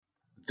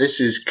This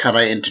is Can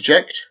I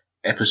Interject,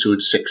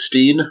 episode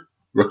 16,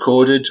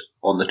 recorded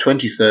on the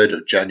 23rd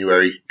of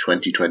January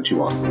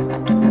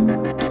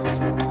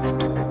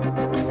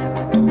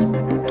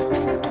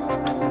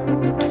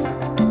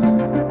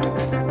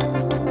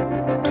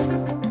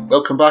 2021.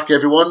 Welcome back,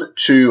 everyone,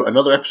 to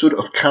another episode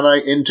of Can I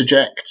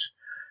Interject?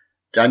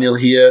 Daniel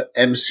here,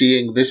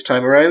 emceeing this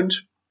time around,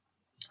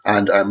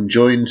 and I'm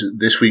joined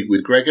this week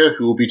with Gregor,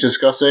 who will be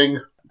discussing...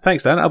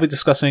 Thanks, Dan. I'll be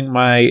discussing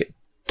our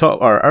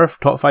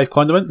top 5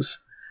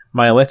 condiments,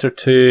 my letter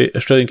to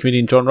Australian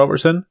comedian John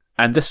Robertson,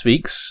 and this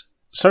week's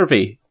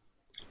survey.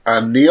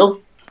 And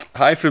Neil?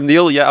 Hi from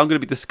Neil. Yeah, I'm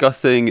going to be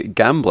discussing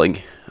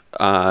gambling,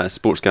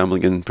 sports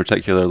gambling in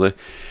particularly,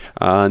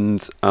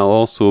 and I'll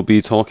also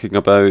be talking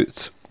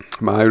about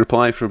my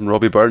reply from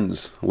Robbie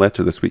Burns'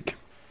 letter this week.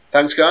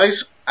 Thanks,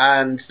 guys.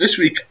 And this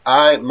week,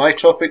 my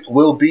topic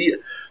will be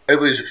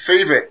everybody's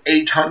favourite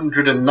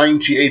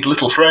 898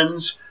 little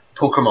friends,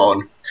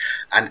 Pokemon.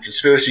 And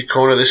Conspiracy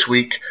Corner this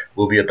week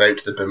will be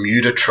about the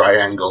Bermuda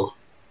Triangle.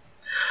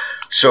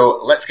 So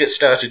let's get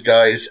started,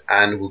 guys,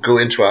 and we'll go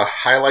into our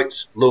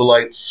highlights,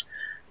 lowlights,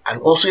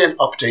 and also get an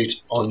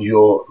update on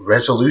your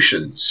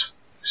resolutions.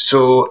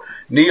 So,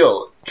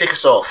 Neil, kick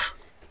us off.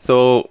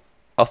 So,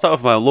 I'll start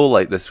with my low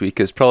light this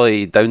week. It's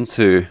probably down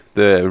to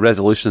the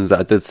resolutions that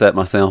I did set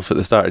myself at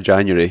the start of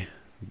January,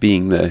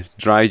 being the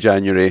dry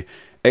January,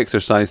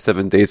 exercise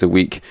 7 days a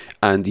week,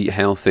 and eat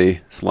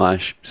healthy /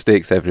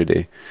 steaks every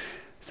day.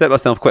 Set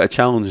myself quite a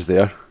challenge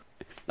there.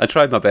 I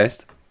tried my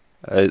best.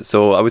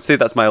 So I would say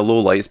that's my low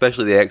light,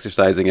 especially the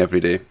exercising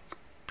every day.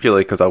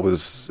 Purely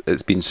because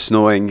it's been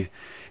snowing,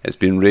 it's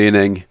been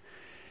raining,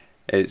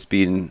 it's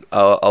been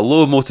a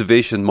low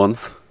motivation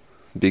month,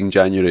 being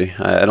January,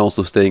 and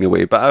also staying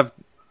away. But I've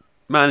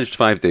managed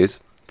 5 days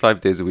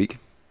a week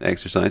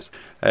exercise.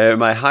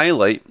 My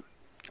highlight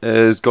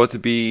has got to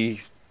be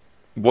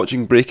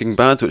watching Breaking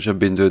Bad, which I've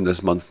been doing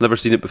this month. Never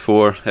seen it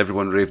before.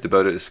 Everyone raved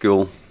about it at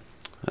school.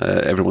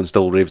 Everyone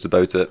still raves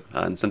about it.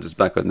 And since it's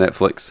back on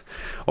Netflix,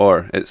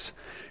 or it's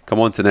come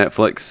on to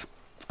Netflix,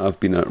 I've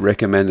been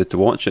recommended to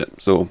watch it.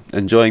 So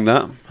enjoying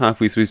that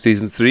halfway through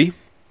season 3.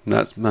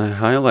 That's my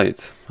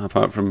highlight.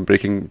 Apart from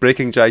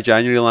Breaking Dry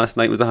January last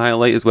night was a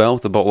highlight as well,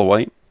 with a bottle of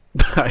white.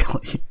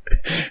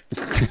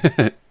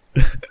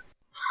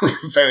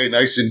 Very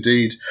nice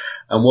indeed.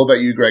 And what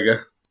about you,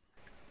 Gregor?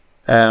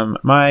 I'll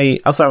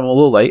start with my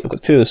low light. I've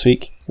got 2 this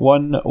week.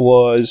 One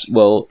was,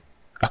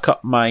 I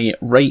cut my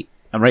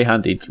I'm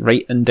right-handed,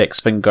 right index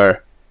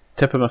finger,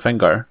 tip of my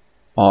finger,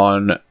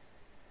 on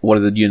one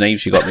of the new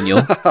knives you got me,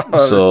 Neil.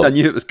 So I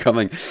knew it was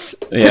coming.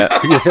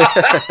 Yeah.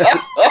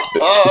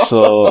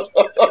 So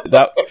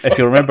that, if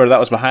you remember, that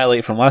was my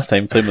highlight from last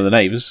time playing with the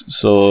knives.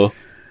 So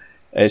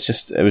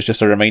it was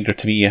just a reminder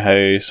to me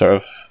how sort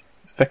of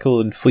fickle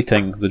and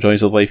fleeting the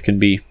joys of life can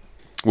be.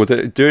 Was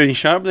it doing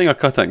sharpening or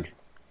cutting?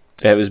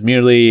 It was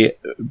merely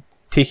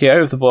taking it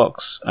out of the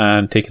box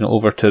and taking it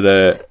over to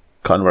the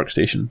cutting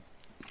workstation.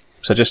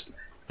 So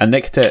I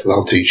nicked it.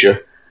 I'll teach you.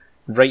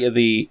 Right at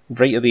the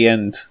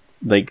end,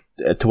 like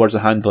towards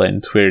the handle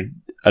end, where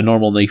a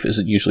normal knife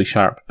isn't usually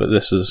sharp, but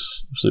this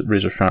is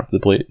razor sharp. The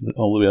blade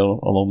all the way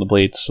along the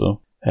blade.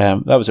 So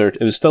that was it.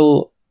 It was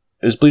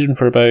bleeding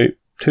for about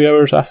 2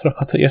 hours after I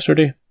cut it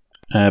yesterday,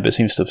 but it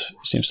seems to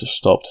have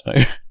stopped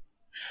now.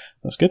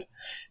 That's good.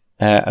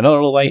 Another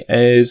little light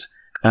is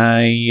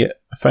I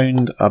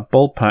found a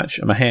bald patch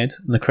on my head,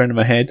 in the crown of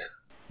my head,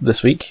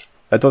 this week.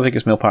 I don't think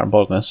it's male pattern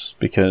baldness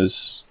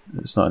because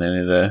it's not in any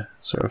of the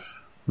sort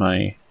of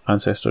my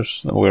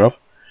ancestors that I'm aware of.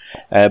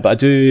 But I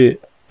do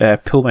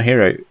pull my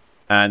hair out,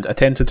 and I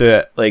tend to do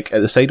it like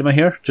at the side of my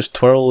hair, just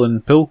twirl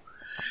and pull.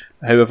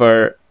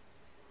 However,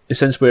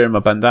 since wearing my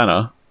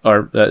bandana,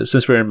 or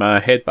since wearing my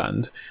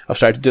headband, I've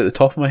started to do it at the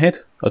top of my head.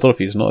 I don't know if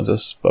you've noticed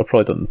this, but I've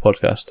probably done it in the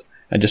podcast.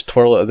 And just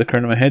twirl it at the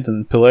crown of my head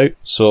and pull out.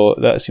 So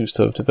that seems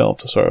to have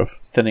developed a sort of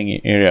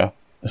thinning area.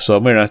 So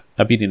I'm wearing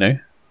a beanie now,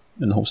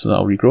 in the hopes that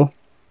that'll regrow.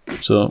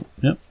 So,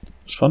 yeah,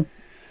 it's fun.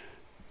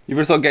 You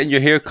ever thought getting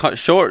your hair cut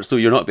short so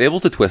you're not able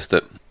to twist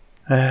it?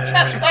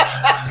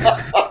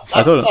 I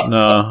don't think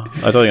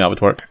that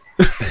would work.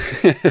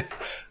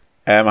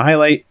 A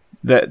highlight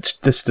that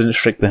this didn't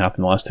strictly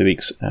happen the last 2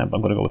 weeks, but I'm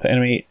going to go with it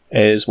anyway,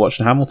 is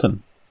watching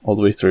Hamilton all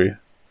the way through.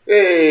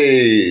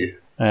 Hey!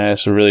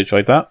 So really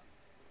enjoyed that.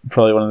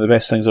 Probably one of the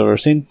best things I've ever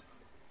seen.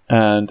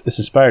 And this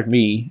inspired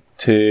me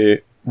to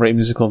write a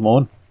musical of my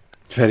own.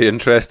 Very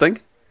interesting.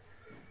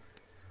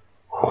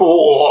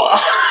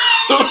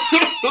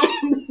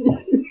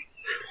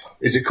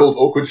 Is it called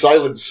Awkward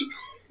Silence?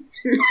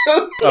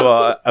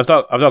 I've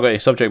not got any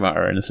subject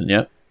matter or anything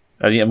yet.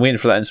 I'm waiting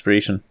for that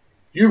inspiration.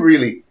 You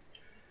really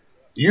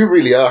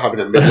are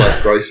having a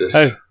midlife crisis.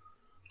 How?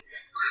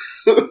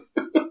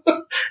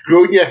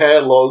 Growing your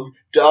hair long,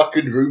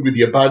 darkened room with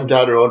your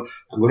bandana on,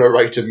 I'm going to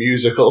write a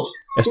musical.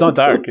 It's not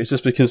dark, it's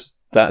just because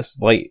that's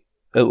light.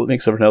 It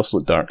makes everything else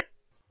look dark.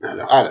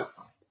 I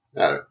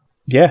know.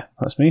 Yeah,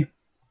 that's me.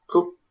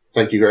 Cool.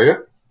 Thank you,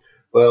 Gregor.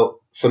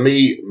 Well, for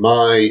me,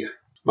 my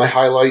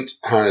highlight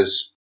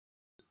has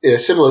in a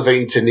similar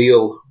vein to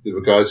Neil with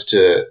regards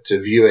to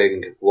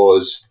viewing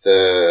was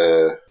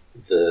the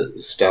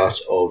start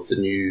of the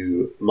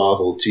new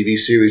Marvel TV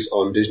series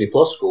on Disney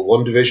Plus called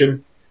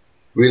WandaVision.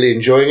 Really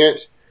enjoying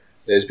it.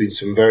 There's been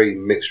some very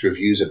mixed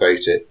reviews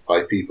about it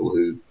by people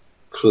who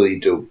clearly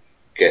don't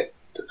get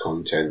the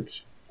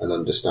content and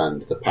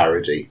understand the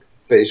parody.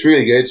 But it's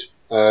really good.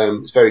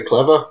 It's very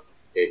clever.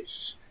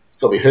 It's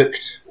got me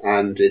hooked,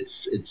 and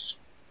it's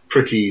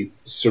pretty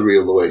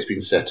surreal the way it's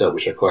been set up,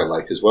 which I quite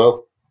like as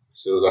well.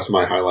 So that's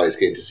my highlight, is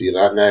getting to see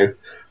that now.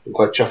 I'm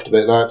quite chuffed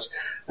about that.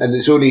 And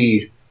it's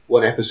only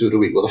one episode a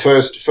week. Well, the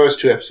first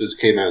two episodes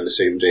came out on the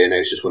same day, and now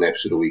it's just one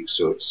episode a week.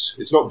 So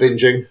it's not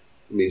binging.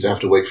 It means I have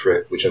to wait for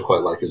it, which I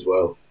quite like as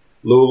well.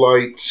 Low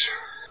light,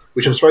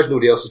 which I'm surprised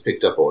nobody else has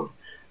picked up on,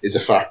 is the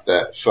fact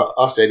that for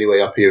us anyway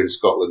up here in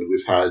Scotland,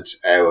 we've had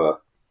our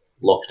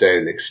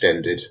lockdown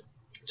extended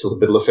till the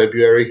middle of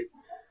February,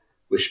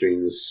 which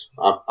means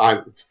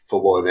I'm for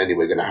one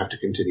anyway going to have to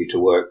continue to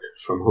work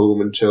from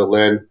home until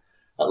then,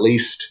 at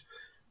least.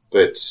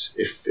 But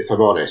if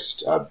I'm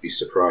honest, I'd be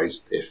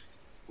surprised if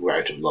we're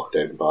out of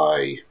lockdown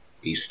by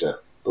Easter,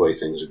 the way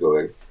things are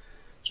going.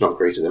 It's not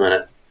great at the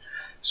minute.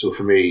 So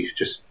for me,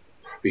 just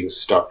being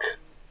stuck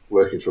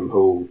working from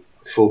home,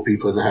 4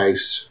 people in the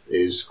house,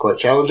 is quite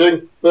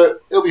challenging,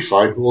 but it'll be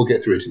fine. We'll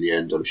get through it in the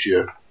end, I'm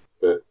sure.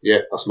 But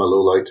yeah, that's my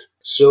low light.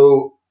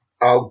 So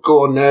I'll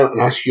go on now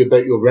and ask you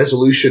about your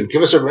resolution.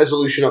 Give us a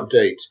resolution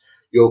update.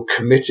 Your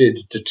committed,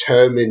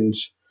 determined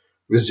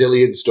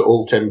resilience to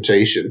all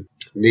temptation.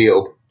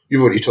 Neil,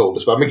 you've already told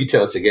us, but I'll make you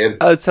tell us again.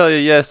 I'll tell you,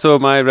 yeah, so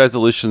my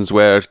resolutions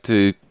were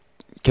to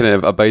kind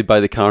of abide by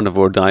the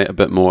carnivore diet a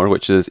bit more,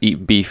 which is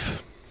eat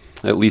beef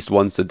at least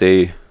once a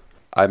day.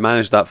 I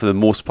managed that for the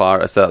most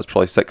part. I said that's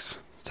probably 6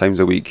 times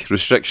a week.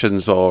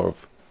 Restrictions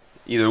of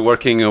either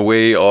working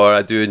away, or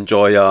I do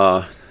enjoy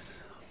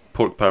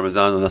pork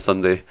parmesan on a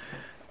Sunday.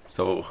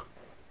 So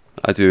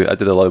I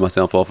did allow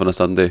myself off on a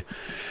Sunday.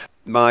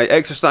 My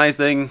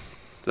exercising,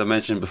 as I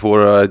mentioned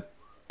before, I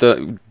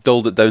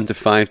dulled it down to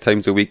 5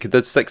 times a week. I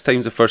did 6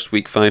 times the first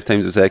week, 5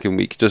 times the second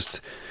week.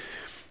 Just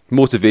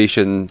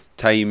motivation,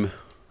 time.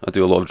 I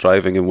do a lot of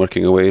driving and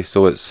working away,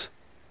 so it's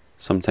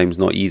sometimes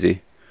not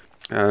easy.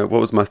 What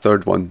was my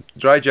third one?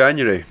 Dry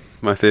January,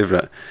 my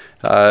favourite.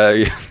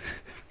 I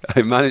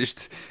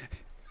managed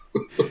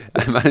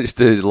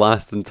to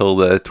last until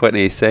the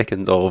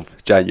 22nd of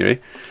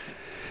January.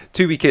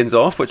 2 weekends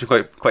off, which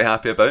I'm quite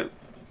happy about.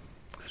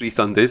 3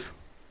 Sundays.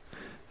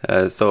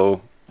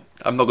 So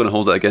I'm not going to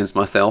hold it against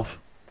myself.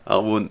 I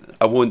won't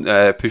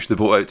push the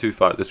boat out too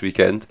far this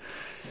weekend.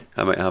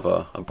 I might have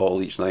a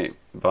bottle each night,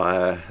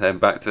 but then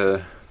back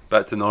to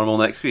normal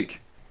next week.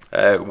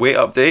 Weight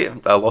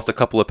update. I lost a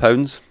couple of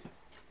pounds.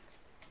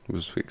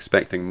 Was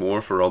expecting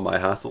more for all my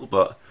hassle,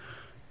 but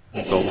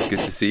it's always good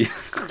to see.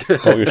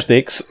 All your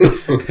steaks.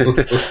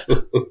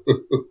 That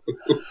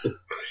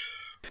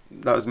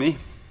was me.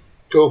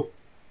 Cool.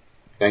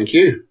 Thank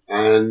you.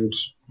 And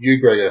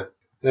you, Gregor,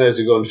 how's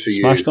it going for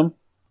you? Smashed them.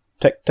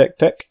 Tick, tick,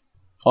 tick.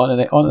 On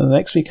to the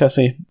next week, I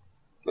say.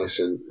 Nice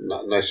and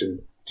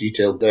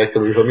detailed there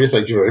coming from you.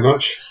 Thank you very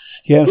much.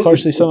 Yeah,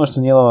 unfortunately, similar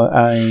to Neil,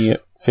 I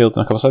failed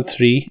in a couple. So I had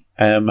 3.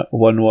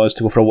 One was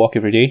to go for a walk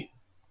every day.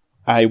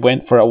 I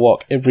went for a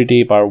walk every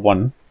day bar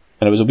one,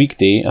 and it was a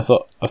weekday. I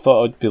thought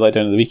I'd be let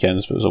down on the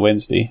weekends, but it was a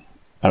Wednesday.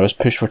 I was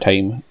pushed for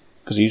time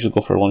because I usually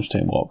go for a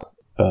lunchtime walk.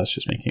 But that's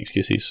just making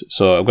excuses.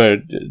 So I'm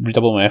going to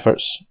redouble my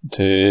efforts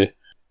to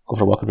go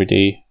for a walk every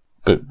day,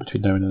 but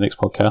between now and the next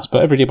podcast.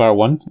 But every day bar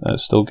one,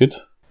 that's still good.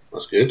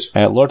 That's good.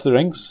 Lord of the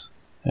Rings.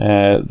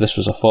 This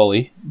was a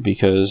folly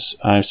because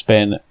I've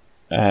spent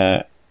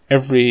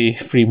every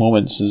free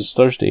moment since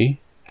Thursday.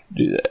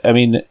 I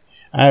mean,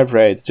 I've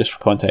read, just for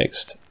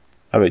context,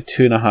 about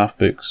 2.5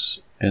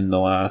 books in the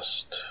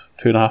last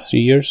 2.5, 3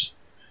 years.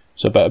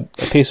 So about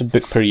a pace of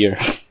book per year.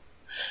 How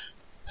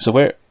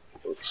I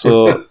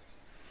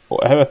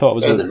thought I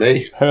was going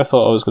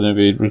to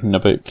be reading a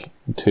book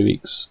in 2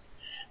 weeks.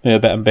 Maybe a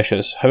bit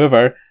ambitious.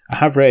 However, I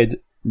have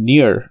read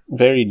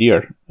very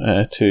near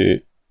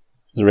to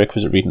the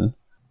requisite reading.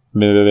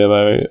 Maybe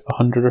about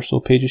 100 or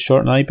so pages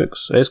short in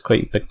iBooks. It is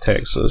quite big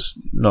text, so it's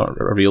not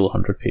a real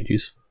 100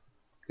 pages.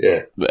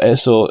 Yeah.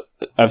 So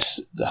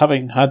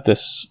having had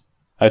this,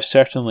 I've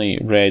certainly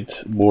read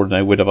more than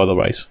I would have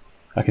otherwise.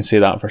 I can say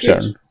that for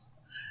certain.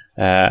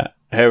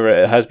 However,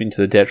 it has been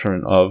to the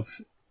detriment of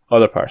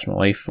other parts of my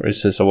life. For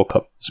instance, I woke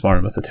up this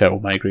morning with a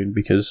terrible migraine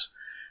because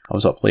I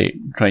was up late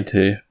trying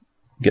to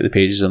get the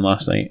pages in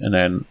last night, and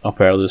then up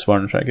early this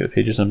morning trying to get the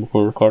pages in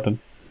before recording.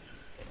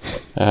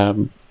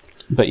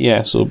 But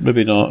yeah, so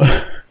maybe not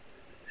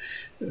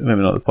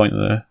the point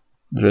of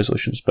the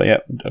resolutions. But yeah,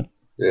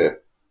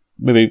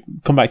 maybe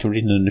come back to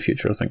reading in the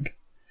future, I think.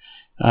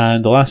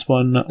 And the last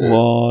one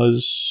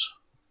was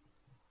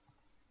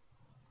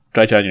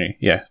Dry January.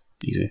 Yeah,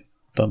 easy,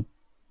 done.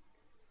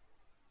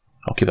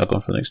 I'll keep that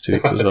going for the next 2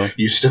 weeks as well.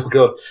 You've still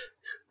got.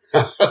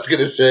 I was going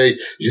to say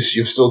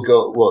you've still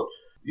got what?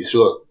 You've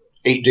still got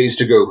 8 days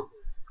to go.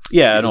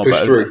 Yeah, I know,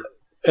 but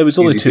it was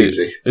only 2.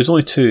 It was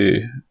only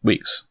 2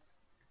 weeks.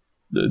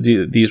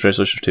 these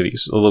resolutions for 2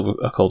 weeks, although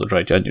I called it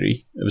Dry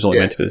January, it was only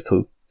meant to be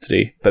till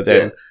today. But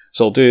then,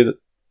 so I'll do,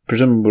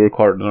 presumably we'll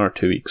record in another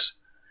 2 weeks.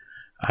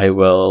 I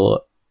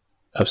will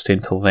abstain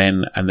till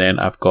then, and then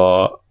I've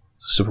got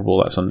Super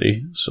Bowl that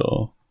Sunday,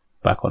 so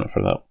back on it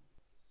for that.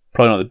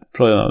 Probably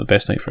not the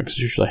best night for it, because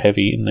it's usually a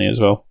heavy eating night as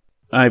well.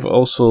 I've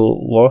also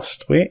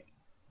lost weight.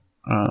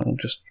 I'll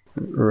just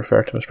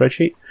refer to my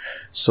spreadsheet.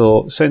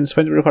 So, since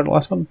when did we record the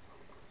last one?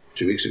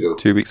 2 weeks ago.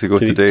 2 weeks ago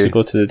 2 today. weeks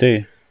ago to the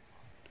day.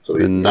 So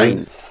The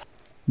 9th.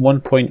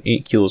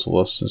 1.8 kilos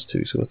lost since 2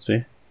 weeks ago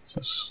today.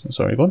 That's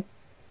already gone.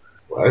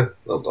 Wow,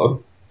 well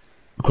done.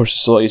 Of course,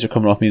 it's a lot easier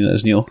coming off me than it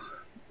is Neil.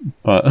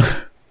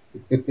 But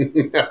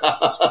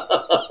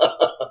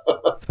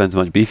Depends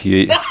how much beef you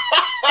eat.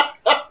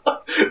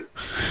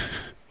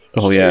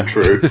 oh yeah,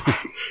 True.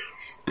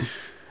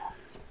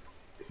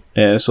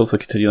 so hopefully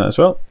continue that as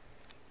well.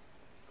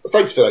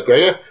 Thanks for that,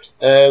 Gregor.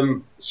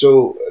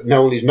 So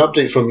now we'll need an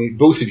update from you,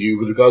 both of you,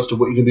 with regards to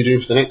what you're going to be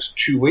doing for the next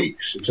 2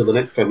 weeks until the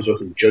next time, so I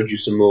can judge you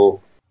some more.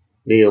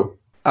 Neil.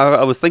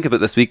 I was thinking about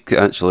this week,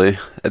 actually.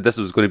 This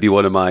was going to be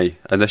one of my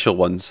initial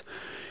ones.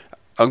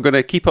 I'm going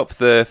to keep up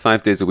the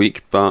 5 days a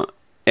week, but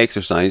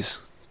exercise,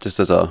 just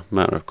as a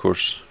matter of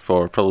course,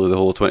 for probably the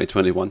whole of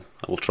 2021.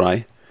 I will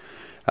try.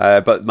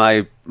 But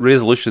my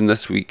resolution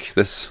this week,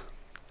 this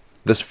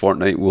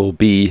fortnight, will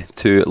be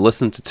to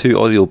listen to 2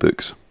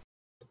 audiobooks.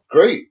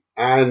 Great.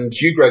 And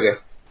you, Gregor?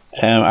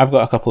 I've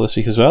got a couple this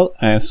week as well.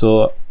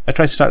 So I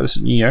tried to start this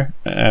New Year,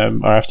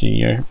 or after New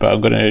Year, but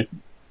I'm going to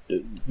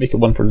make it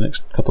one for the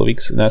next couple of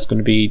weeks, and that's going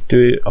to be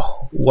do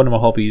one of my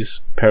hobbies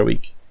per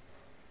week.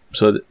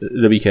 So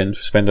the weekend,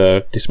 spend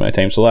a decent amount of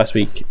time. So last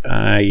week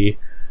I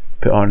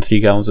put on 3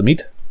 gallons of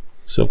mead,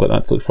 so I've got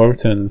that to look forward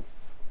to in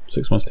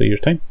 6 months to a year's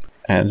time.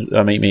 And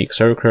I might make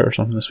sauerkraut or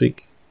something this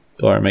week,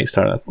 or I might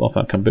start off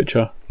that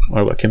kombucha, or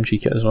I've got a kimchi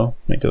kit as well,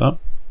 might do that.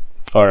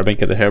 Or I might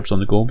get the herbs on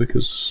the go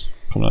because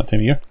coming that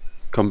time of year.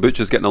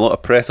 Kombucha's getting a lot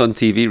of press on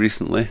TV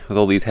recently with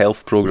all these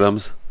health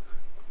programs.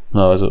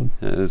 No, is it?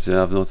 It is,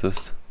 yeah, I've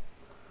noticed.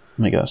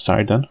 Might get that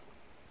started then.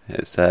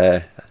 It's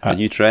a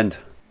new trend.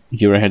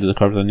 You were ahead of the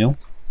curve then, Neil.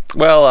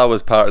 Well, I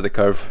was part of the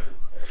curve.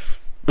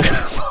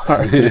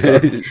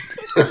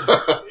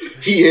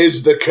 He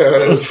is the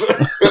curve.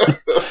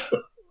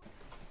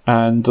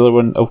 And the other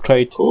one, I'll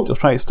try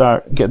to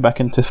start getting back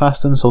into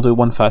fasting, so I'll do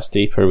 1 fast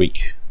day per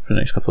week for the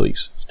next couple of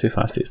weeks. 2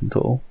 fast days in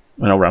total.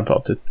 And I'll ramp it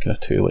up to kind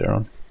of 2 later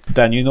on.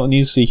 Dan, you know what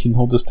news, so you can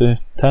hold us to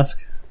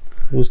task?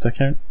 Hold us to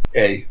account?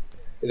 Hey,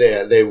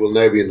 they will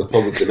now be in the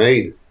public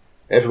domain.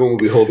 Everyone will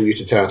be holding you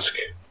to task.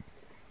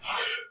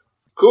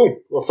 Cool.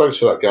 Well, thanks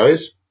for that,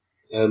 guys.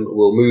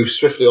 We'll move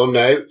swiftly on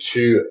now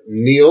to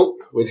Neil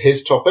with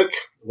his topic,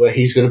 where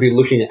he's going to be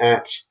looking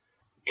at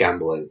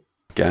gambling.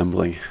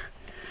 Gambling.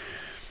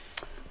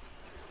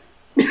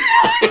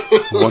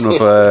 One of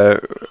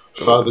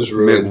Father's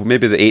ruin.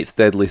 maybe the 8th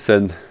deadly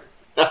sin.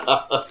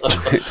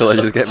 Till I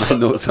just get my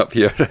notes up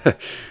here.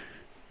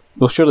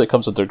 Well, surely it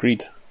comes under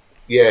greed.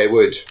 Yeah, it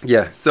would.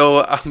 Yeah,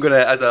 so I'm gonna,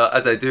 as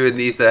I do in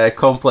these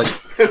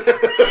complex,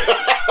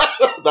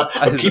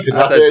 I'm keeping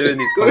as that I in. do in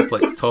these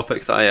complex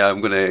topics, I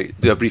am gonna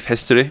do a brief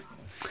history.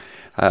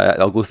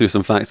 I'll go through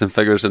some facts and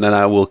figures, and then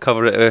I will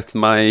cover it with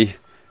my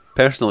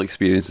personal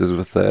experiences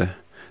with the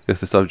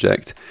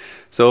subject.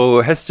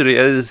 So history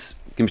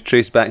can be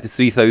traced back to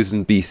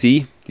 3000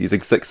 BC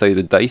using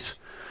 6-sided dice.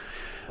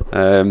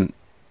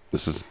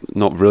 This is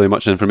not really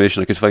much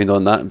information I could find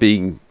on that,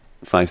 being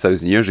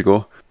 5,000 years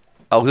ago.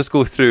 I'll just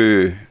go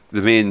through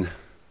the main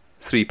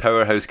 3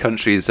 powerhouse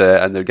countries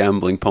and their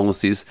gambling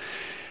policies.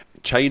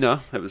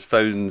 China, it was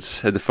found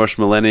in the first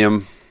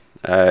millennium.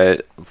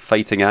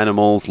 Fighting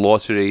animals,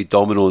 lottery,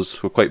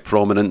 dominoes were quite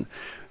prominent.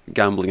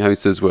 Gambling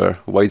houses were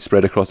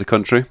widespread across the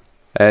country.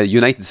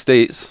 United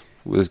States,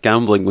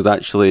 gambling was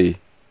actually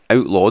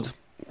outlawed,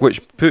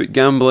 which put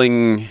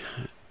gambling...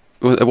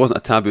 Well, it wasn't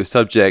a taboo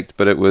subject,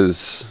 but there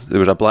was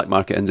a black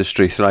market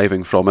industry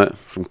thriving from it,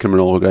 from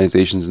criminal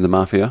organisations and the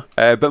mafia.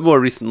 But more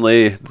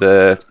recently,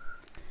 the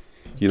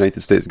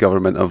United States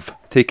government have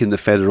taken the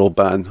federal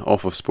ban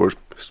off of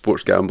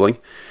sports gambling.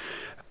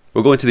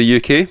 We'll go into the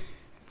UK,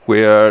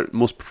 where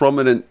most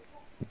prominent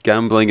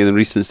gambling in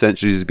recent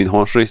centuries has been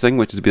horse racing,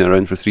 which has been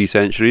around for 3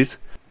 centuries.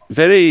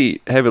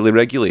 Very heavily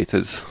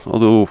regulated,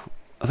 although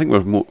I think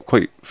we're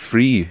quite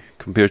free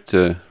compared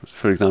to,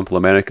 for example,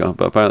 America,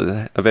 but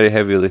apparently a very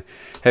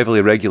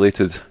heavily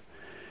regulated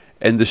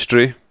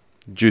industry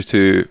due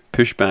to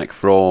pushback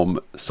from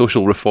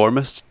social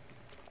reformists.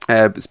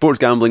 Sports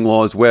gambling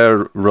laws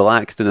were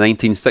relaxed in the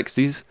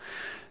 1960s,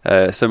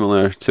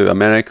 similar to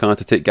America,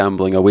 to take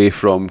gambling away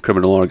from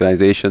criminal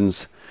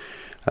organisations.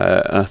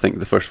 I think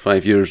the first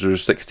 5 years there were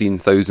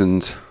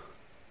 16,000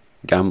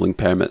 gambling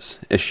permits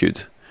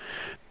issued.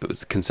 It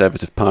was the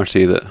Conservative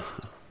Party that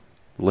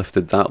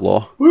lifted that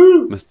law.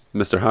 Woo!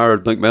 Mr.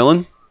 Howard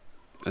Macmillan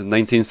in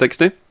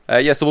 1960.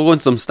 So we'll go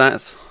into some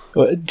stats.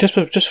 Well, just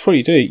before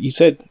you do, you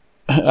said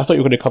I thought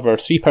you were going to cover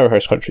 3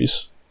 powerhouse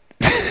countries.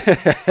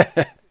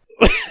 I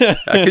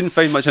couldn't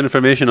find much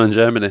information on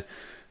Germany.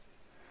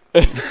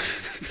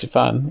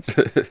 Japan.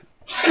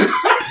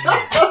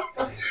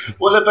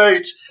 What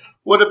about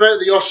the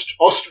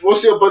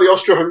what's the about the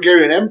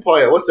Austro-Hungarian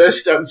Empire? What's their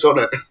stance on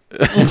it?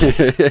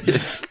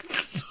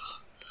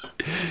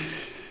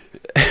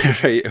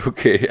 Right,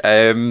 okay.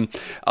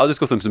 I'll just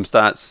go through some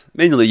stats.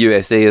 Mainly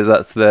USA, as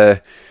that's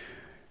the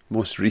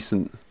most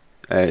recent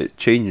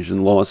change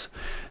in laws.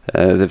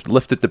 They've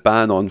lifted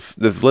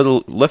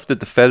the lifted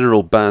the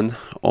federal ban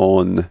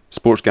on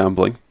sports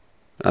gambling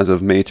as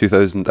of May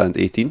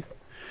 2018.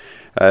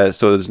 So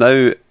there's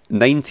now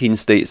 19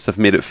 states have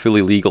made it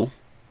fully legal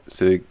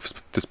to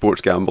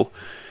sports gamble,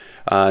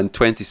 and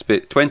 20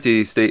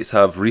 states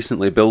have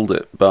recently billed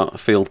it but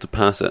failed to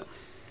pass it,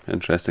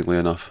 interestingly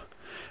enough.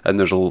 And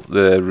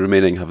the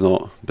remaining have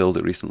not billed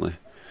it recently.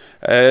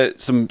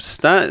 Some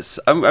stats.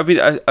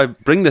 I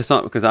bring this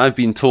up because I've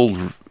been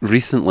told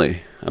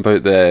recently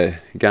about the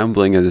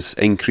gambling has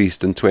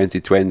increased in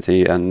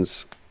 2020,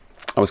 and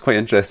I was quite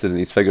interested in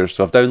these figures.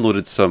 So I've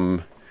downloaded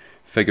some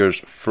figures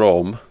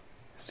from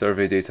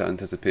Survey Data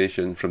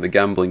Anticipation from the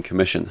Gambling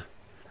Commission.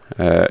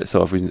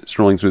 So I've been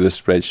scrolling through this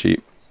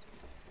spreadsheet.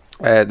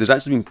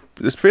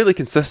 It's fairly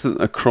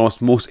consistent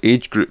across most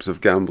age groups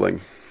of gambling.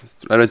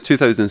 Around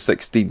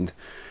 2016,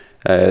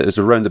 there's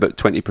around about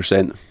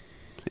 20%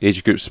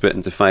 age groups split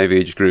into 5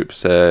 age groups.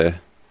 So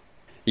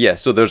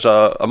there's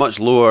a much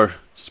lower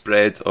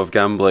spread of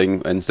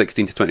gambling in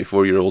 16 to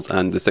 24-year-olds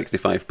and the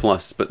 65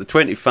 plus, but the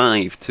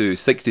 25 to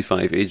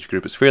 65 age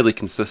group is fairly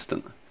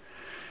consistent,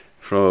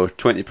 from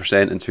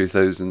 20% in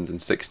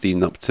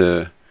 2016 up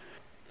to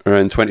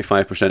around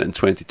 25% in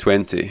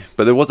 2020.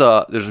 But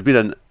there's been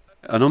an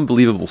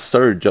unbelievable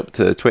surge up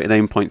to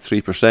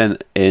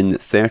 29.3% in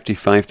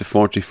 35 to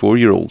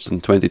 44-year-olds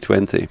in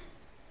 2020,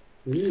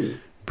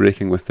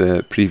 breaking with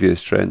the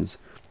previous trends.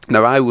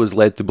 Now, I was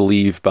led to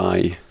believe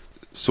by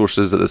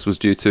sources that this was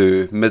due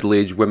to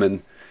middle-aged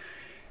women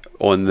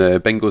on the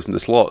bingos and the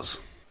slots,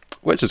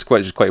 which is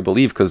quite a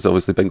belief, because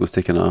obviously bingo's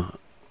taken a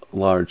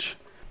large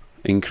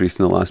increase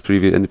in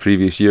the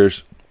previous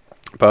years.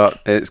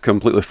 But it's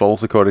completely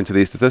false according to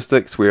these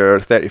statistics, where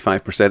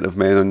 35% of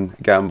men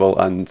gamble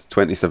and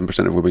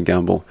 27% of women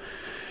gamble.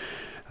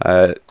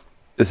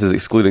 This is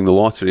excluding the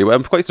lottery. Well,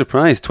 I'm quite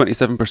surprised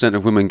 27%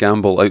 of women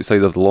gamble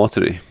outside of the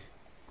lottery.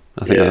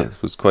 I think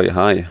that was quite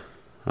high.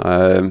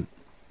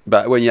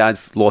 But when you add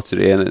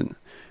lottery in,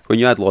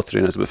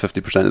 it's about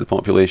 50% of the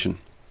population.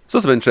 So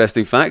some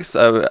interesting facts.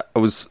 I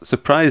was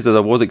surprised that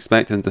I was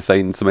expecting to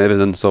find some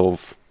evidence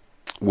of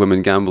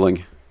women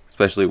gambling,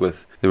 especially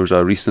there was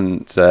a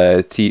recent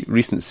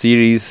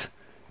series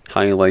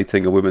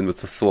highlighting a woman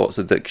with a slots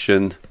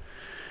addiction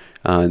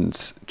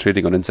and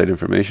trading on inside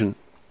information.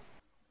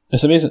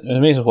 It's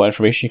amazing what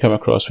information you come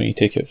across when you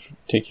take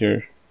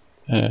your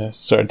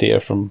sort of data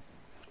from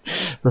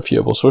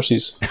reputable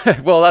sources.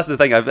 Well, that's the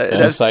thing.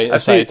 I've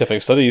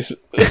scientific studies.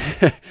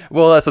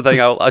 Well, that's the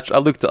thing. I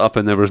looked it up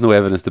and there was no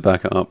evidence to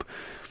back it up.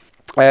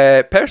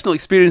 Personal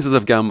experiences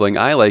of gambling.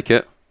 I like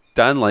it.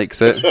 Dan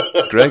likes it.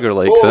 Gregor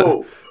likes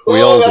it. We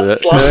all do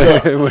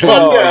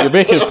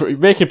it. You're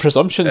making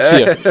presumptions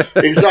here.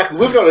 Exactly.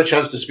 We've not had a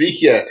chance to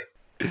speak yet.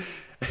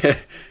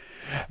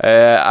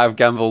 I've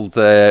gambled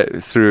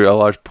through a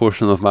large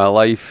portion of my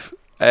life,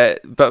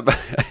 but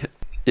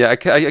yeah, I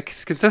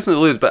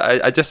consistently lose.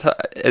 But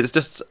it's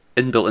just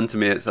inbuilt into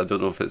me. I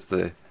don't know if it's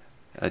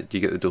you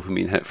get the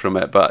dopamine hit from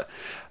it, but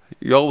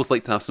you always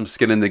like to have some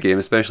skin in the game,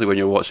 especially when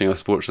you're watching a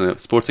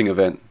sporting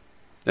event.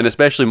 And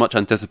especially much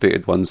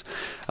anticipated ones.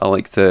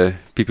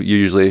 People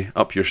usually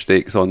up your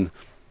stakes on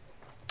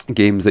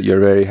games that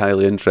you're very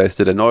highly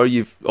interested in, or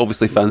you've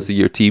obviously fancy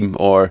your team,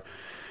 or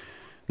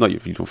not, you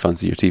don't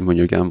fancy your team when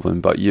you're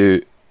gambling, but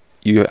you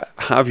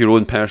have your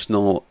own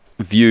personal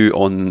view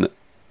on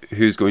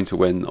who's going to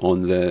win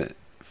on the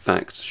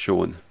facts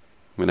shown,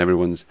 when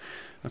everyone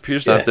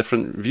appears to have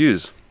different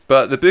views.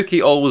 But the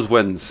bookie always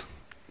wins.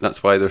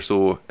 That's why they're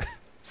so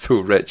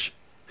rich,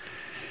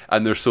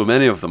 and there's so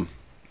many of them.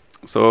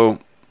 So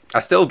I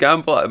still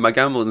gamble. My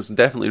gambling's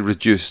definitely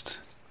reduced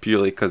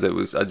purely because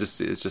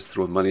it's just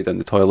throwing money down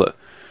the toilet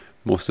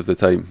most of the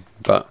time.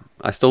 But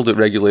I still do it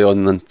regularly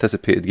on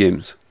anticipated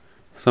games.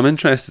 So I'm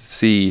interested to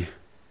see.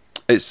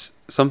 It's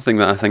something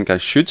that I think I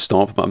should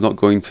stop, but I'm not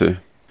going to.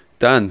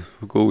 Dan,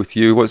 we'll go with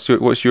you. What's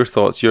your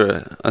thoughts?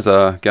 You're as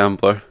a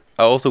gambler.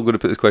 I'm also going to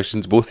put this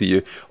question to both of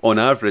you. On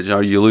average,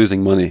 are you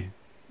losing money?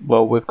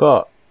 Well,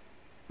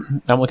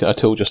 I'm looking at a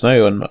tool just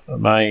now on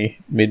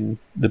the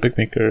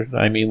bookmaker that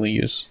I mainly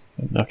use,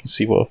 and I can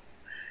see what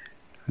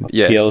my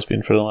PL has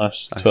been for the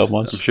last 12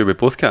 months. I'm sure we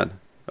both can,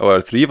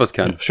 or 3 of us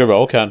can. I'm sure we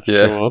all can.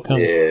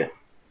 Yeah.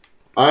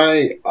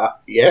 I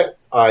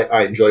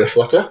enjoy a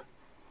flutter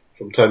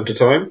from time to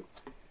time.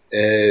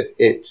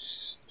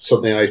 It's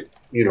something I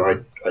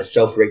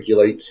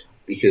self-regulate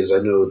because I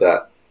know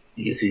that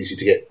it's easy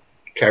to get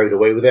carried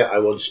away with it. I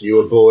once knew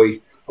a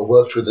boy. I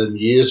worked with him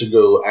years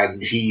ago, and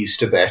he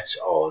used to bet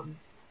on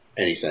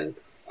anything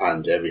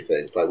and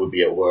everything. Like, we'd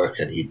be at work,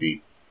 and he'd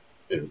be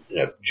in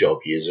a job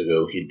years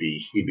ago. He'd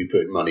be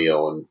putting money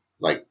on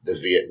like the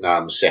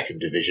Vietnam second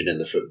division in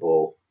the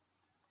football,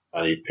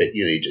 and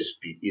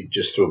he'd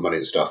just throw money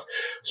at stuff.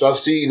 So I've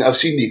seen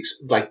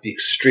the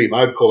extreme.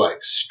 I would call that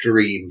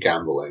extreme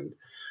gambling,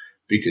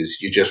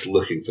 because you're just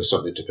looking for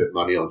something to put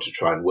money on to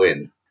try and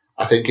win.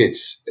 I think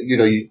it's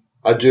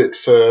I do it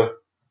for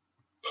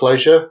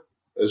pleasure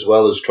as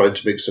well as trying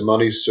to make some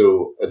money.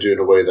 So I do it in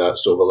a way that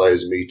sort of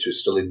allows me to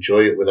still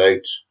enjoy it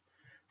without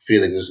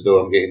feeling as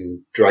though I'm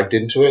getting dragged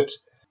into it.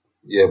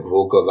 Yeah, we've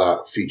all got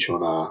that feature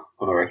on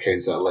our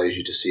accounts that allows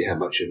you to see how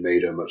much you've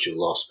made or how much you've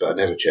lost, but I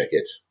never check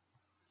it.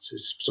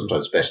 It's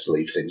sometimes best to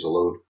leave things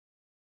alone.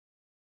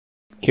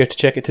 Care to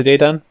check it today,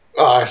 Dan?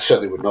 Oh, I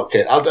certainly would not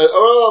care. I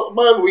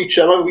might have a wee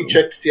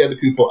check to see how the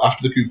coupon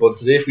after the coupon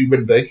today if we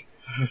win big.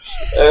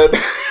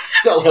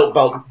 That'll help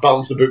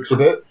balance the books a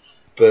bit.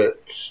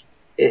 But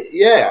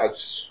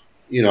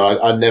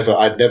I'd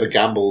never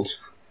gambled.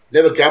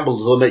 Never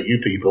gambled until I met you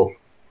people.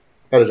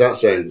 How does that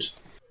sound?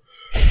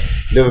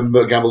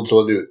 Never gambled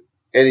until I knew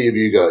any of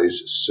you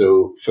guys.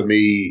 So for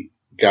me,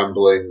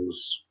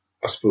 gambling's,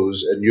 I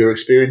suppose, in your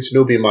experience,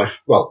 being my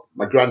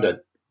granddad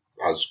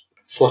has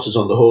flutters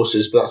on the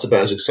horses, but that's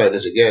about as exciting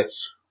as it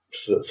gets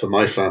for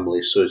my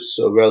family. So it's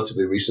a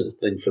relatively recent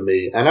thing for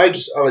me. And I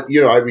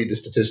read the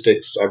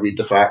statistics, I read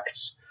the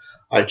facts,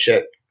 I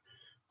check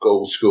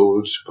goals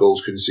scored,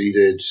 goals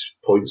conceded,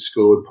 points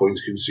scored,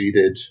 points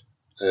conceded,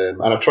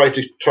 and I try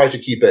to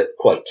keep it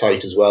quite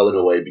tight as well in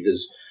a way,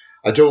 because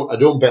I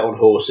don't bet on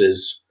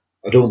horses,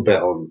 I don't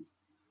bet on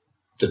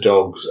the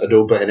dogs, I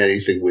don't bet on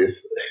anything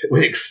with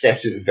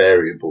excessive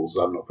variables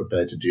that I'm not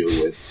prepared to deal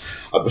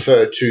with. I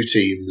prefer two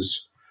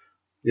teams,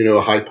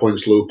 high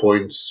points, low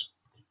points,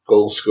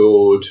 goals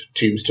scored,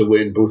 teams to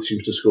win, both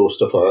teams to score,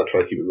 stuff like that.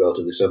 Try to keep it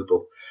relatively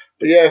simple.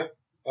 But yeah,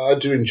 I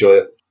do enjoy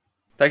it.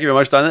 Thank you very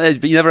much, Dan.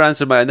 But you never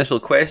answered my initial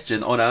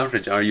question. On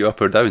average, are you up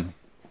or down?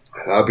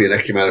 That'd be an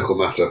ecumenical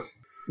matter.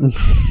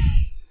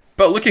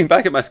 But looking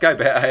back at my Sky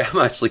Bet, I am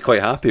actually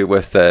quite happy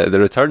with the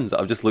returns.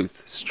 I've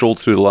just strolled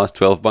through the last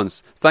 12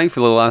 months.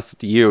 Thankfully, the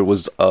last year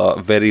was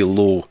a very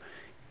low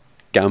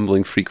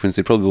gambling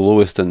frequency, probably the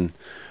lowest in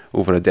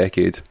over a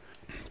decade,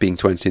 being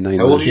 29.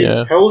 How old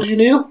are you,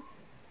 Neil?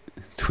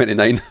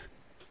 29.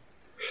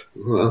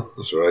 Well,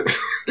 that's all right.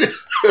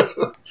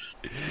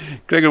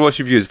 Gregor, what's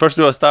your views? First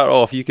of all, I'll start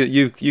off. You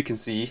can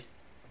see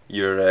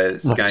your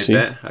Sky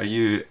Bet. Are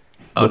you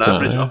on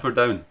average up or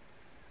down?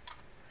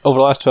 Over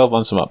the last 12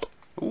 months, I'm up.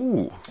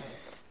 Ooh,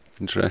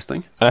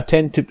 interesting. And I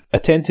tend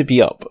to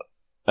be up.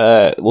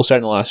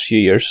 Certainly the last few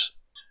years.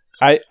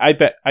 I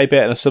bet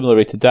in a similar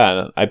way to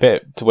Dan. I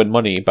bet to win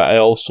money, but I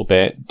also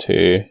bet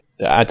to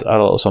add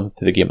a little something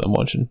to the game that I'm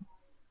watching.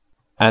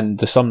 And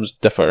the sums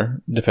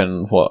differ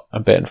depending on what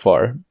I'm betting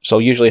for. So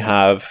I'll usually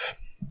have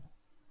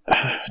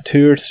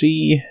 2 or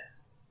 3,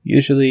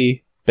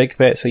 usually big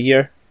bets a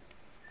year,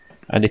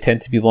 and they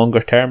tend to be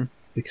longer term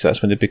because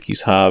that's when the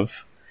bookies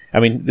have. I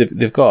mean,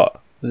 they've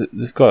got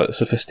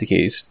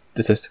sophisticated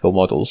statistical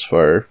models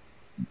for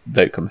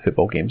the outcome of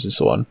football games and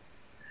so on,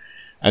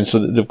 and so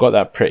they've got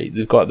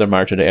their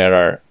margin of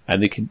error,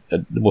 and they can,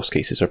 in most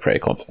cases, are pretty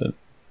confident.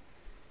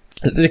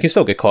 They can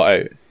still get caught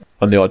out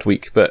on the odd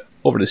week, but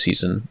over the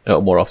season,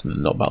 it'll more often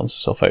than not balance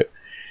itself out,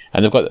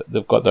 and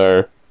they've got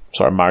their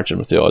sort of margin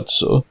with the odds,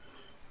 so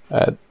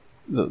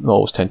they'll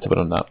always tend to win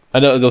on that,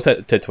 and they'll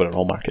tend to win on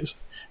all markets.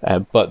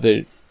 But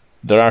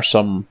there are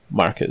some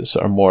markets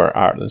that are more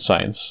art than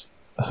science.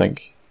 I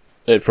think,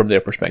 from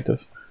their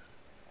perspective,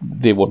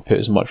 they won't put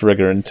as much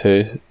rigour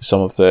into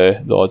some of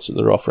the odds that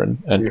they're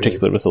offering, and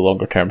particularly with the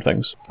longer term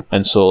things.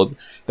 And so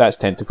that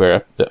tends to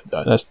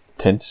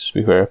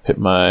be where I put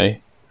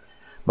my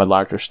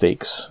larger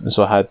stakes. And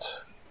so I had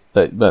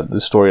the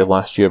story of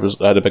last year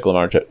was I had a big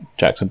Lamar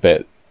Jackson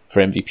bet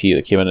for MVP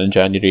that came in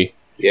January.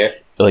 Yeah.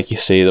 Like you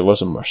say, there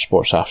wasn't much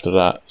sports after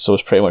that, so it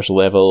was pretty much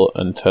level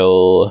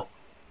until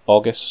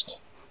August,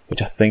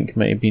 which I think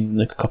might have been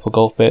like a couple of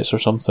golf bets or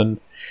something,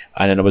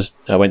 and then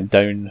I went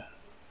down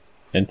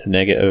into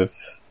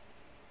negative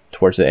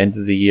towards the end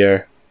of the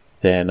year.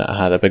 Then I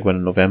had a big one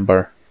in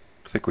November.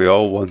 I think we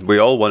all won. We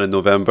all won in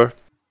November.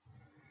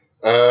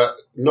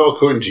 Not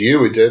according to you,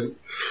 we didn't.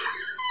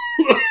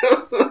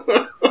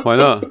 Why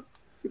not?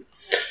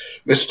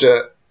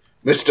 Mr.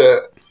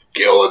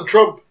 Get on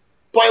Trump,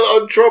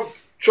 pilot on Trump.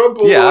 Trump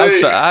all the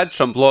way. I had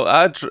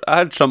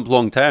Trump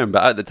long term,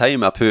 but at the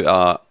time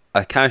I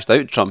cashed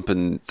out Trump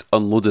and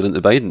unloaded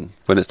into Biden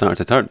when it started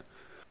to turn.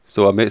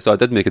 So I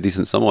did make a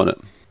decent sum on it.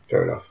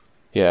 Fair enough.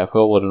 Yeah, we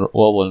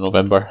all won in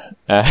November,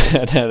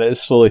 and then it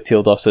slowly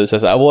tailed off. So it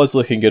says I was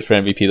looking good for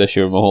MVP this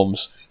year with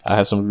Mahomes. I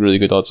had some really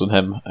good odds on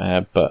him,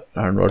 but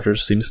Aaron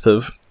Rodgers seems to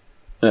have.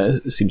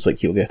 It seems like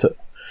he'll get it,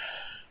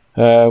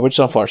 which is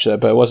unfortunate.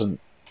 But it wasn't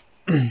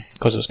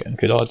because I was getting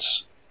good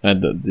odds.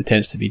 And it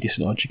tends to be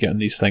decent odds you get on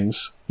these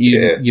things.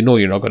 You know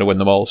you're not going to win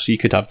them all, so you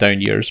could have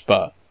down years.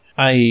 But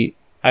I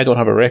don't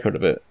have a record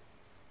of it.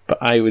 But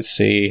I would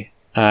say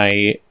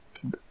in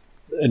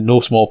no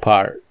small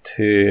part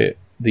to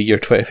the year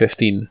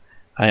 2015,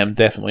 I am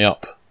definitely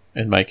up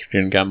in my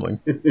career in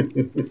gambling.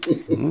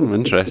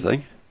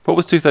 Interesting. What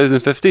was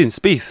 2015?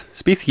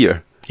 Spieth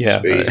year. Yeah,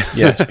 Spieth.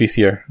 Yeah, Spieth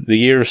year. The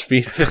year of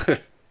Spieth.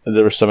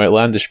 there were some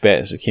outlandish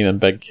bets that came in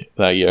big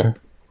that year,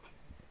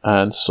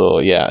 and so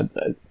yeah,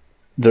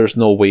 there's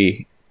no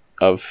way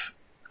I've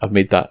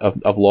made that.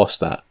 I've lost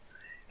that,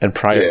 and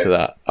prior to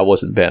that, I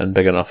wasn't betting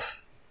big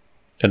enough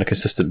on a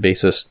consistent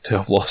basis to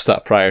have lost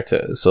that prior to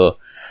it. So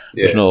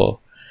there's no.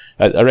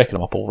 I reckon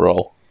I'm up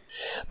overall,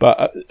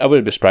 but I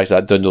wouldn't be surprised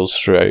that dwindles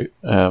throughout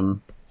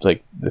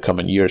like the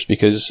coming years,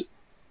 because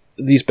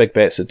these big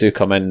bets that do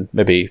come in,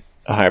 maybe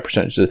a higher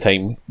percentage of the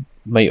time,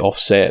 might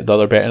offset the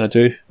other betting I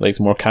do, like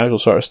the more casual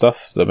sort of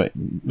stuff that I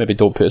maybe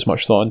don't put as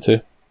much thought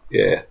into.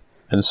 Yeah.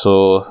 And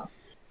so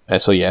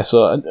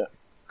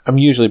I'm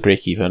usually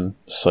break even,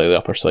 slightly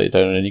up or slightly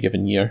down in any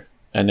given year,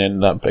 and then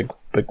that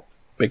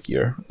big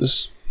year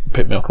is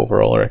put me up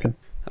overall, I reckon.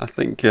 I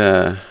think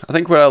where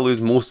I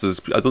lose most is,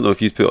 I don't know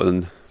if you put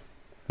on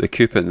the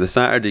coupon, the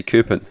Saturday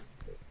coupon.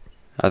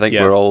 I think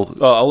we're all.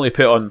 Oh, I only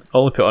put on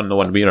the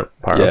one we're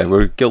part of. Yeah,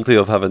 we're guilty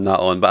of having that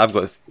on, but I've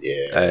got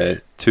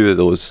two of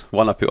those.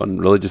 One I put on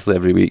religiously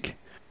every week,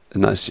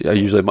 and that's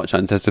usually a much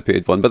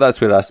anticipated one. But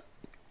that's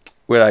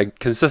where I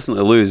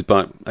consistently lose.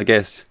 But I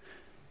guess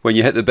when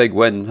you hit the big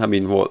win, I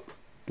mean, what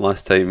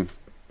last time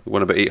we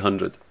won about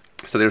 800,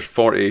 so there's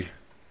 40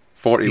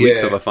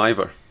 weeks of a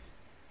fiver.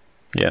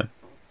 Yeah,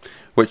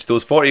 which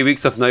those 40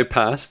 weeks have now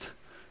passed.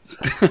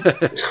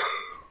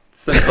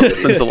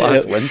 Since the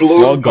last win.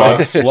 Long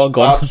gone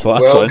since the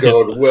last one.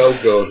 Well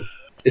gone.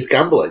 It's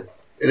gambling.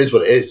 It is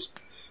what it is.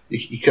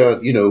 You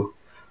can't,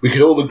 we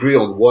could all agree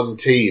on one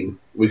team,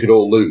 we could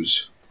all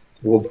lose.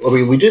 Well, I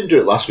mean, we didn't do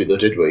it last week, though,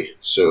 did we?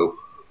 So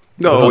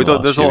no, we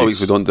don't. There's a lot of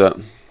weeks we don't do it.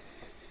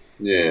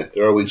 Yeah,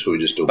 there are weeks where we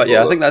just don't. But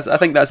yeah, I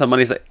think that's a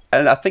money,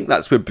 and I think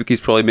that's where bookies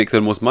probably make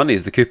their most money,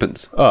 is the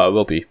coupons. Oh, it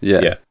will be.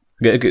 Yeah.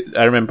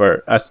 I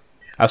remember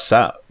I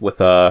sat with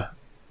I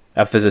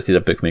visited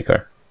a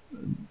bookmaker.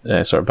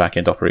 Sort of back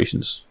end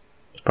operations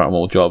as part of my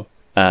old job,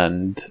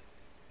 and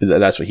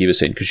that's what he was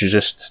saying,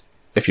 because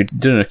if you're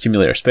doing an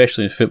accumulator,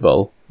 especially in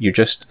football, you're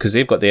just, because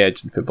they've got the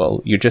edge in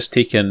football, you're just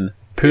taking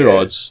poor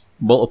odds,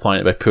 multiplying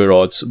it by poor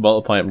odds,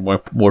 multiplying it by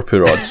more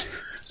poor odds.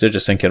 So they're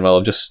just thinking,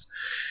 well, just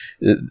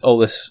all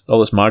this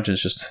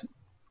margin's just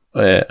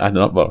adding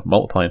up, well,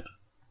 multiplying.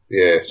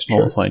 Yeah, it's true.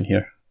 Multiplying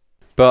here.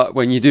 But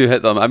when you do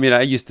hit them, I mean,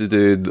 I used to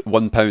do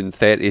 £1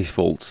 30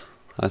 folds.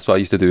 That's what I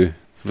used to do.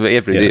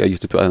 Every day I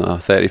used to put in a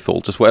 30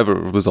 fold, just whatever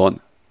was on,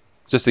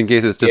 just in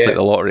case it's just like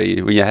the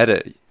lottery when you hit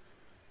it.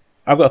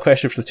 I've got a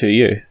question for the two of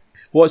you.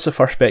 What's the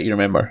first bet you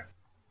remember?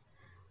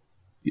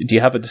 Do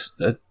you have a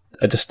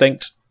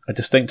distinct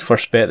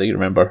first bet that you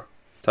remember?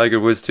 Tiger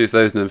Woods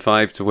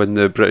 2005 to win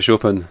the British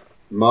Open.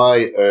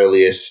 My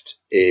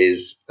earliest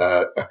is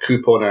a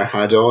coupon I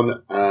had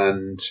on,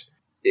 and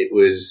it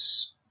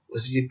was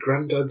it your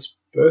granddad's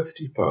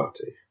birthday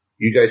party?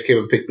 You guys came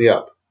and picked me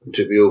up and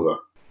took me over,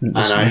 and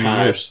I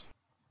had.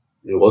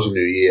 It wasn't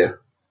New Year.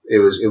 It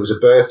was a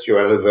birthday or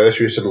an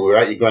anniversary or something. We were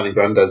at your gran and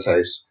granddad's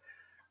house,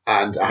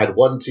 and I had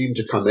one team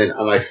to come in,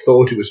 and I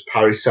thought it was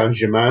Paris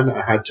Saint-Germain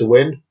I had to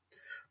win,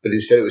 but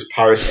instead it was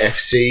Paris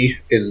FC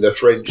in the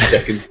French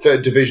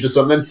third division or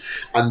something,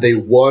 and they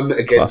won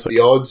against the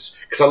odds.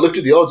 Because I looked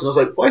at the odds and I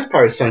was like, why is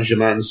Paris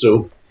Saint-Germain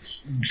so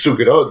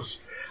good odds?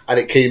 And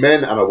it came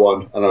in, and I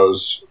won, and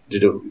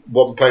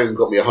 £1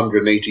 got me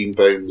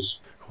 £118.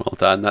 Well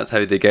done. That's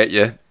how they get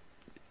you.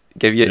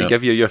 Give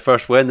you your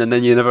first win, and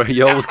then you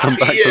always come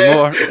back for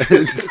more.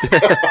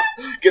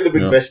 Get them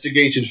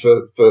investigated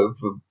for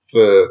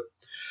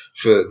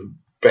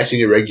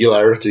betting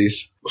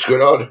irregularities. What's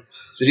going on?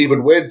 Did he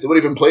even win? They weren't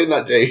even playing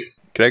that day.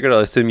 Gregor,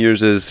 I assume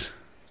yours is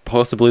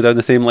possibly down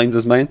the same lines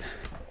as mine.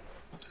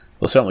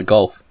 Well, certainly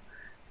golf.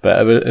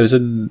 But it was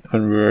when we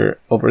were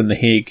over in The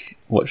Hague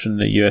watching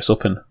the US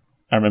Open.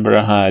 I remember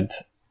it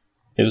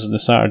was on the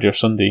Saturday or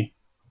Sunday.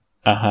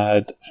 I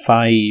had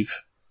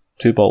 5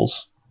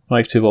 2-balls.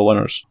 5 2-ball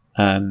winners,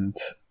 and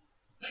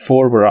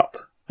 4 were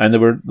up, and they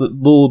were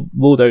low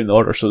down the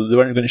order, so they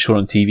weren't going to show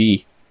on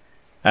TV.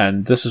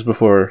 And this was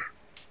before,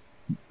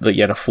 like,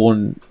 you had a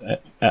phone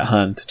at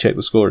hand to check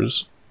the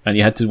scores, and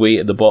you had to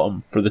wait at the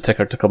bottom for the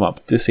ticker to come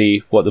up to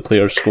see what the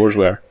players' scores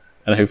were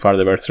and how far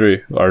they were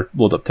through, or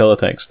load up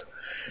teletext.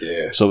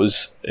 Yeah. So it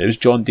was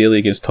John Daly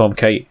against Tom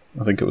Kite.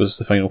 I think it was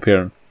the final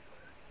pairing,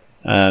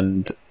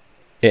 and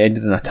it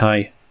ended in a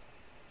tie.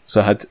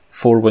 So I had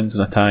 4 wins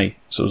and a tie,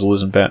 so it was a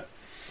losing bet.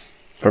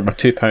 For my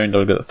 £2, I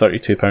would get the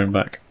 £32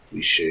 back.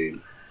 We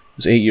shame. I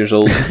was 8 years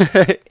old.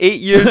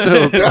 8 years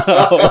old? No,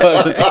 I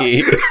wasn't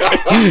 8.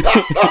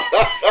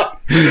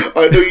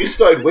 I know you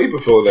started way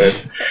before then.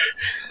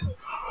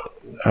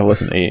 I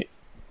wasn't 8.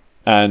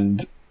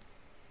 And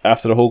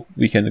after the whole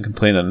weekend of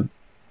complaining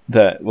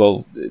that,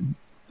 well,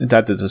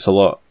 Dad did this a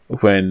lot,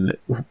 when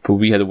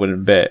we had a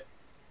winning bet,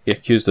 he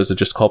accused us of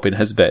just copying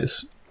his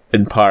bets,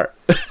 in part,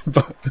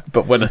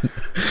 but winning.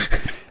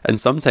 And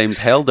sometimes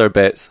held our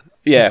bets.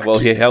 Yeah, well,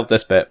 he held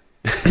this bet.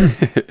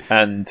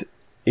 And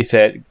he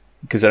said,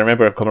 because I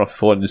remember him coming off the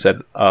phone and he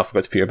said, I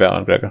forgot to put your bet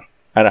on, Gregor.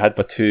 And I had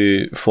my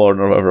 2 florin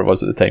or whatever it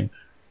was at the time.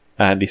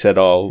 And he said,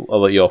 I'll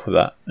let you off with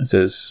that. He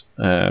says,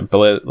 but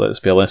let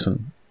this be a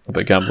lesson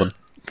about gambling.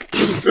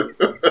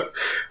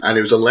 And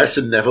it was a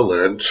lesson never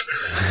learned.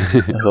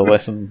 It's a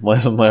lesson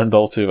learned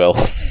all too well.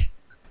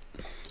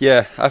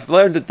 Yeah, I've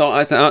learned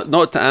not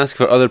to ask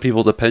for other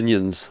people's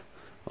opinions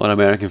on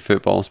American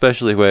football,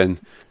 especially when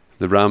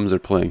the Rams are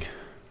playing.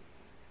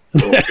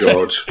 Oh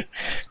God.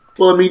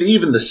 Well, I mean,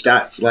 even the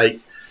stats, like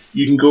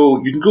you can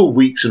go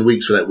weeks and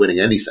weeks without winning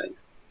anything,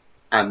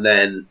 and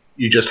then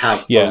you just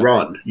have a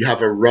run. You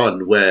have a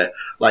run where,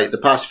 like the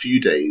past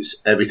few days,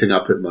 everything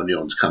I put money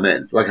on's come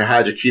in. Like I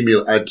had an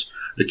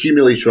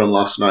accumulator on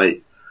last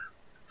night.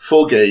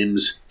 4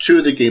 games. 2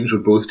 of the games were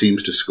both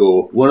teams to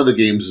score. One of the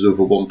games was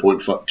over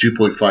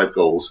 2.5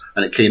 goals,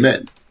 and it came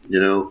in.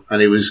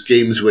 And it was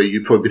games where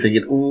you'd probably be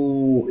thinking,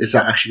 "Oh, is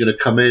that actually going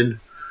to come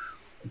in?"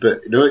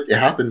 But it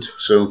happened.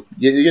 So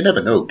you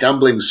never know.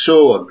 Gambling's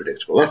so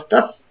unpredictable.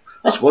 That's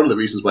one of the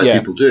reasons why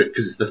people do it,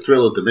 because it's the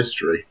thrill of the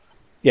mystery.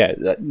 Yeah,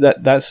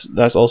 that's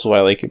also why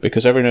I like it,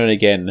 because every now and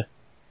again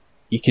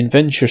you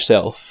convince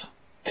yourself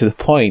to the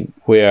point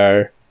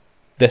where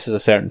this is a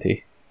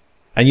certainty,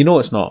 and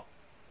it's not.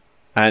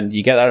 And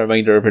you get that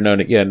reminder every now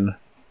and again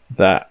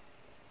that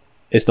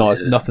it's not.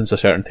 Yeah. Nothing's a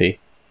certainty,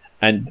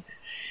 and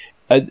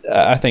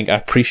I think I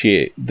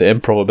appreciate the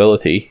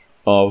improbability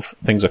of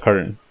things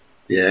occurring.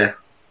 Yeah,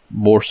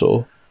 more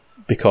so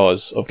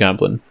because of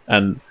gambling,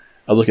 and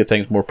I look at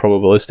things more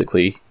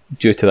probabilistically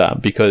due to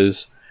that.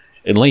 Because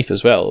in life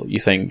as well, you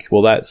think,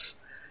 well, that's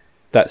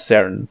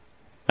certain,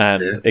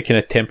 and it kind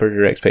of tempers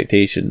your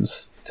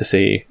expectations to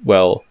say,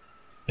 well,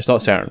 it's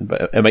not certain,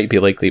 but it might be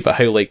likely. But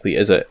how likely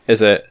is it?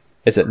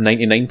 Is it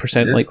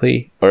 99%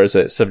 likely, or is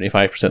it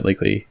 75%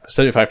 likely?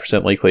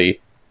 75% likely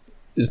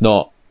is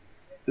not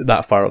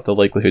that far up the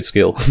likelihood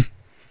scale.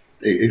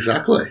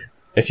 Exactly.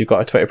 If you've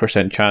got a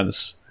 20%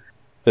 chance,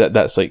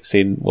 that's like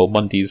saying, well,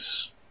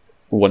 Monday's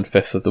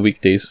 1/5 of the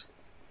weekdays.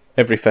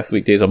 Every 5th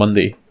weekday is a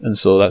Monday, and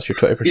so that's your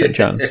 20%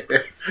 chance. Exactly.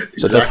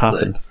 So it does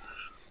happen. It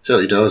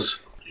certainly does.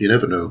 You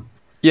never know.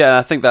 Yeah,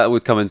 I think that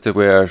would come into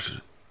where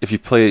if you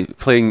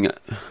playing...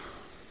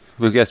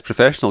 I guess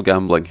professional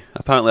gambling.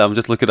 Apparently, I'm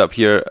just looking up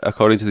here,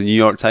 according to the New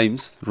York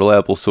Times,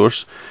 reliable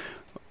source,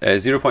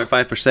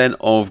 0.5%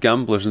 of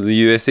gamblers in the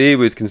USA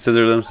would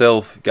consider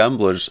themselves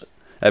gamblers,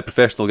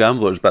 professional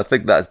gamblers. But I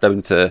think that's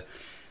down to,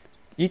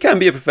 you can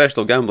be a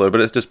professional gambler,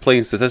 but it's just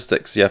plain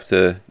statistics. You have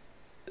to,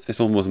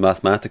 it's almost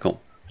mathematical.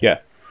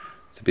 Yeah.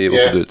 To be able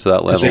to do it to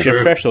that level. So if you're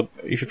a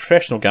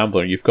professional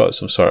gambler, you've got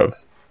some sort of,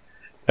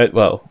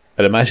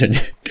 I'd imagine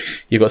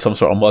you've got some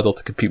sort of model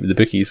to compete with the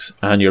bookies,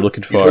 and you're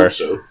looking for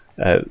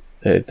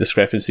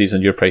discrepancies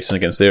in your pricing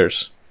against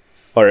theirs,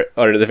 or at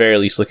the very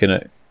least looking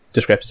at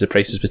discrepancy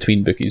prices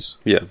between bookies.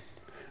 Yeah.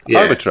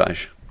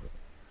 Arbitrage.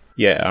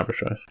 Yeah,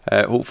 arbitrage.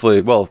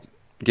 Hopefully,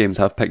 games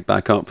have picked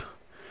back up.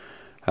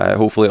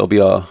 Hopefully it'll be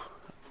a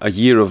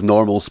year of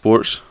normal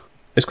sports.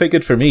 It's quite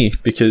good for me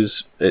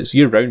because it's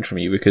year round for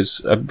me,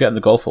 because I'm getting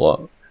the golf a lot,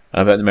 and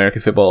I'm getting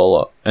American football a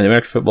lot, and the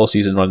American football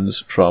season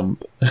runs from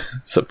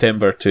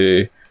September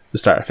to the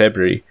start of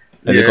February,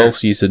 and the golf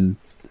season,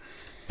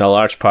 a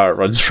large part,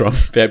 runs from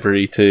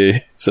February to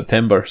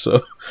September.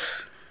 So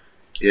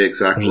yeah,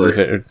 exactly.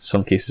 In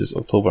some cases,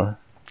 October.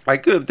 I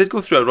did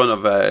go through a run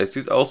of.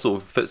 It also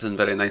fits in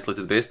very nicely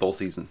to the baseball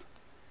season.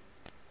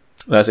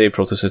 That's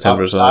April to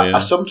September as well.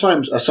 I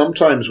sometimes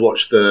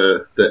watch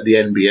the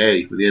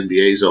NBA when the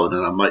NBA's on,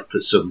 and I might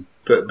put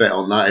a bet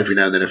on that every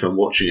now and then if I'm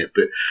watching it.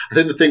 But I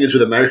think the thing is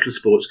with American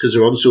sports, because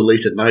they're on so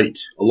late at night,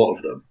 a lot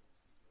of them,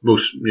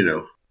 most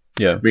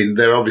Yeah. I mean,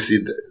 they're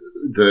obviously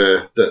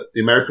the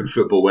American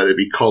football, whether it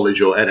be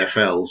college or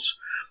NFL's,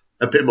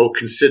 a bit more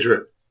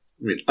considerate.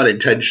 I mean,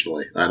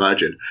 unintentionally, I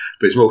imagine,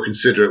 but it's more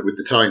considerate with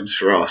the times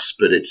for us.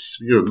 But it's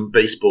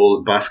baseball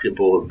and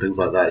basketball and things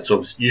like that. It's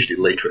obviously usually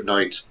later at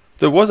night.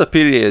 There was a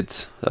period,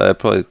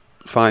 probably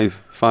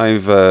 5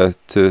 or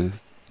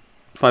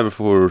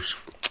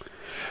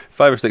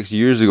 6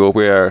 years ago,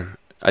 where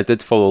I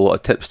did follow a lot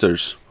of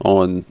tipsters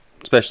on,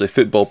 especially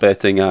football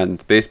betting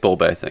and baseball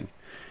betting.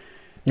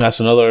 That's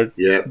another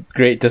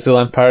great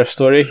Disneyland Paris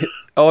story.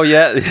 Oh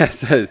yeah,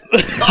 yes. Can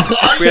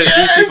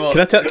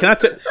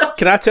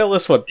I tell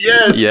this one?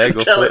 Yes. Yeah, go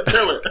tell for it.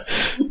 Tell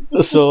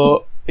it.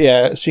 So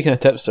speaking of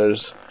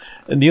tipsters,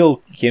 Neil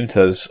came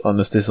to us on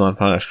this Disneyland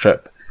Paris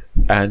trip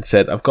and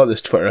said, "I've got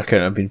this Twitter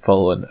account I've been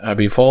following.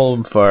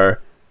 For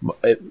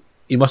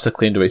he must have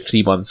claimed about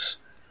 3 months,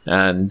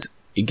 and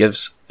he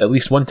gives at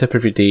least one tip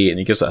every day, and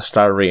he gives it a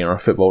star rating or a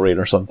football rating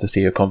or something to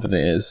see how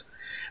confident he is."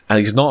 And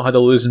he's not had a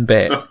losing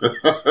bet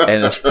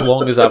in as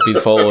long as I've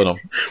been following him.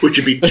 Which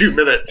would be 2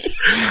 minutes.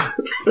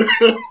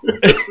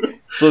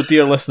 So,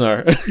 dear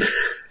listener,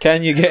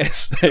 can you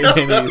guess how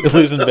many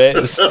losing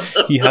bets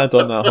he had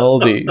on that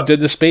holiday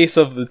during the space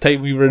of the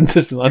time we were in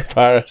Disneyland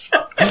Paris?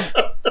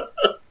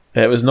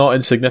 It was not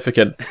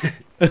insignificant.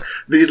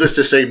 Needless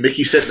to say,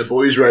 Mickey sent the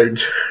boys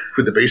round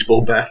with the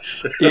baseball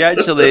bats. He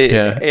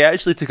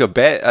actually took a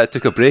break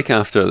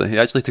after that.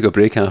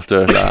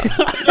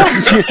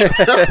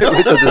 It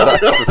was a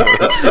disaster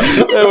for us.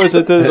 It was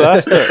a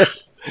disaster.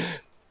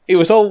 It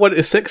was all 1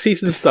 to 6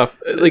 season stuff.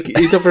 Like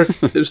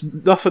it was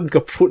nothing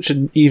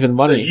approaching even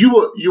money. You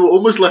were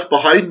almost left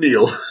behind,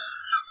 Neil.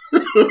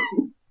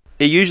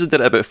 he usually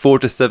did it about 4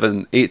 to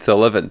 7, 8 to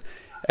 11.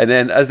 And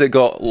then as it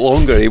got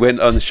longer, he went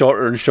on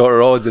shorter and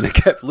shorter odds, and he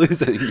kept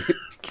losing.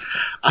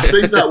 I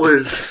think that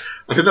was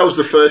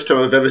the first time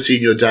I've ever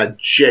seen your dad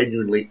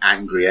genuinely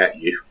angry at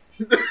you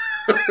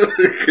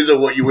because of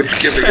what you were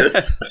giving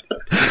us.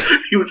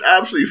 He was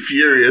absolutely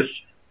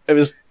furious. It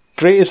was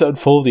great as it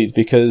unfolded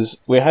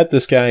because we had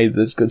this guy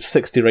that's got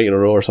 60 right in a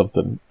row or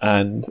something,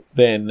 and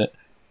then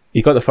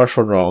he got the first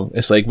one wrong.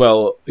 It's like,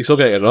 well, he's still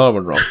going to get another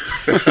one wrong.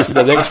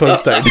 The next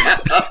one's down.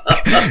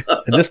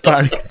 And this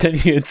pattern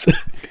continued.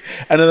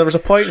 And then there was a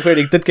point where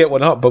he did get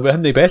one up, but we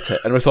hadn't bet it.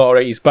 And we thought, all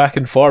right, he's back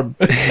in form.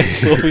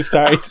 So we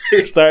started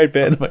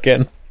betting him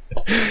again.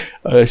 It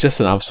was just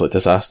an absolute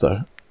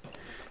disaster.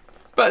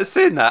 But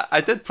saying that,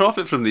 I did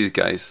profit from these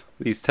guys,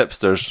 these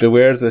tipsters.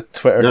 Beware the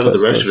Twitter None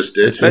tipsters. of the rest of us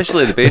did.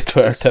 Especially the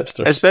baseball Twitter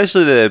tipsters.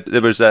 Especially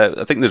there was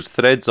I think there's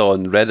threads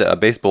on Reddit, a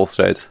baseball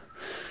thread,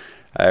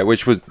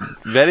 which was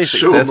very so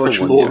successful. much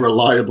one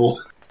more year.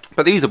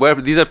 But But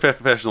these are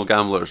professional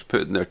gamblers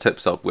putting their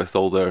tips up with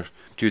all their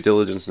due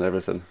diligence and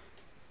everything.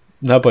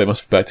 That boy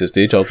must be back to his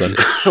day job then.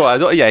 Well, I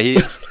don't.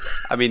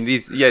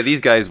 Yeah,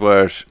 these guys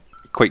were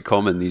quite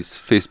common. These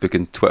Facebook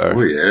and Twitter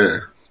oh yeah,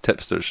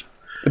 tipsters.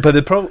 But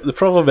the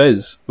problem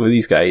is with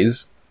these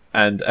guys,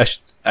 and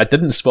I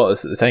didn't spot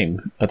this at the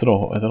time. I don't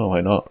know why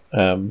not.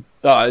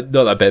 Not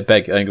that bit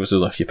big. I think it was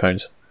only a few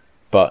pounds.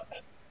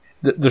 But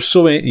there's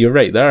so many. You're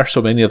right. There are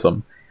so many of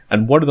them,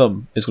 and one of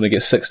them is going to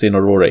get 60 in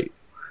a row right.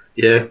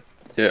 yeah,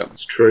 Yeah,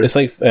 it's true. It's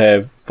like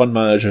fund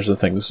managers and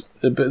things.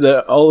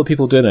 But all the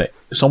people doing it,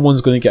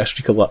 someone's going to get a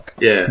streak of luck.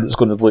 Yeah. It's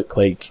going to look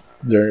like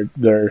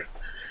they're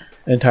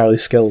entirely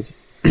skilled.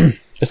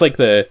 It's like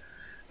that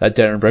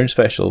Darren Brown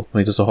special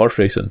when he does the horse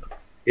racing.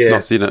 Yeah,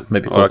 not seen it.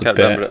 Maybe Or I called can't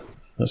The Bet. remember it.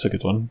 That's a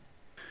good one.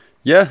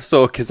 Yeah,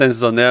 so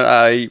consensus on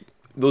there.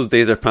 Those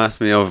days are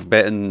past me of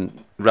betting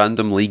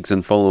random leagues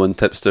and following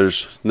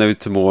tipsters. Now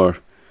to more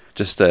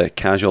just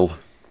casual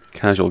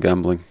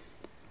gambling.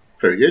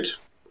 very good.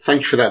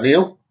 Thank you for that,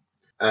 Neil.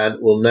 And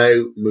we'll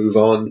now move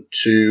on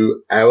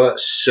to our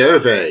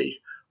survey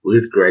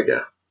with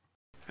Gregor.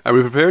 Are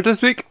we prepared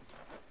this week?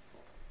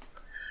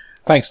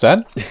 Thanks,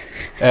 Dan.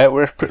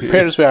 We're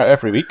prepared as we are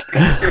every week.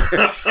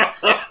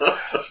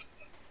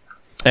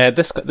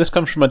 This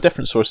comes from a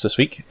different source this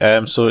week.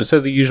 So instead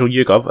of the usual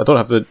YouGov, I don't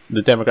have the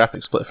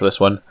demographic split for this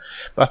one,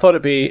 but I thought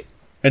it'd be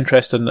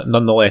interesting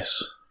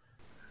nonetheless.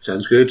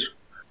 Sounds good.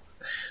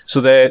 So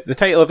the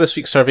title of this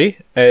week's survey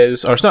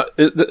is, or it's not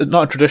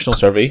a traditional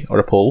survey or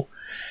a poll.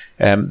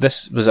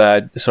 This was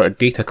a sort of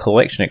data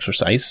collection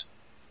exercise,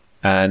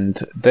 and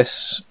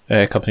this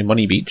company,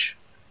 Money Beach,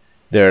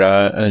 they're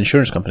an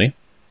insurance company.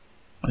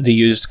 They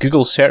used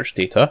Google search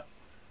data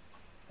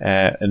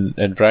in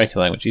a variety of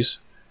languages,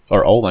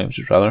 or all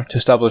languages rather, to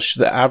establish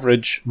the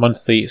average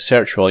monthly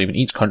search volume in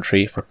each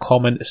country for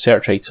common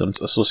search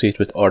items associated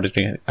with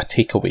ordering a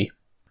takeaway.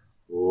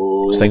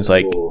 Oh. Things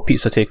like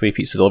pizza takeaway,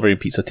 pizza delivery, and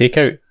pizza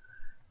takeout,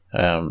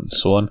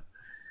 so on.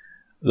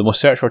 The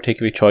most searched for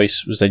takeaway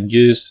choice was then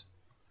used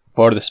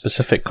for the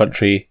specific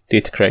country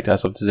data correct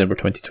as of December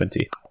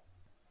 2020.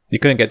 You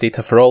couldn't get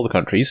data for all the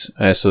countries,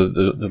 so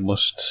the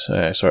most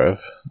the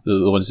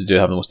ones that do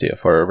have the most data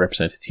for are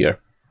represented here.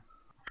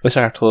 This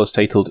article is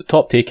titled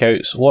 "Top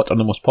Takeouts: What are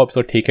the most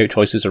popular takeout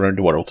choices around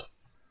the world?"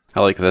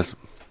 I like this.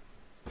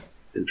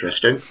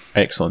 Interesting.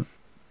 Excellent.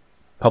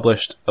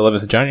 Published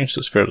 11th of January, so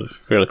it's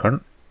fairly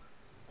current.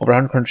 Over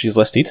 100 countries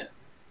listed.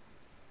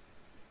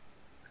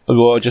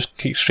 We'll just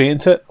kick straight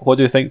into it. What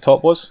do you think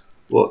top was?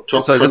 What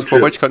top So just for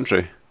country? which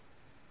country?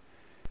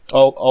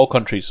 All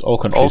countries. All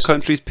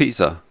countries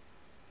pizza.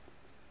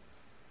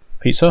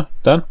 Pizza,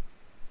 Dan?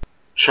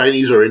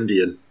 Chinese or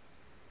Indian?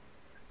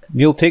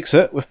 Neil takes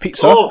it with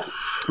pizza. Oh,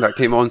 That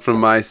came on from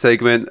my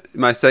segment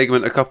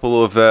a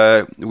couple of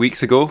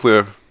weeks ago,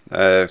 where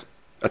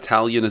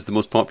Italian is the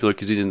most popular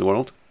cuisine in the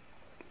world.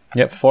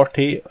 Yep,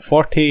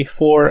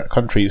 44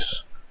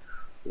 countries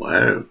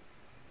wow.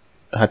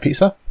 had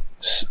pizza.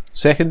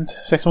 Second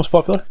most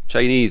popular?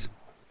 Chinese.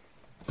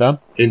 Dan?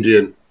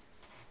 Indian.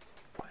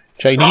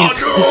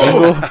 Chinese.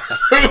 Oh,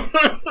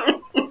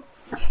 Bingo.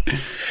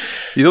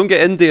 You don't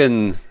get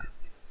Indian.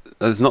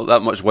 There's not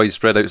that much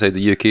widespread outside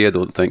the UK, I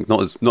don't think.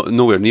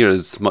 Nowhere near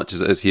as much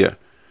as it is here.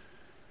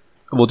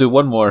 We'll do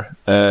one more.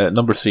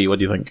 Number 3, what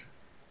do you think?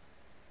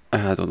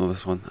 I don't know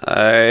this one.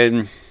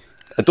 I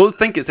don't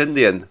think it's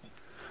Indian,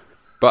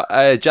 but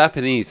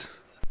Japanese.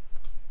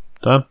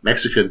 Dan?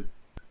 Mexican.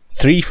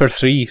 3 for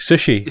 3.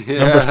 Sushi.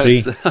 Number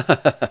 3.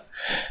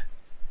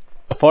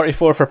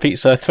 44 for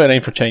pizza,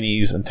 29 for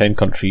Chinese, and 10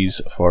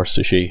 countries for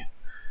sushi.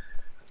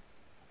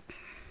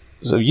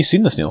 So have you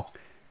seen this, Neil?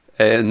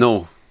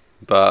 No,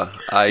 but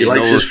I He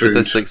likes know his food.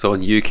 statistics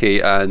on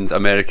UK and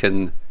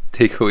American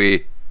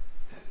takeaway.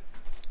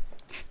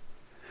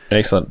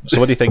 Excellent. So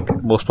what do you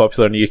think most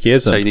popular in the UK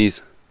is then?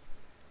 Chinese.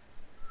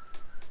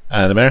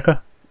 And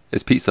America?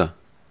 It's pizza.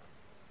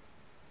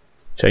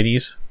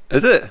 Chinese?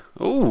 Is it?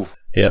 Oh,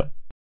 Yeah.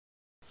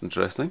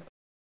 interesting.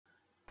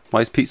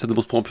 Why is pizza the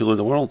most popular in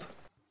the world?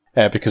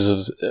 Because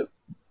of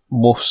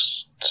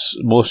most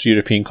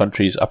European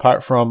countries,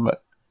 apart from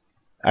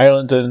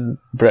Ireland and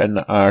Britain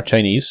are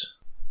Chinese,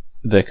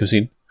 the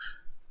cuisine,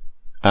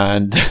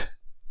 and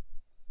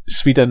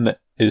Sweden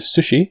is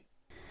sushi.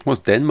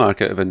 What's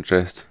Denmark out of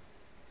interest?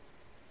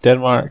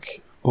 Denmark,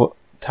 what?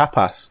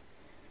 Tapas.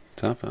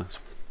 Tapas.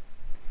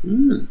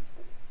 The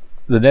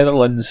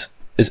Netherlands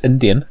is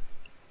Indian.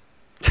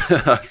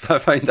 I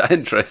find that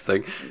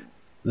interesting.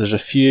 There's a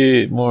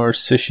few more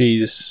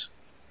sushis,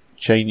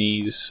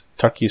 Chinese,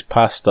 Turkey's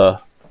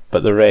pasta,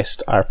 but the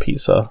rest are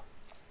pizza.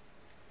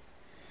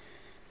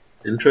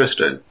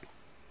 Interesting.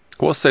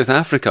 What's South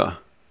Africa?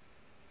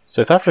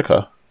 South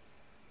Africa?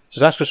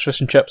 South Africa's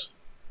fish and chips.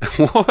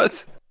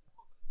 What?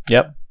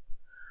 Yep.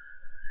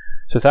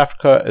 South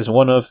Africa is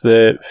one of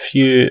the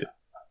few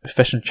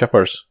fish and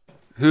chippers.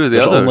 Who are the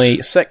There's others?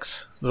 only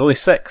six. There's only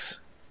six.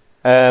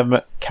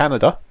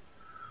 Canada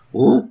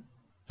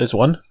is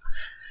one.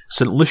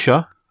 St.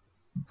 Lucia,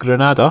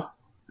 Grenada,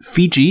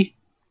 Fiji,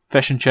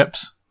 fish and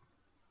chips,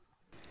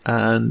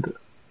 and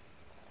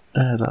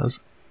that's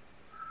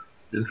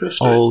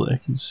Interesting. all I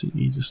can see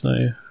just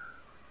now.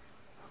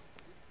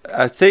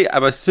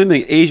 I'm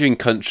assuming Asian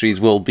countries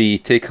will be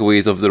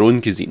takeaways of their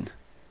own cuisine.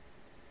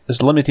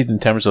 It's limited in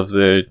terms of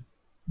the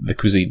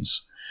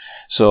cuisines.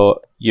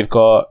 So you've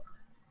got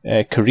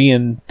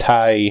Korean,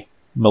 Thai,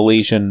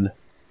 Malaysian,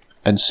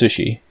 and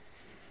sushi,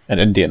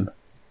 and Indian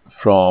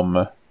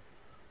from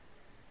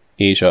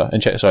Asia,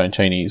 and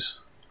Chinese,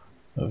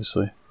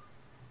 obviously,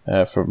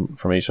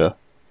 from Asia.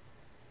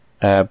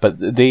 But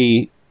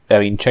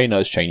China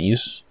is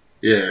Chinese.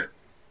 Yeah.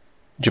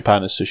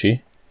 Japan is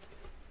sushi.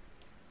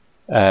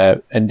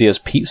 India's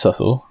pizza,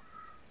 though.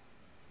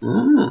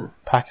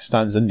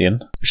 Pakistan's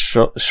Indian.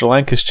 Sri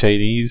Lanka's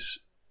Chinese.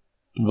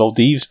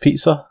 Maldives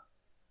pizza.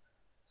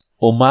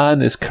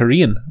 Oman is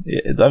Korean.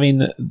 I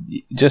mean,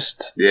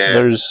 just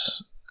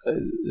there's.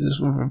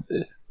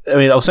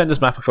 I'll send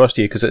this map across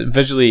to you because it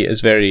visually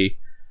is very,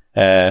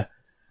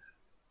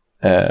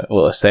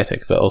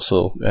 aesthetic, but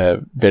also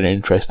very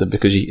interesting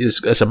because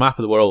it's a map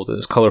of the world and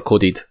it's color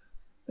coded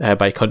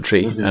by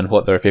country and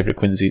what their favourite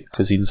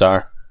cuisines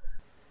are.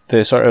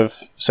 The sort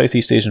of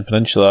Southeast Asian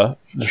peninsula,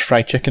 there's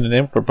fried chicken in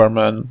them for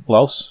Burma and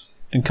Laos.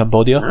 In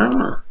Cambodia,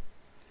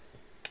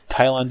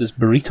 Thailand is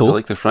burrito. I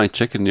like the fried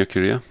chicken near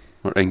Korea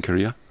or in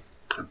Korea.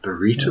 A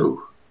burrito.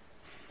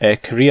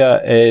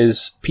 Korea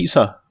is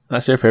pizza.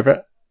 That's their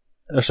favourite.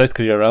 Or South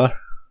Korea, rather.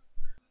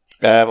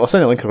 I'll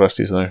send a link across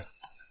to you now.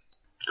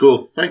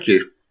 Cool, thank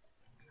you.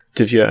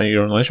 To view it at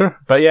your own leisure.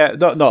 But yeah,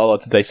 not a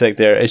lot to dissect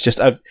there. It's just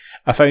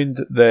I found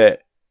the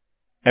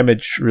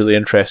image really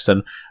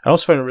interesting. I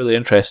also found it really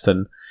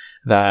interesting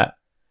that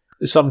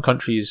some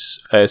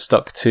countries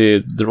stuck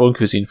to their own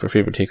cuisine for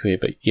favourite takeaway,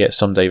 but yet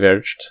some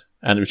diverged.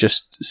 And it was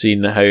just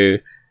seeing how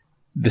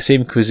the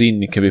same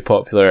cuisine can be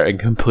popular in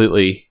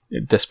completely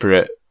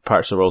disparate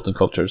parts of the world and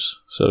cultures.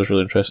 So it was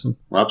really interesting.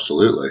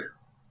 Absolutely.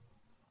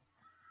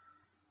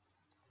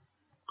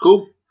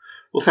 Cool.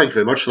 Well, thank you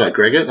very much for that,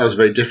 Gregor. That was a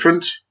very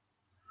different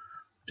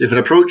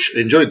approach. I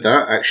enjoyed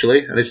that,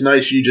 actually. And it's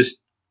nice you just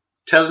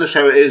telling us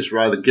how it is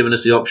rather than giving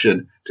us the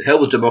option to hell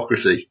with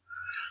democracy.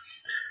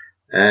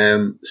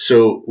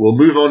 So we'll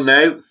move on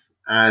now,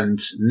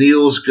 and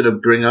Neil's going to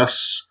bring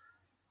us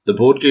the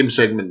board game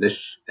segment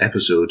this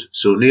episode.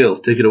 So Neil,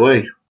 take it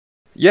away.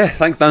 Yeah,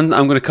 thanks, Dan.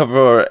 I'm going to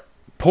cover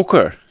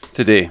poker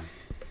today,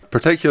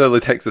 particularly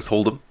Texas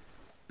Hold'em.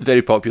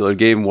 Very popular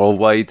game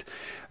worldwide.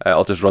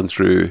 I'll just run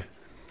through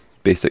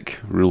basic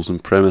rules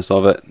and premise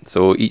of it.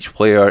 So each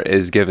player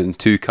is given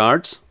 2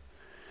 cards,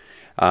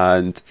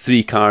 and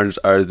 3 cards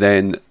are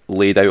then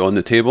laid out on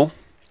the table.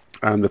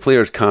 And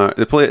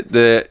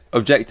the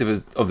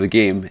objective of the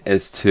game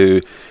is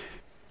to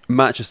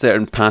match a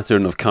certain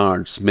pattern of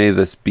cards. May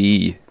this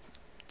be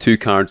 2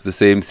 cards the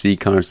same, 3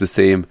 cards the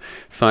same,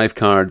 5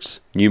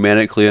 cards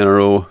numerically in a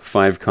row,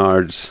 5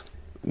 cards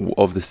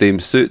of the same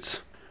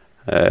suit.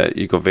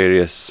 You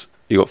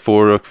got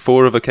four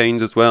of a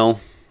kind as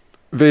well.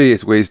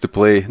 Various ways to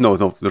play. No,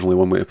 there's only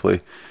one way to play.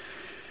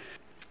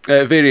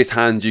 Various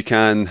hands you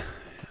can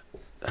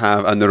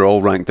have, and they're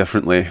all ranked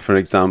differently. For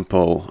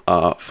example,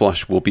 a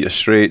flush will be a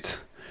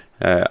straight,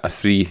 a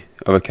 3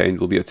 of a kind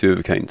will be a 2 of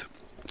a kind.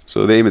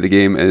 So the aim of the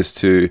game is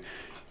to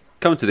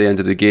come to the end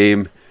of the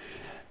game,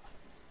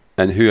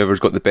 and whoever's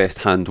got the best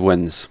hand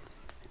wins.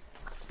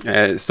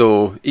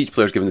 So each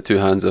player's given the 2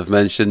 hands I've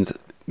mentioned,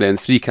 then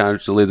 3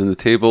 cards are laid on the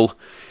table.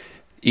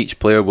 Each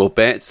player will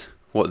bet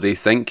what they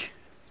think,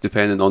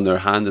 depending on their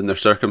hand and their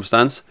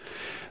circumstance.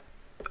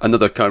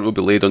 Another card will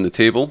be laid on the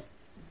table,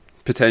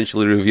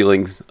 potentially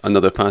revealing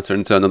another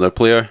pattern to another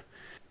player.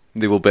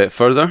 They will bet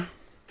further.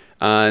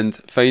 And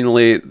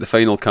finally, the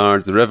final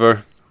card, the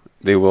river,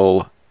 they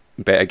will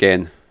bet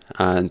again.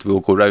 And we'll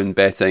go round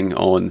betting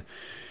on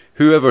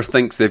whoever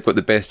thinks they've got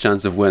the best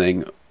chance of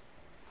winning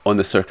on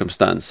the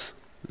circumstance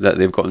that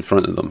they've got in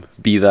front of them.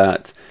 Be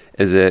that,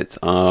 is it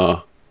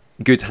a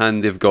good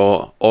hand they've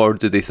got, or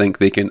do they think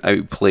they can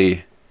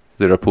outplay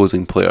their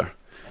opposing player?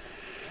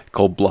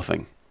 Called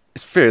bluffing.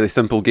 It's a fairly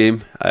simple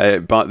game,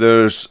 but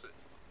there's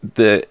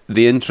the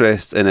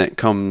interest in it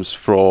comes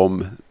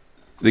from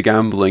the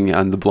gambling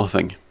and the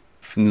bluffing.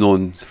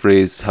 known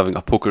phrase, having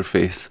a poker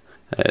face,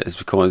 is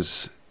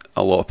because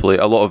a lot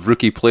of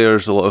rookie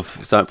players, a lot of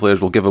start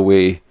players will give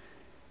away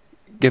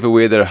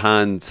their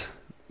hand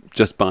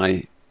just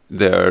by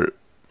their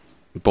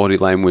body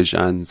language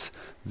and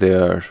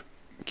their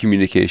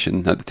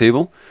communication at the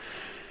table.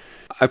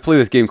 I play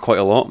this game quite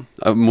a lot,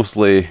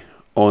 mostly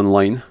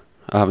online.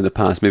 I have in the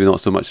past, maybe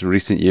not so much in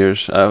recent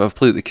years. I've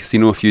played at the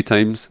casino a few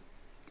times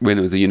when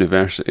it was at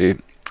university.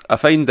 I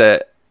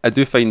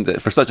do find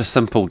that for such a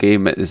simple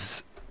game,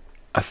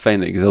 I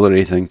find it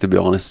exhilarating, to be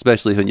honest,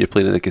 especially when you're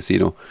playing in the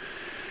casino.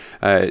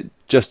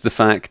 Just the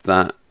fact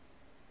that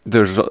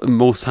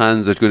most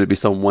hands are going to be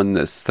someone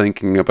that's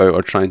thinking about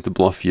or trying to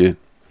bluff you.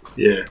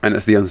 Yeah. And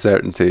it's the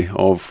uncertainty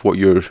of what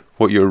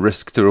your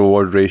risk to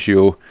reward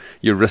ratio,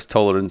 your risk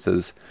tolerance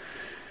is,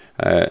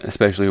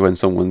 especially when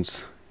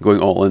someone's going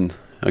all in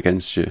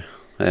against you,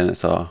 and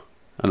it's an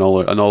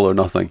all or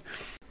nothing.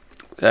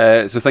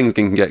 So things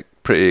can get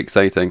pretty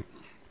exciting,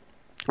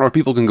 or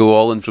people can go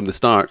all in from the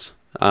start,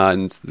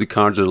 and the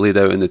cards are laid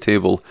out on the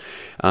table,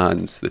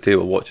 and the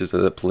table watches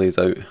as it plays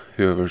out.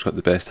 Whoever's got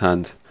the best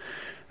hand.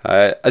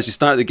 As you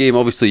start the game,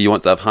 obviously you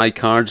want to have high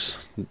cards,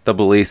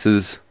 double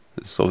aces.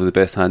 It's probably the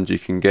best hand you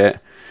can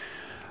get,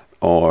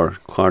 or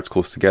cards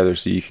close together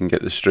so you can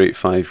get the straight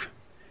 5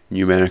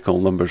 numerical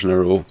numbers in a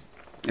row.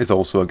 Is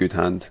also a good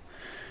hand.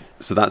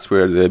 So that's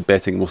where the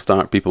betting will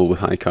start, people with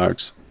high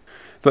cards.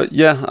 But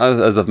yeah,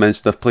 as I've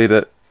mentioned, I've played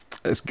it.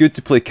 It's good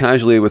to play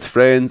casually with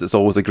friends. It's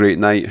always a great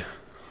night.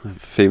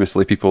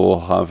 Famously, people will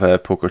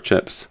have poker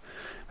chips,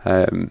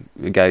 a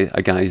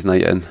guy's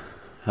night in,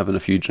 having a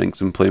few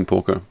drinks and playing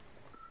poker.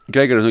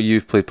 Gregor, I know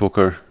you've played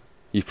poker.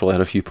 You've probably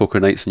had a few poker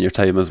nights in your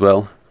time as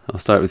well. I'll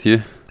start with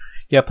you.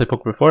 Yeah, I played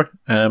poker before.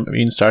 We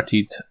even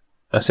started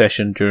a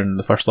session during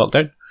the first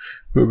lockdown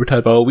where we'd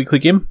have a weekly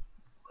game,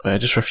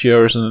 just for a few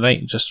hours in the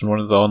night, just on one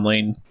of the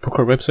online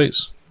poker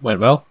websites.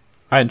 Went well.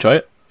 I enjoy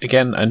it.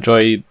 Again,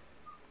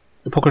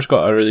 poker's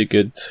got a really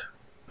good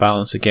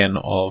balance again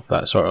of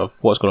that sort of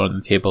what's going on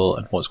the table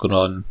and what's going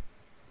on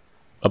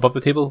above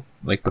the table,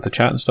 like with the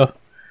chat and stuff.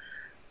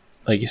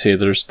 Like you say,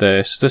 there's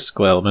the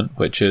statistical element,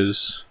 which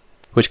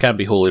can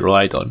be wholly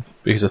relied on,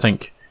 because I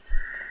think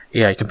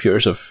AI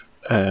computers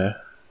can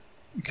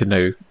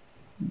now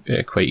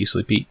quite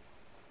easily beat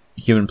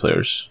human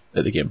players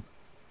at the game,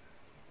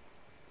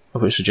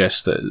 which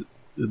suggests that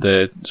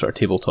the sort of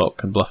table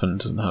talk and bluffing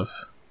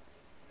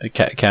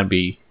can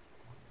be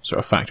sort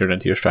of factored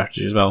into your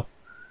strategy as well.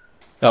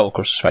 That will, of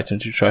course, is factored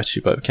into your strategy,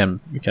 but it can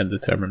be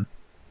determined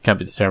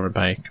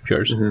by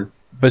computers. Mm-hmm.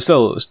 But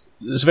still,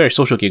 it's a very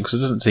social game because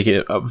it doesn't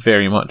take up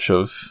very much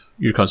of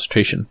your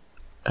concentration.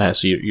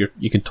 So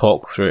you can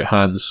talk through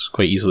hands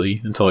quite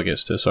easily until it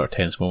gets to a sort of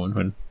tense moment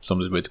when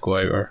somebody's about to go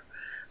out or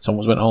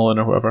someone's went all in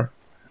or whatever.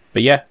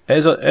 But yeah, it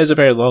is a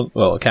very long.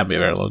 Well, it can be a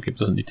very long game. It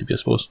doesn't need to be, I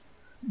suppose.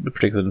 But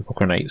particularly in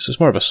poker nights, it's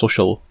more of a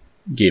social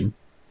game,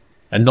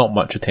 and not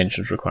much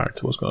attention is required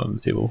to what's going on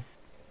the table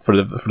for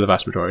the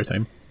vast majority of the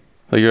time.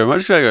 Thank you very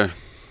much, Gregor.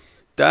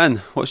 Dan,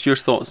 what's your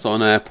thoughts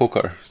on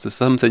poker? Is this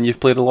something you've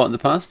played a lot in the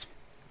past?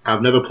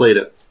 I've never played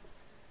it.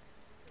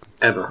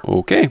 Ever.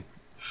 Okay.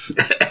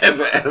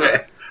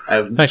 ever.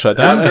 Thanks for that,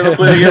 Dan. I've never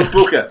played against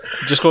poker.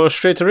 Just go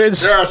straight to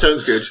raids. Yeah,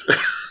 sounds good.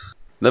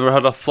 Never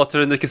had a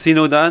flutter in the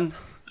casino, Dan?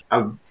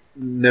 I've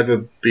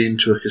never been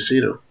to a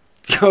casino.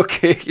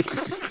 Okay.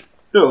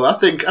 No, I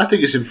think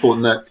it's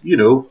important that,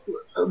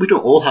 we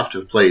don't all have to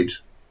have played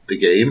the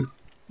game.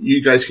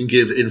 You guys can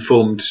give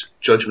informed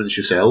judgments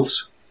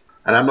yourselves,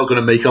 and I'm not going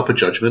to make up a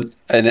judgment.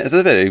 And it's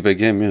a very big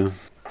game, yeah.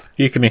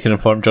 You can make an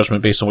informed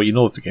judgment based on what you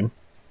know of the game.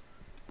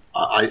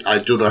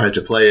 I don't know how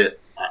to play it.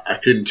 I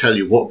couldn't tell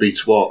you what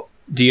beats what.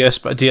 Do you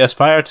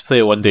aspire to play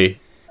it one day?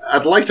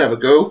 I'd like to have a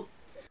go.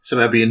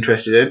 Something I'd be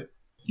interested in.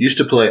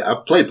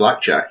 I played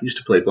blackjack,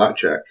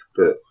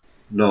 but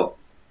not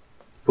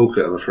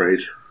poker, I'm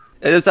afraid.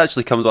 It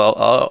actually comes.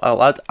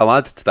 I'll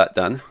add to that,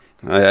 Dan.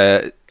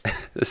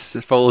 This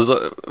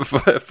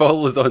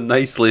follows on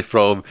nicely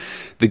from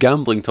the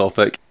gambling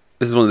topic.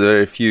 This is one of the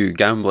very few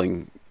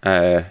gambling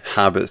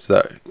habits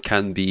that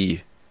can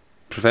be.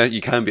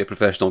 You can be a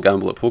professional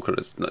gambler at poker.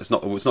 It's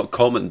not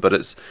common, but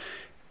it's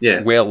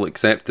well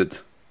accepted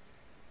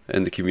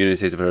in the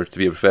community to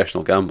be a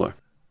professional gambler.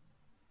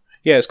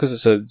 Yeah, it's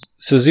because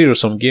it's a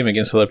zero-sum game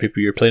against other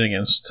people you're playing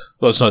against.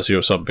 Well, it's not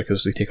zero-sum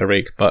because they take a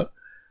rake, but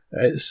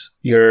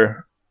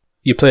you're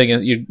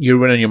playing. You're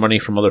winning your money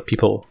from other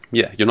people.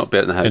 Yeah, you're not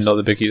betting the house. And not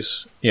the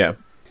biggies. Yeah.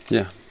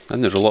 Yeah,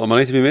 and there's a lot of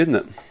money to be made in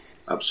it.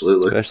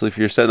 Absolutely. Especially if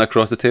you're sitting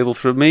across the table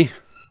from me.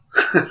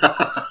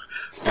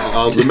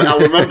 I'll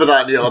remember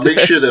that, Neil. I'll make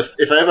sure that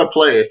if I ever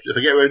play it, if I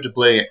get around to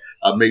playing it,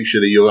 I'll make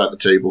sure that you're at the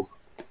table.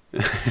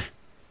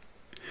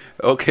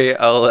 Okay,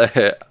 I'll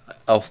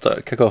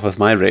kick off with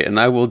my rating.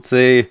 I would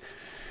say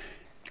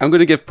I'm going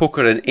to give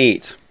poker an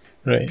 8.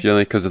 Right.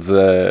 Purely because of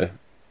the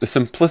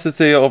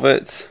simplicity of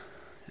it,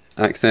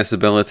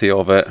 accessibility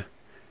of it,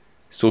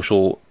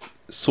 social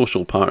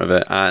part of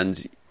it,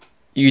 and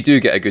you do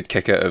get a good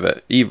kick out of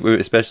it.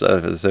 Especially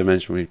as I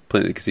mentioned, when you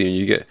play at the casino,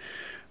 you get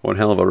one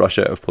hell of a rush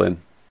out of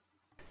playing.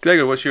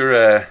 Gregor, what's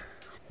your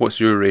What's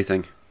your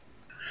rating?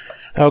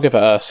 I'll give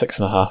it a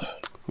 6.5.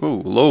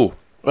 Oh, low.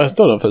 I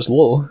don't know if it's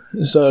low.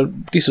 It's a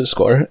decent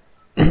score.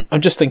 I'm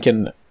just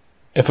thinking,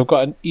 if I've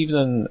got an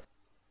evening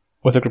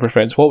with a group of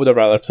friends, what would I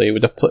rather play?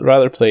 Would I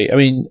rather play... I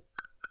mean,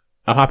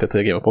 I'm happy to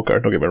play a game of poker,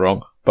 don't get me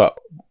wrong, but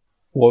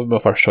what would my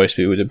first choice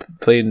be? Would it be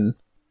playing...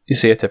 You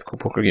say a typical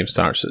poker game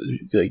starts,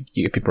 like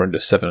you get people around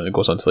at 7 and it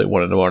goes on to like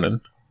 1 in the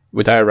morning.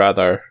 Would I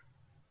rather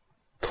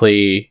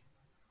play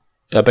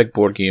a big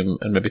board game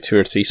and maybe 2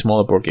 or 3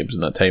 smaller board games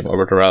in that time, or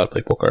would I rather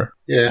play poker?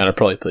 Yeah. And I'd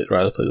probably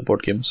rather play the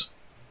board games.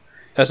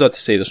 That's not to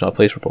say there's not a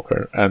place for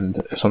poker, and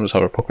if someone's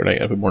having a poker night,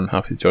 I'd be more than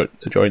happy to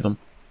join them.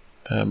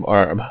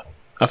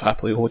 I've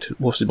happily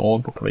hosted my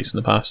own poker nights in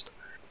the past.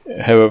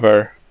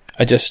 However,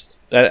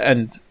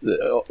 and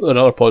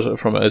another positive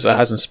from it is it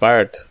has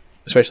inspired,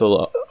 especially a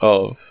lot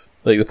of,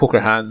 like, the poker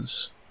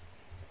hands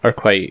are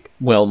quite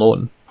well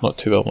known, not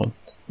too well known,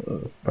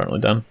 apparently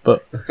Dan,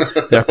 but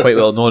they are quite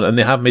well known, and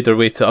they have made their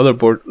way to other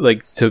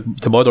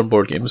to modern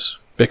board games,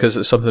 because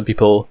it's something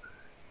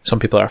some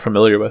people are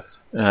familiar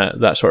with,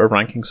 that sort of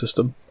ranking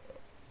system,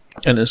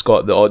 and it's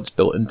got the odds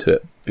built into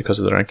it because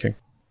of the ranking.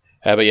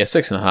 But yeah,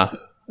 6.5.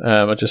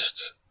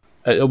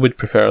 I would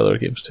prefer other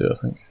games too, I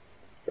think.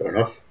 Fair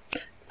enough.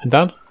 And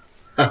Dan?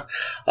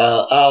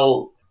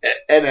 I'll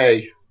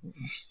NA.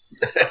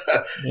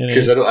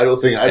 Because I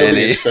don't think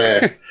it's fair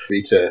for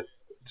me to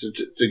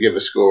give a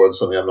score on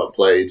something I've not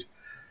played.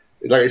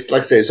 Like I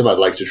say, it's something I'd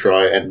like to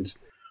try, and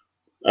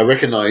I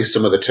recognise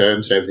some of the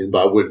terms and everything,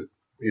 but I wouldn't,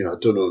 I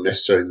don't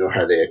necessarily know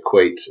how they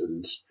equate.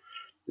 And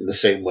in the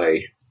same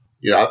way,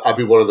 I'd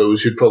be one of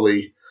those who'd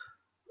probably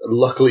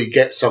luckily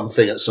get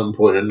something at some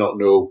point and not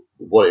know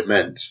what it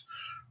meant,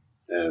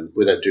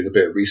 without doing a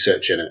bit of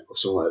research in it or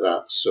something like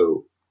that.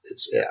 So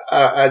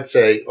I'd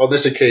say on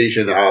this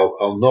occasion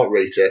I'll not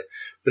rate it.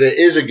 But it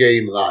is a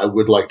game that I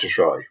would like to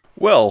try.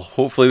 Well,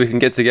 hopefully we can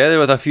get together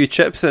with a few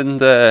chips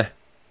and a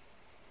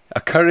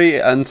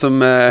curry and some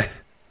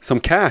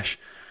cash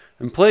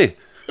and play.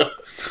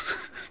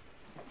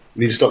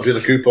 Need to stop doing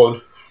the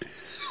coupon.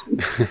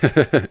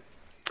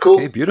 Cool.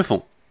 Okay,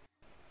 beautiful.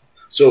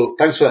 So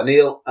thanks for that,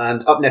 Neil.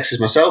 And up next is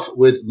myself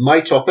with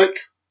my topic,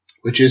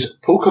 which is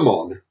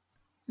Pokemon.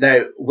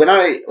 Now, when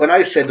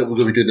I said that we're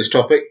going to be doing this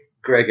topic,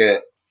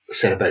 Gregor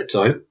said about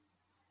time.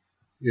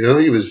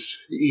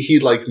 He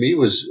like me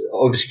was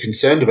obviously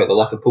concerned about the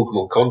lack of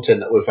Pokemon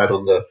content that we've had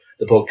on the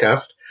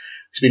podcast.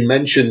 It's been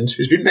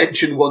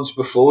mentioned once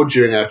before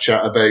during our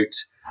chat about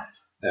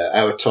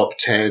our top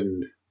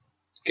 10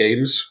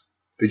 games,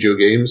 video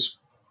games,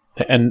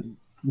 and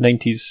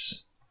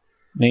 90s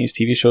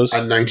TV shows.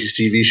 And 90s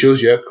TV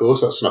shows, yeah, of course,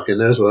 that snuck in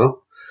there as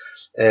well.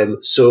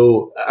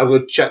 So I'm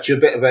going to chat to you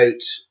a bit about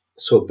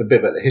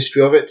the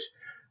history of it.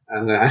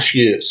 I'm going to ask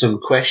you some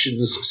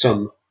questions,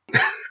 some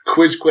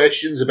quiz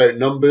questions about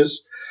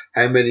numbers,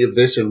 how many of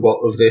this and what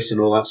of this and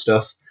all that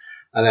stuff.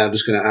 And then I'm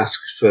just going to ask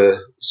for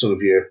some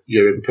of your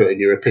input and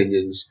your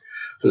opinions.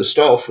 So to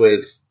start off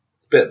with,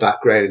 a bit of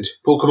background.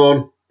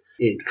 Pokemon,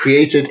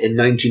 created in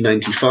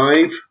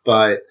 1995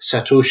 by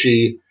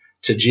Satoshi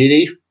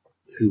Tajiri,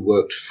 who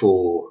worked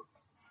for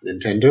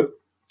Nintendo.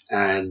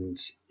 And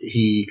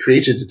he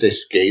created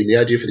this game. The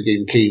idea for the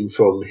game came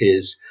from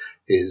his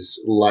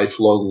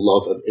lifelong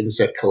love of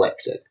insect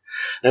collecting.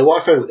 Now,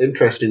 what I found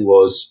interesting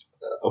was,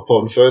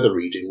 upon further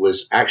reading,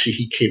 was actually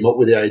he came up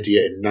with the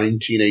idea in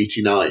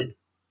 1989.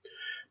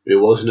 But it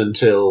wasn't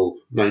until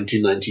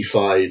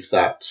 1995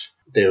 that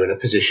they were in a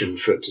position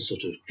for it to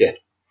sort of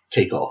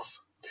take off.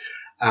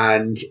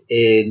 And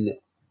in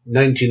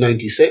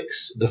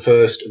 1996, the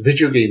first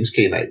video games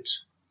came out.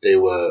 They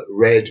were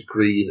Red,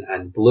 Green,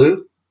 and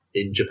Blue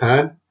in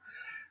Japan.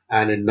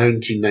 And in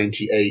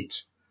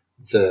 1998,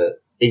 the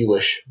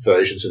English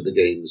versions of the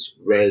games,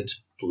 Red,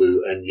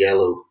 Blue, and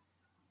Yellow,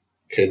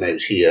 came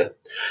out here.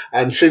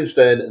 And since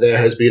then, there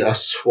has been a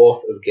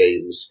swath of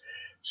games.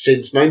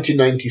 Since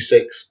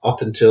 1996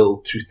 up until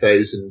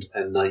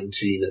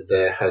 2019,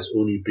 there has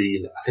only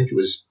been, I think it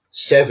was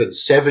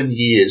 7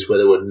 years where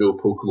there were no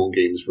Pokemon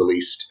games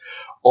released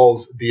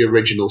of the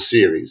original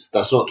series.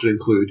 That's not to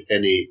include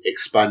any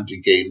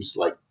expanded games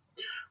like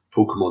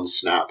Pokemon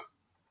Snap,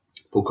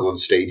 Pokemon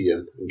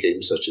Stadium, and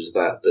games such as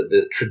that. But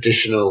the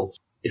traditional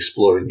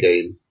exploring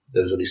game,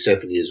 there was only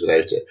 7 years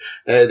without it.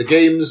 The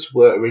games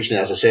were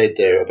originally, as I said,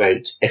 they're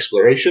about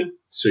exploration.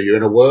 So you're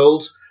in a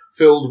world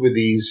filled with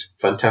these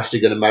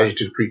fantastic and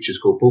imaginative creatures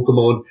called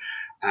Pokemon,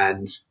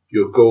 and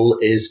your goal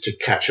is to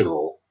catch them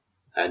all.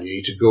 And you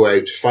need to go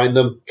out, find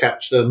them,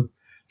 catch them,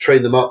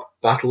 train them up,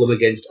 battle them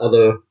against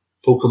other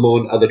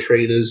Pokemon, other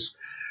trainers,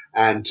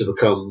 and to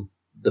become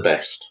the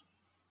best.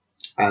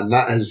 And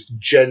that has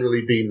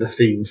generally been the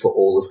theme for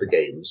all of the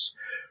games.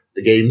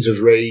 The games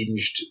have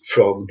ranged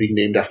from being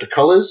named after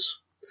colours,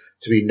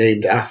 to be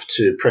named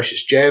after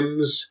precious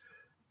gems,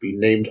 be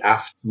named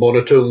after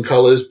monotone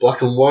colours,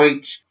 black and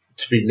white,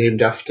 to be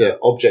named after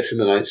objects in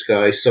the night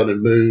sky, sun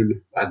and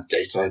moon, and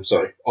daytime,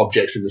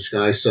 objects in the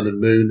sky, sun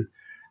and moon,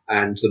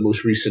 and the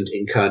most recent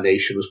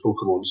incarnation was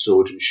Pokemon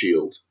Sword and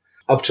Shield.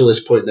 Up to this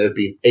point, there have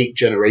been 8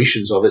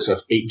 generations of it, so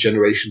that's 8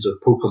 generations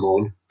of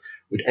Pokemon,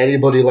 Would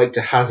anybody like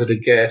to hazard a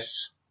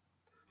guess?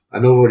 I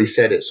know I've already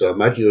said it, so I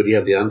imagine you already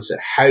have the answer.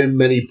 How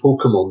many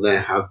Pokemon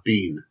there have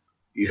been?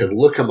 You can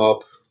look them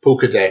up.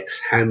 Pokedex.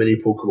 How many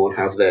Pokemon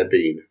have there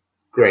been?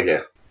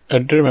 Gregor. I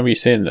do remember you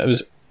saying that.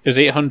 It was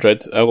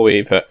 800. I'll go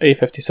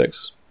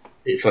 856.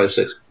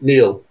 856.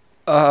 Neil.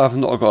 I've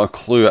not got a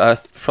clue. I'd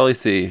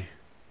say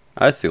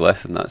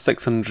less than that.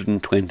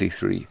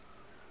 623.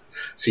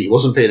 See, he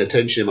wasn't paying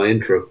attention in my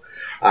intro.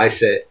 I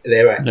said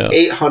there are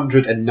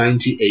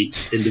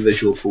 898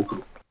 individual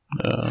Pokemon.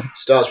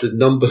 Starts with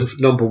number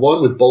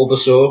one with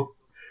Bulbasaur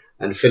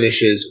and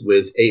finishes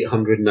with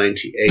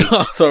 898. I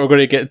thought we were going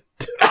to get.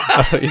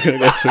 I thought you were going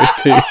to get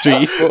through 2,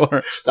 3,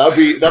 4. That'd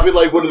be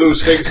like one of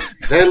those things.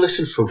 Now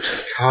listen,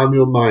 folks, calm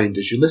your mind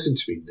as you listen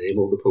to me name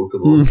all the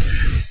Pokemon.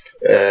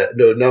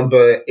 No,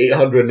 number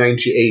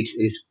 898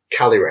 is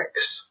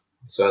Calyrex.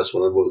 So that's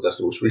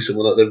the most recent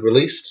one that they've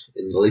released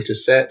in the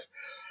latest set.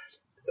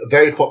 A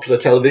very popular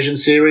television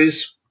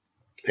series.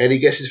 Any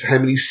guesses for how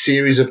many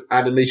series of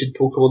animated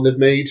Pokemon they've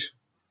made?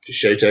 Just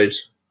shout out.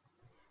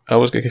 I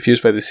always get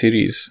confused by the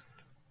series.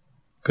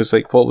 Because,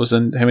 what was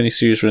in... How many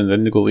series were in the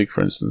Indigo League,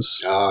 for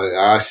instance?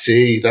 I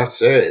see.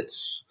 That's it.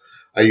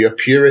 Are you a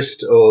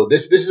purist? Oh,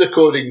 this is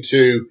according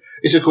to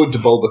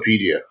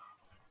Bulbapedia.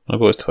 I'll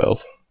go with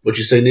 12. What'd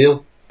you say,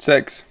 Neil?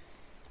 6.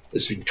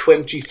 It's been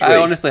 23. I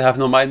honestly have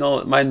no... My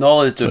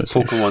knowledge of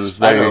Pokemon is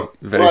very,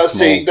 very well, small.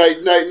 See, now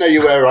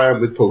you're where I am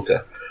with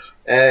poker.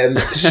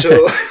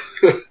 So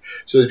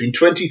there's been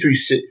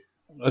 23...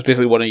 That's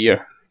basically one a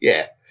year.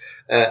 Yeah.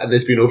 And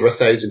there's been over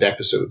 1,000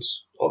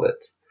 episodes of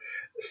it.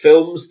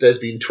 Films, there's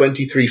been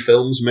 23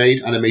 films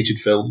made, animated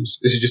films.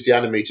 This is just the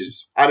animated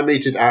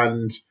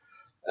and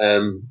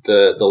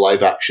the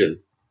live action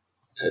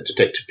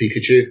Detective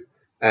Pikachu.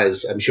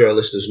 As I'm sure our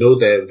listeners know,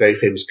 they're a very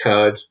famous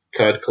card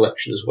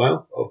collection as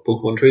well of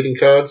Pokemon trading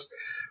cards.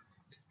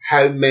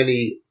 How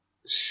many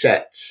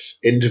sets,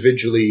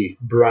 individually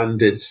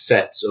branded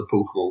sets of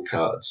Pokemon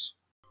cards?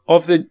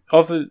 Of the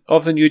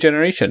new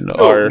generation?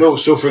 No.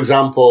 So, for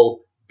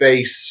example,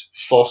 Base,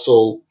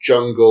 Fossil,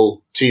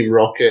 Jungle, Team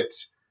Rocket,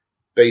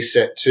 Base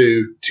Set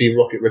 2, Team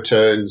Rocket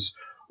Returns,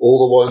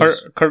 all the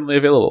ones... currently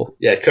available?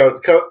 Yeah,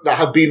 that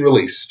have been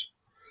released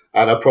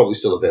and are probably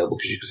still available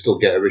because you can still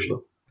get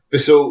original.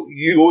 So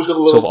you always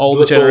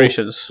got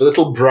generations. The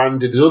little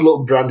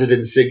branded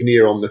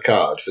insignia on the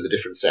card for the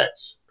different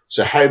sets.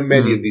 So how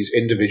many of these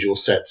individual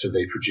sets have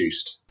they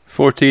produced?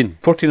 14.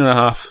 14 and a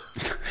half.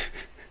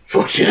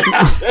 14 and a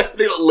half.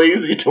 They got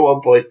lazy to one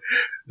point.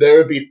 There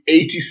have been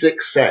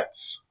 86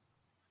 sets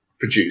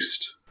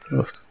produced.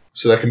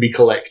 So that can be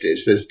collected.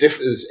 There's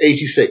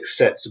 86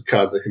 sets of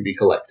cards that can be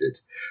collected,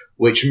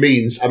 which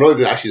means, I'm not even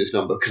going to ask you this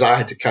number because I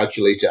had to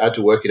calculate it, I had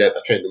to work it out,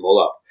 I counted them all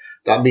up.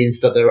 That means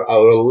that there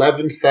are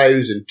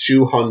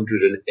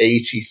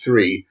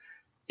 11,283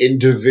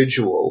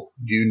 individual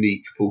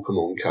unique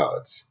Pokemon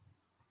cards.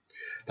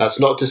 That's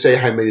not to say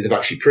how many they've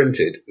actually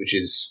printed, which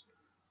is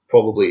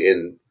probably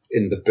in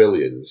the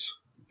billions,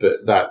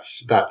 but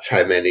that's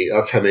how many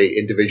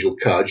individual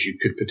cards you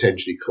could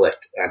potentially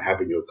collect and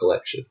have in your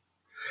collection.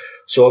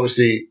 So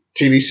obviously,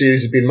 TV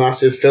series have been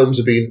massive, films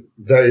have been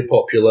very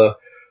popular.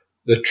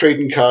 The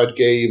trading card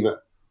game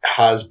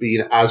has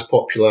been as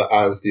popular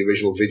as the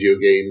original video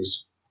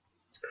games.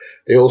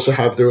 They also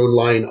have their own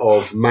line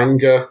of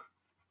manga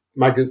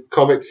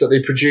comics that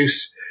they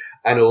produce,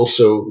 and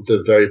also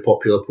the very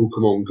popular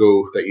Pokemon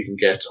Go that you can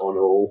get on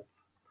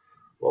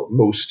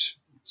most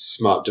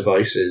smart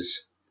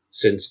devices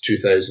since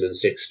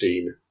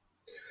 2016.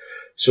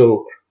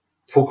 So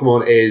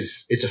Pokemon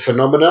it's a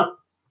phenomena.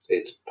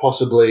 It's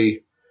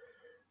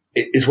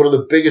one of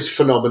the biggest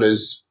phenomena,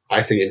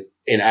 I think,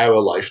 in our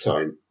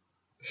lifetime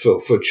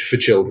for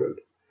children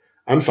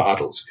and for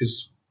adults,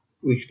 because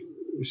we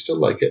still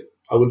like it.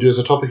 I wouldn't do it as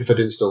a topic if I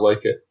didn't still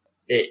like it.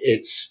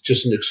 It's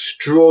just an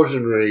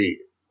extraordinary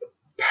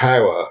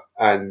power,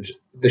 and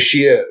the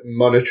sheer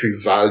monetary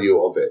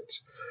value of it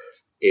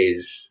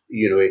is,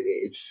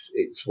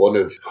 it's one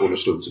of the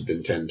cornerstones of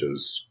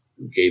Nintendo's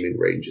gaming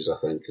ranges, I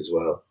think, as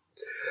well.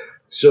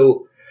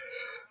 So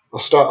I'll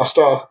start.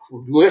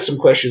 We'll get some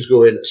questions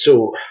going.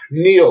 So,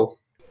 Neil,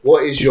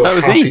 what is your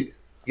happy...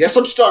 Yes,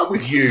 I'm starting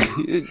with you.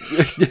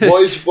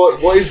 What is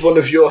one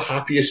of your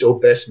happiest or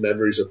best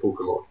memories of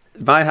Pokemon?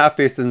 My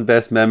happiest and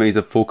best memories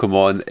of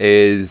Pokemon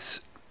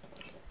is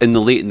in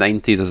the late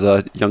 90s as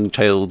a young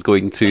child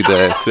going to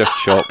the thrift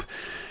shop,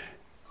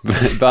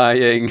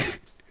 buying...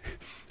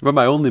 Well,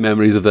 my only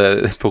memories of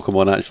the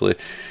Pokemon, actually,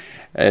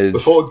 is...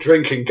 Before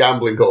drinking,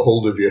 gambling got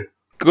hold of you.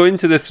 Going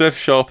to the thrift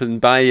shop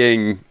and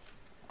buying...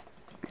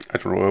 I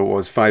don't know what it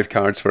was, 5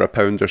 cards for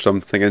 £1 or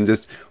something, and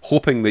just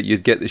hoping that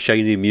you'd get the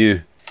shiny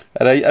Mew.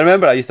 And I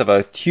remember I used to have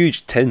a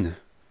huge tin.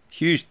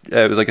 It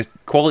was like a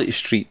Quality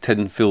Street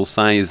tin full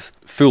size,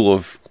 full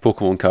of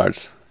Pokemon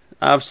cards.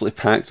 Absolutely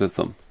packed with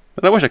them.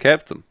 And I wish I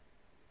kept them.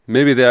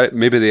 Maybe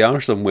they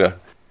are somewhere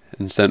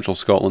in central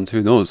Scotland,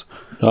 who knows?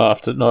 Not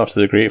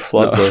after the Great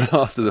Flood. Not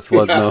after the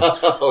flood, no.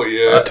 Oh,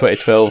 yeah.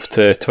 2012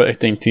 to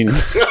 2019.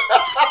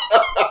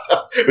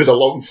 It was a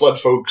long flood,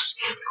 folks.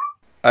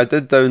 I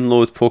did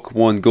download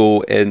Pokemon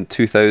Go in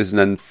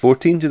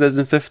 2014,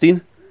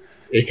 2015.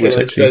 It came out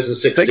in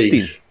 2016.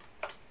 16.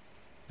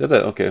 Did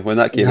it? Okay, when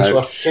that came That's out,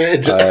 what I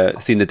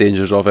said. seen the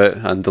dangers of it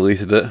and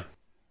deleted it.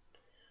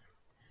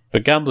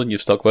 But gambling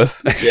you've stuck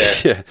with.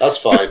 Yeah, that's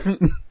fine.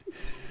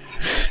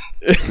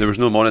 There was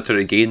no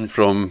monetary gain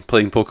from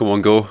playing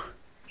Pokemon Go.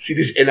 See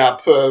these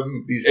in-app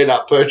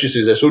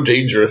purchases, they're so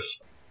dangerous.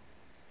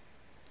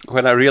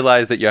 When I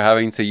realised that you're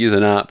having to use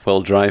an app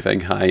while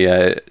driving,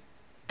 I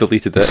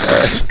deleted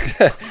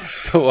it.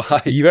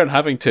 You weren't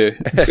having to.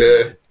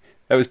 Yeah.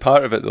 It was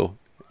part of it, though.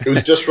 It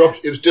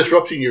was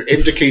disrupting your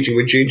indicating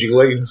when changing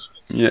lanes.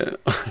 Yeah.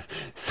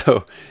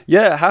 So,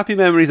 yeah, happy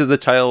memories as a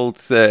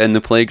child in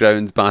the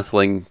playground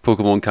battling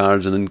Pokemon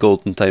cards and in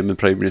golden time in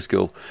primary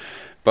school.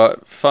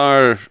 But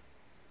far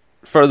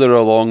further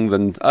along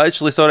than...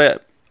 Actually, sorry,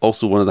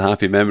 also one of the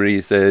happy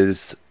memories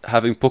is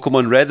having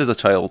Pokemon Red as a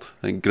child.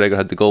 I think Gregor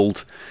had the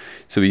gold,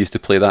 so we used to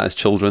play that as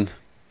children.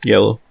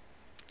 Yellow.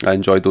 I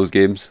enjoyed those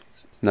games.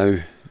 Now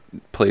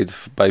played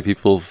by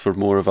people for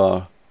more of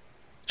a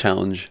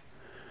challenge.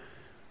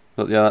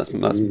 But yeah,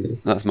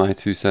 that's my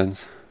 2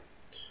 cents.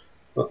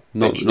 Well,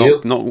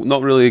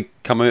 Not really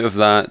come out of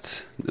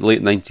that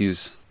late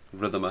 90s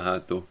rhythm I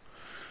had though.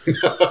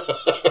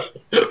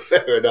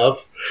 Fair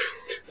enough.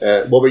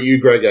 What about you,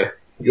 Gregor?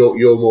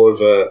 You're more of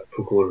a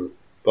Pokemon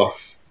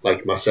buff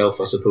like myself,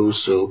 I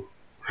suppose. So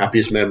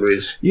happiest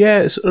memories.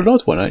 Yeah, it's an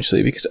odd one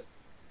actually because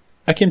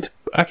I came to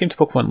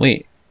Pokemon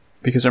late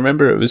because I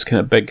remember it was kind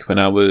of big when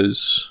I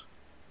was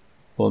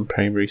in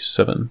primary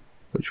 7,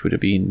 which would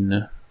have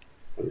been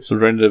so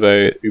around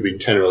about you've been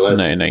 10 or 11,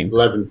 99,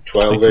 11,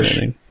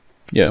 12ish.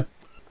 Yeah,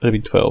 I'd have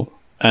been 12,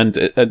 and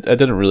I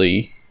didn't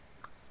really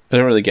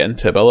get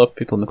into it, but a lot of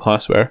people in the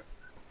class were.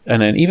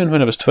 And then even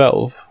when I was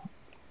 12,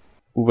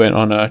 we went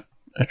on a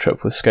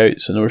trip with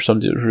Scouts, and there was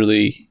somebody that was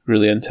really,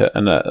 really into it,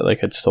 and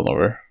I'd still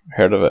never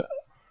heard of it.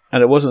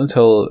 And it wasn't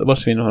until, it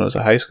must have been when I was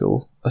at high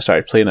school, I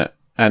started playing it.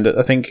 And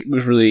I think it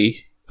was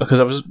really, because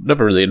I was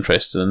never really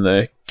interested in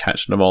the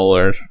catching them all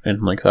or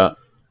anything like that.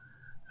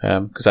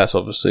 Because that's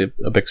obviously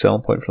a big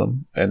selling point for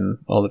them in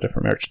all the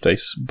different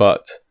merchandise.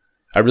 But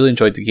I really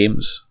enjoyed the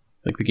games,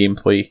 like the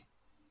gameplay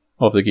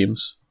of the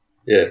games.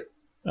 Yeah.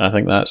 And I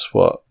think that's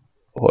what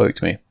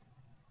hooked me.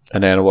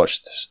 And then I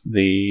watched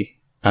the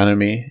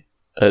anime.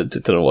 I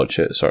didn't watch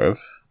it, sort of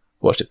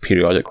watched it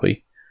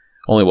periodically.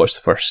 Only watched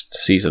the first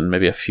season,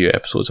 maybe a few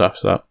episodes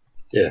after that.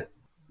 Yeah.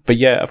 But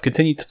yeah, I've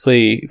continued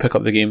to pick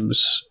up the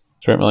games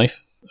throughout my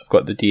life. I've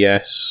got the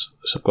DS,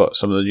 so I've got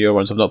some of the newer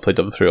ones. I've not played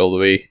them through all the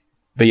way.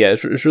 But yeah,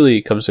 it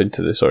really comes down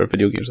to the sort of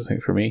video games, I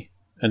think, for me,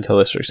 and to a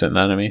lesser extent, the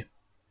anime.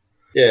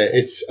 Yeah,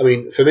 I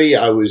mean, for me,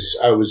 I was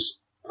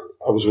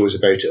always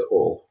about it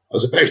all. I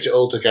was about it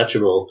all to catch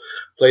them all.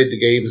 Played the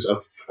games.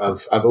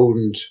 I've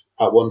owned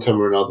at one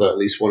time or another at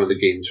least one of the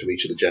games from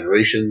each of the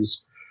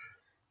generations.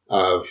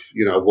 I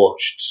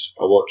watched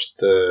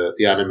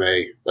the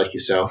anime like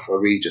yourself. I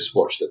really just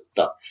watched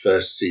that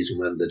first season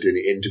when they're doing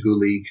the Indigo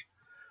League.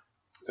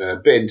 A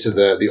bit into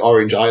the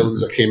Orange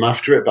Islands that came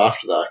after it, but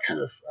after that, I kind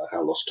of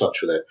lost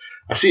touch with it.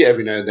 I see it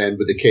every now and then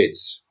with the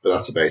kids, but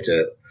that's about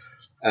it.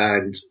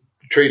 And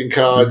trading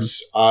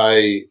cards,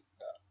 I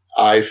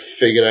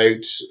figured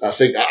out. I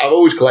think I've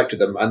always collected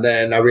them, and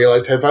then I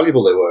realized how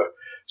valuable they were.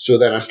 So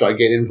then I started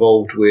getting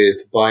involved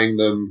with buying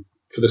them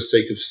for the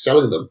sake of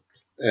selling them,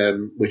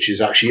 which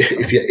is actually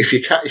if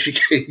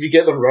you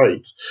get them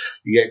right,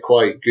 you get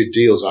quite good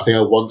deals. I think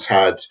I once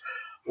I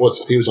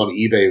think it was on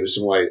eBay. It was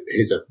something like,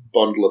 here's a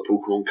bundle of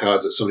Pokemon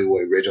cards that somebody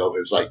wanted rid of. It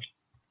was like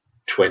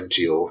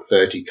 20 or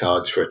 30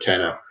 cards for a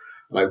tenner,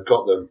 and I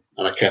got them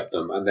and I kept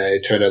them. And then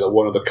it turned out that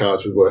one of the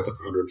cards was worth like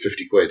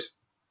 150 quid.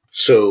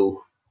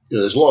 So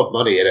there's a lot of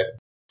money in it.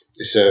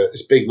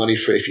 It's big money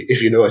for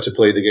if you know how to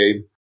play the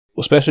game.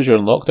 Well, especially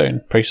during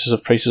lockdown,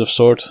 prices of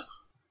Sword.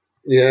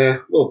 Yeah,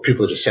 well,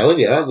 people are just selling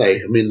it, aren't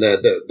they? I mean,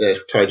 they're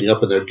tidying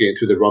up and they're getting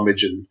through the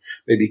rummage, and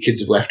maybe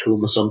kids have left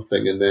home or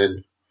something, and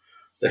then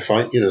they're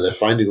finding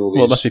all these.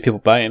 Well, it must be people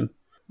buying. It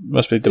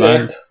must be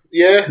demand.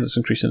 Yeah, it's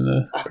increasing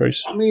the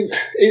price. I mean,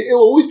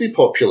 it'll always be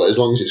popular as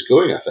long as it's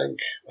going. I think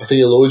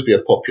it'll always be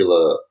a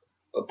popular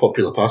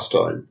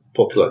pastime,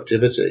 popular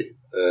activity.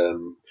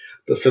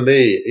 But for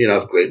me, I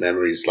have great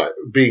memories, like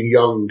being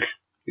young.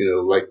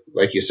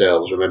 Like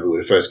yourselves, remember when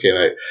it first came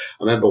out.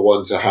 I remember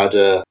once I had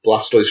a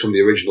Blastoise from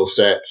the original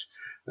set,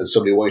 and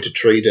somebody wanted to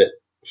trade it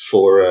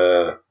for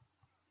a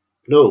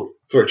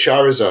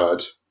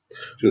Charizard.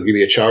 So give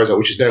me a Charizard,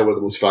 which is now one of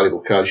the most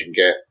valuable cards you can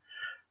get.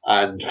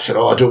 And I said,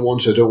 I don't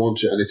want it.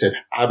 And they said,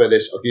 how about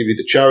this? I'll give you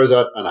the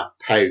Charizard and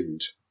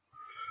 £1.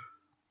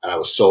 And I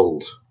was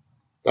sold.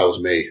 That was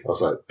me. I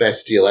was like,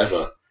 best deal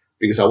ever.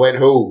 Because I went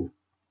home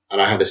and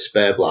I had a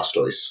spare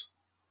Blastoise.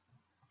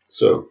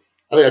 So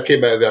I think I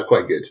came out of that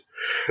quite good.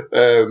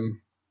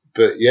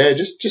 But yeah,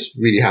 just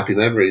really happy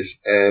memories.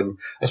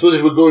 I suppose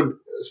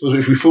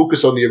if we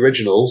focus on the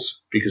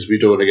originals, because we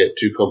don't want to get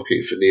too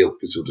complicated for Neil,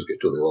 because he'll just get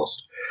totally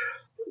lost.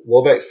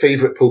 What about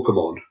favourite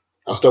Pokemon?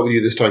 I'll start with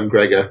you this time,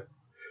 Gregor.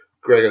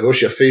 Gregor,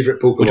 what's your favourite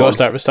Pokemon? Would you want to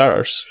start with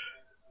starters?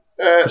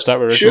 We'll start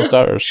with original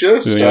starters.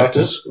 Sure, Who we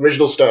starters.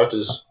 Original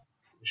starters.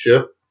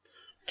 Sure.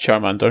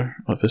 Charmander,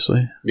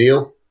 obviously.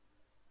 Neil?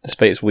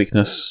 Despite its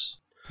weakness.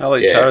 I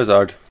like Yeah.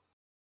 Charizard.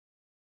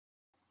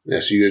 Yeah,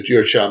 so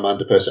you're a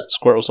Charmander person.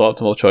 Squirtle's the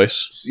optimal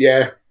choice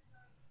Yeah.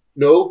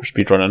 No. for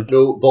speedrunning.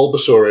 No,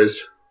 Bulbasaur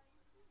is.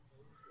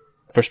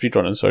 For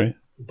speedrunning, sorry.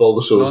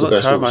 Bulbasaur No, is the not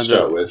best one to Charmander.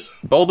 start with.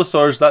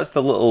 Bulbasaur's, that's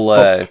the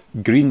little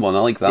green one. I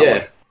like that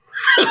Yeah.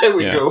 one. There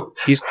we Yeah. go.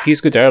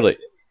 He's good early.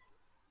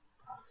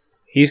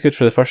 He's good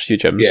for the first few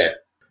gyms. Yeah.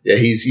 Yeah,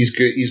 he's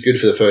good. He's good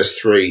for the first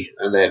 3,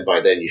 and then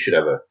by then you should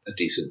have a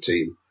decent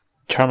team.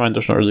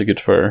 Charmander's not really good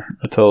for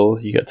until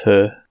you get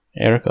to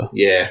Erica.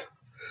 Yeah,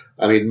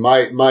 I mean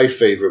my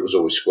favourite was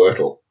always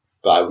Squirtle,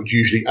 but I would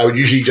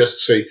usually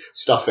just say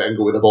stuff it and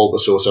go with a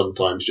Bulbasaur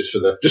sometimes just for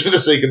the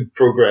sake of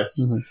progress.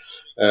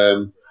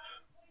 Mm-hmm.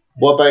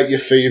 What about your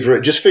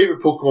favourite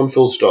Pokemon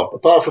full stop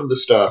apart from the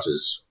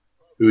starters?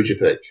 Who would you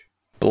pick?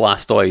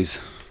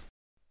 Blastoise.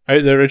 Out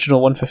of the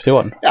original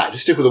 151. Yeah,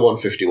 just stick with the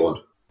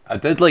 151. I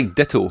did like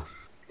Ditto.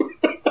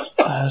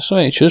 There's so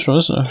many to choose from,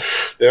 isn't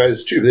there?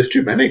 There's too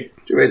many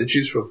to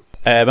choose from.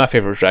 My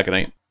favourite was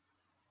Dragonite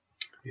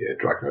Yeah,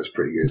 Dragonite's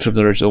pretty good. from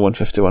the original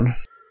 151. I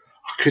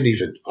couldn't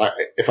even.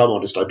 If I'm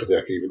honest, I don't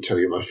think I can even tell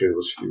you my favourite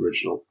was for the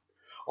original.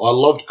 Oh, I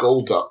loved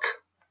Golduck.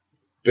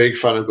 Big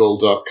fan of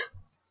Golduck.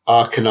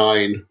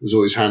 Arcanine was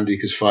always handy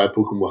because fire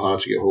Pokemon were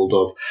hard to get hold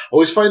of. I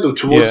always find though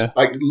towards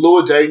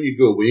lower down you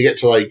go, when you get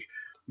to like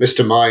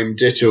Mr. Mime,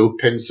 Ditto,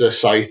 Pinsir,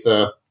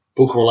 Scyther,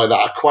 Pokemon like that,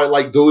 I quite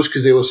like those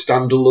because they were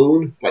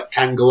standalone, like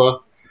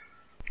Tangela,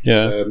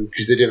 Yeah.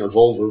 because they didn't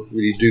evolve or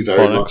really do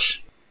very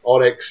much.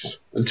 Onyx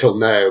until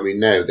now. I mean,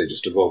 now they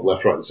just evolve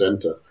left, right, and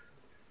centre.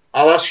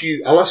 I'll ask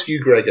you,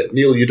 Gregor.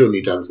 Neil, you don't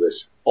need to answer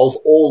this. Of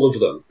all of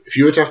them, if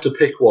you were to have to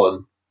pick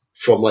one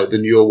from like the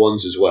newer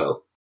ones as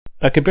well.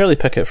 I could barely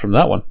pick it from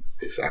that one.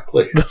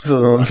 Exactly. That's the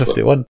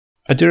 151.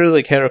 I do really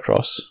like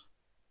Heracross.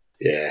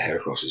 Yeah,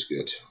 Heracross is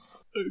good.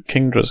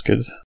 Kingdra's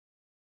good.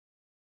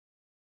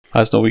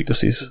 Has no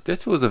weaknesses.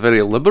 Ditto was a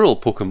very liberal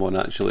Pokemon,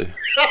 actually.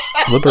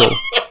 Liberal.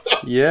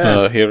 Yeah.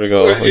 Oh, here we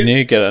go. We need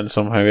to get in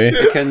somehow, eh?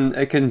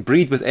 It can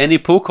breed with any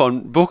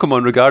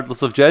Pokemon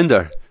regardless of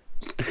gender.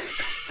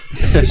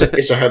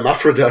 It's a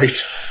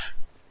hermaphrodite.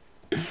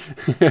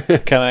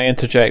 Can I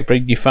interject?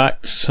 Bring you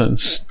facts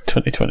since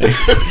 2020.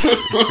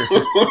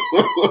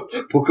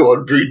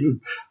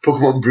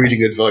 Pokemon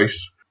breeding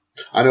advice.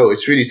 I know,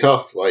 it's really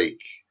tough. Like,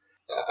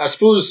 I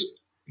suppose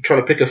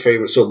trying to pick a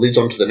favourite sort of leads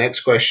on to the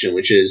next question,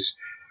 which is,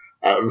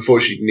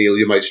 unfortunately, Neil,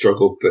 you might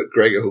struggle, but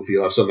Greg, I hope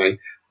you'll have something.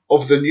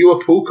 Of the newer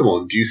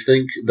Pokemon, do you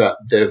think that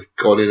they've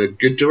gone in a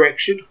good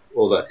direction,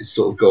 or that it's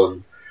sort of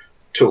gone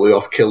totally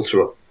off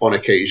kilter on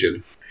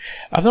occasion?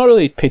 I've not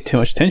really paid too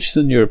much attention to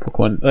the newer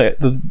Pokemon. Like,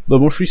 the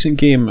most recent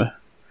game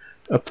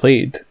I've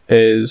played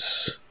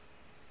is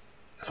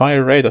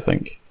Fire Red, I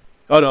think.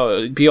 Oh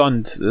no,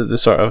 beyond the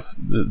sort of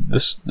the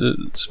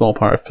small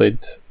part I've played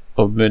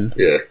of Moon.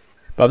 Yeah.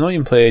 But I've not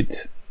even played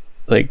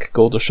like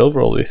Gold or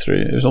Silver all the way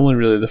through. It was only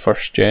really the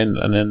first gen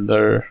and then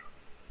the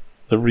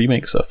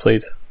remakes that I've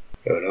played.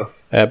 Fair enough.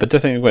 But do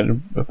you think it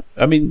went?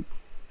 I mean,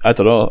 I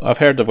don't know. I've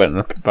heard they went in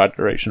a bad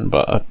direction,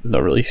 but I've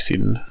not really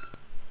seen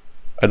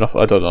enough.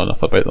 I don't know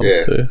enough about them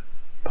to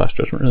pass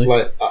judgment. Really,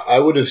 like I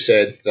would have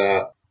said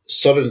that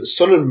Sun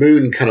and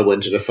Moon kind of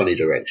went in a funny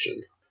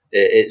direction.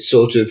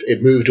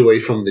 It moved away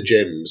from the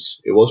gyms.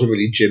 It wasn't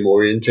really gym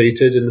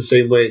orientated in the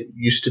same way it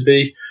used to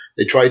be.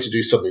 They tried to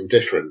do something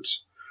different,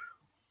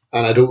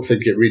 and I don't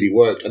think it really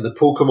worked. And the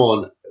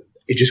Pokemon,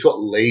 it just got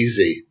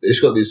lazy. They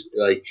just got this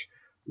like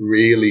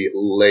really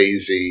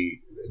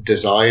lazy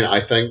design.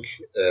 I think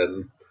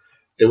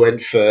they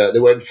went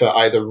for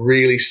either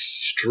really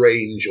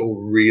strange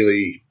or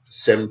really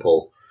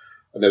simple,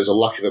 and there was a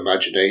lack of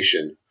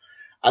imagination.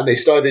 And they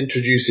started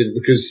introducing,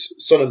 because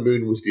Sun and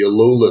Moon was the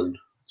Alolan,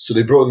 so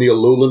they brought in the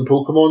Alolan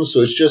Pokemon.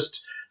 So it's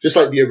just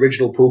like the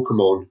original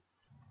Pokemon,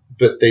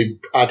 but they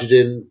added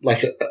in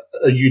like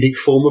a unique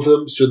form of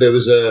them. So there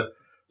was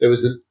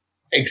an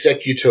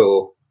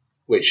Executor,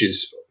 which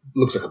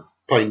looks like a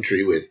pine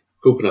tree with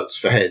coconuts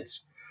for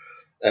heads,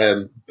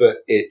 but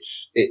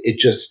it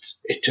just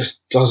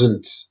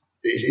looks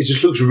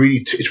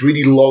it's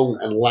really long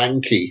and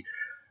lanky,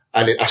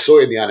 and I saw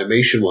it in the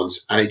animation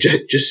once, and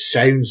it just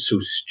sounds so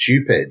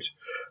stupid.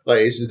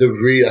 Like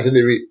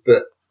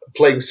but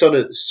playing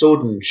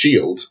Sword and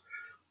Shield,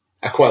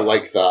 I quite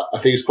like that. I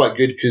think it's quite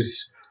good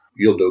because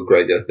you'll know,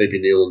 Gregor, maybe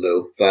Neil will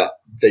know, that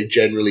they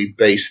generally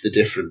base the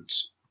different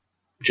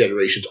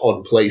generations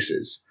on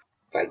places.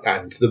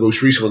 And the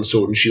most recent one,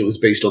 Sword and Shield, is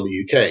based on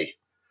the UK,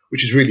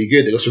 which is really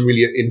good. They've got some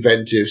really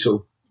inventive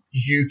sort of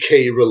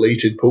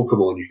UK-related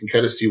Pokemon. You can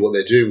kind of see what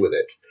they're doing with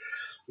it,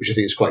 which I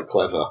think is quite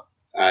clever.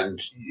 And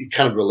you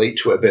kind of relate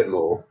to it a bit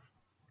more.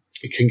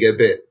 It can get a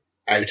bit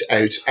out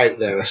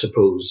there, I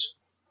suppose.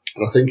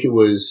 And I think it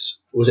was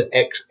it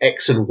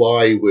X and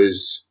Y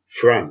was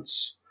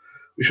France,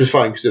 which was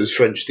fine because there was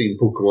French-themed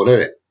Pokemon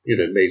in it. You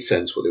know, it made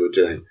sense what they were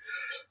doing.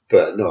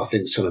 But no, I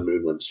think Sun and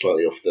Moon went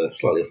slightly off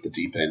the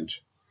deep end.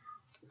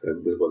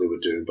 with what they were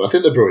doing. But I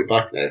think they brought it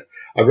back now.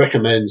 I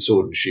recommend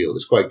Sword and Shield.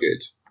 It's quite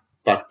good.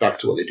 Back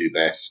to what they do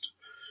best,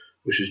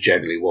 which was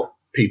generally what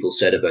people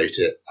said about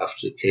it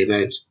after it came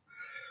out.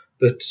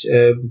 But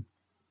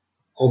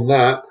on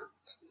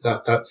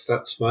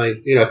that's my...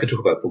 I could talk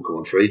about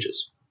Pokemon for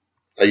ages.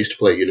 I used to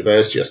play at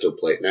university. I still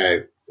play it now.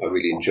 I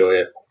really enjoy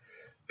it.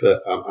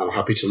 But I'm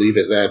happy to leave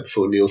it there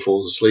before Neil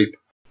falls asleep.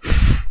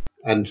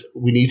 And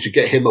we need to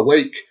get him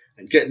awake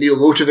and get Neil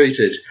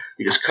motivated,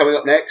 because coming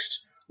up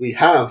next, we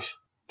have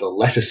the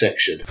letter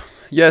section.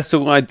 Yeah,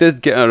 so I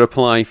did get a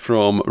reply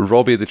from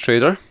Robbie the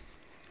Trader.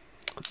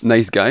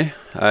 Nice guy.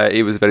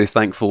 He was very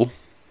thankful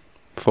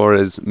for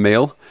his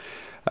mail.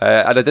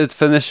 And I did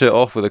finish it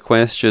off with a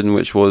question,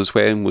 which was,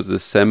 when was the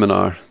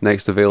seminar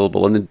next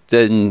available? And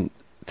then,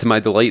 to my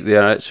delight, they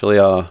are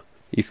actually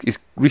he's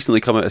recently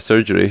come out of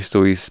surgery,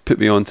 so he's put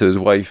me on to his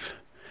wife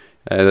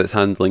that's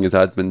handling his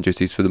admin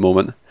duties for the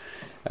moment.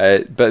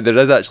 But there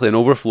is actually an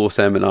overflow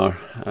seminar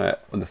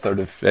on the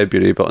 3rd of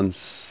February, but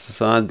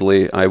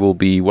sadly I will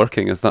be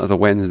working, as that is a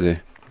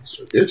Wednesday.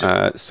 So good.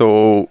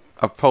 So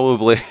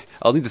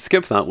I'll need to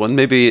skip that one.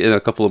 Maybe in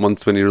a couple of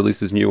months when he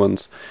releases new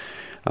ones,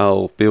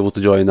 I'll be able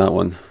to join that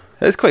one.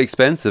 It's quite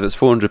expensive. It's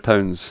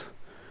 £400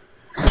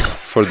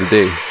 for the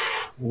day.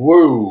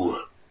 Whoa!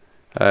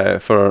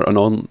 For an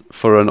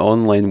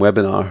online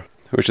webinar,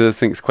 which I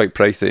think is quite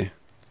pricey.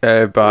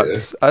 But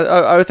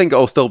yeah. I think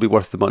it'll still be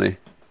worth the money.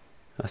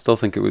 I still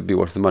think it would be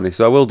worth the money.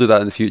 So I will do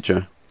that in the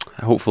future.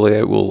 Hopefully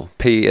it will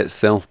pay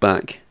itself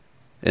back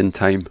in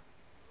time.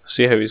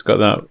 See how he's got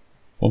that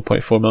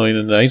 1.4 million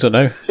in the ISA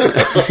now.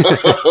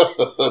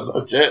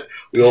 That's it.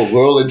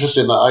 We're all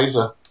interested in that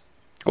ISA.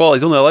 Well,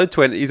 he's only allowed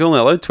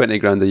 20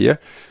 grand a year.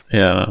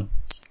 Yeah.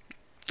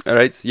 All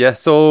right. Yeah.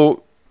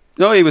 So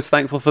no, he was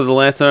thankful for the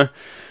letter,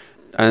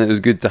 and it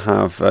was good to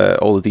have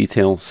all the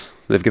details.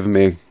 They've given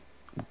me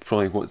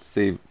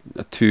probably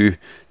a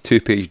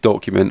two-page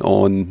document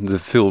on the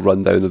full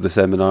rundown of the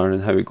seminar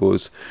and how it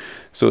goes.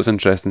 So it's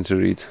interesting to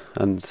read,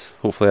 and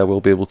hopefully I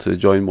will be able to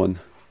join one.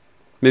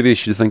 Maybe you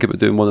should think about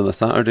doing one on a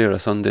Saturday or a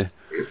Sunday.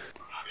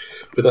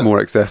 More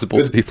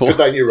accessible to people. Put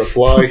that in your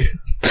reply.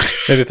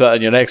 Maybe put that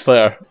in your next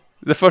letter.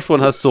 The first one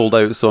has sold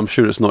out, so I'm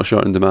sure it's not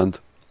short in demand.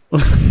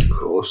 Of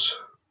course.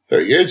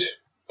 Very good.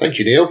 Thank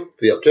you, Neil, for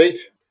the update.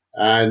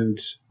 And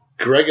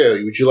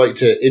Gregor, would you like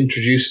to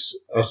introduce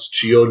us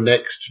to your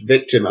next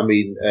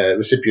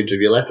recipient of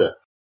your letter?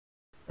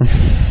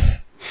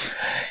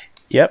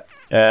 Yep.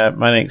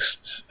 My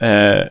next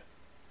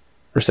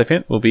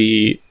recipient will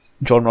be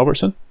John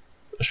Robertson,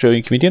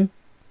 Australian comedian.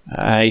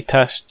 I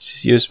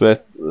tasked you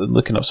with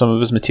looking up some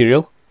of his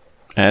material,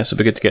 so it'd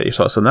be good to get your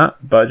thoughts on that.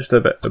 But just a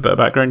bit of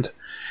background.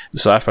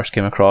 So I first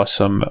came across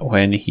him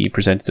when he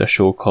presented a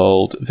show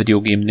called Video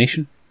Game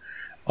Nation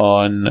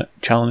on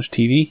Challenge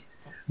TV.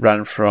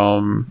 Ran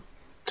from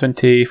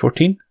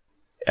 2014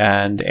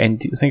 and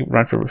ended, I think it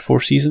ran for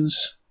 4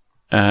 seasons.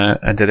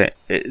 And then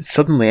it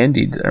suddenly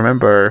ended. I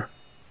remember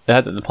I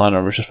had it in the planner.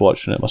 I was just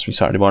watching it. It must be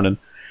Saturday morning,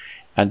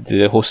 and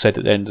the host said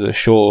at the end of the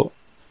show,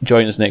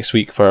 "Join us next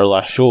week for our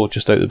last show,"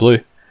 just out of the blue.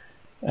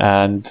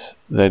 And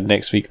then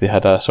next week they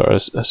had a sort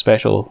of a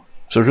special.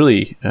 So it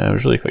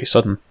was really quite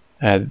sudden.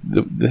 I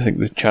think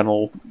the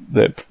channel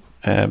that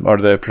or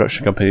the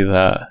production company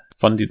that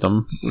funded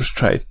them was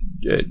trying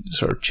to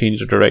sort of change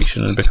their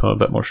direction and become a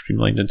bit more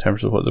streamlined in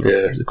terms of what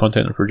the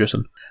content they're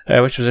producing,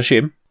 which was a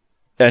shame.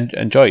 And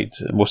enjoyed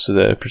most of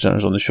the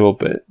presenters on the show,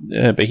 but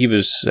he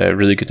was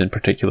really good in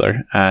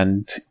particular.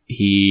 And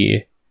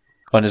he,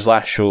 on his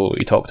last show,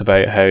 he talked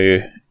about how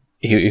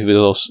he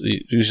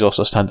was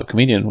also a stand-up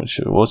comedian, which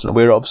I wasn't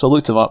aware of. So I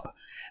looked him up,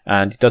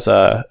 and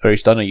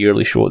he's done a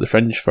yearly show at the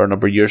Fringe for a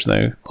number of years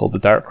now called The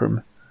Dark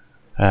Room.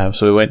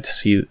 So I went to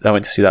see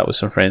that with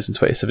some friends in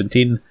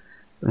 2017.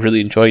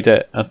 Really enjoyed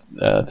it. I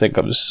think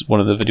that was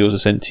one of the videos I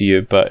sent to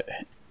you. But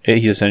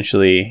he's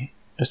essentially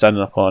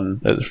standing up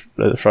at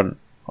the front.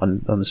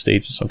 On the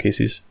stage in some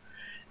cases,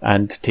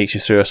 and takes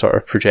you through a sort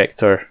of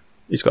projector.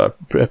 He's got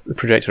a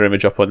projector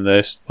image up on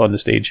the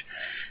stage,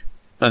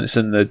 and it's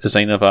in the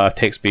design of a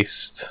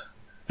text-based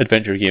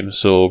adventure game.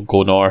 So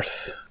go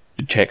north,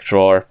 check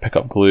drawer, pick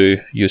up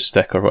glue, use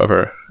stick or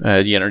whatever.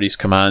 You enter these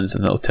commands,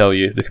 and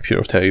the computer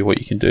will tell you what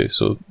you can do.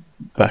 So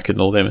back in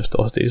old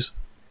MS-DOS days,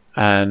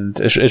 and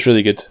it's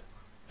really good.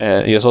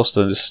 He has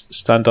also done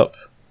stand-up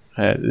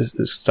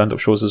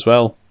shows as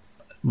well.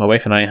 My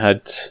wife and I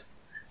had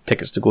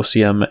tickets to go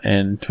see him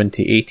in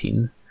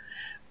 2018,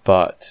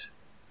 but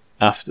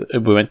after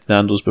we went to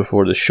Nando's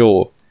before the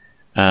show,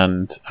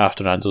 and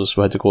after Nando's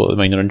we had to go to the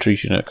minor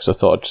injuries unit because I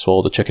thought I'd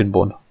swallowed a chicken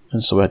bone,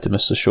 and so we had to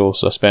miss the show.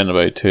 So I spent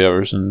about 2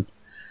 hours in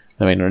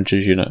the minor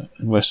injuries unit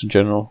in Western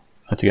General.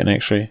 I had to get an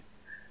X-ray,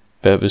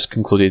 but it was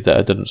concluded that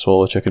I didn't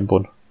swallow a chicken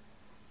bone.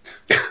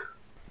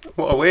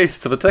 What a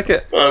waste of a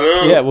ticket! I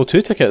know. Yeah, well,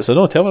 2 tickets. I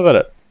know. Tell me about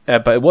it.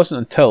 But it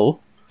wasn't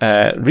until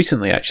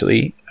recently,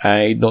 actually,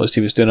 I noticed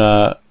he was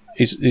doing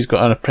He's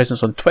got a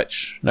presence on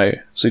Twitch now.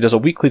 So he does a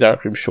weekly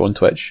Darkroom show on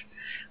Twitch,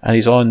 and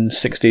he's on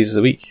 6 days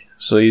a week.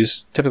 So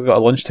he's typically got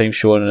a lunchtime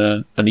show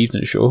and an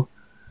evening show.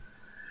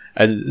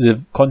 And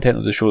the content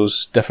of the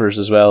shows differs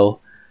as well.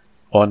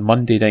 on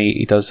Monday night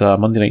he does a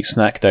Monday night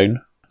snack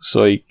down.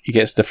 So he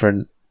gets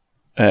different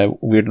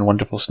weird and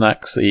wonderful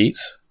snacks that he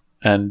eats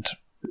and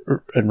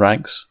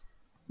ranks.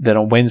 Then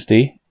on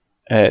Wednesday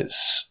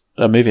it's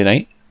a movie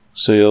night,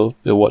 so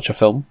you'll watch a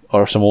film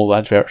or some old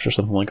adverts or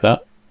something like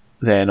that.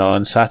 Then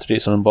on Saturday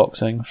it's an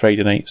unboxing.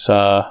 Friday night's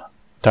a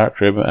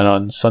darkroom, and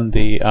on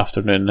Sunday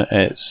afternoon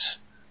it's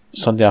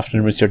Sunday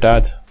afternoon with your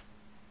dad.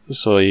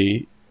 So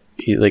he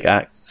like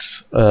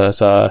acts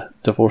as a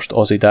divorced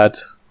Aussie dad,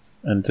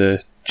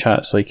 and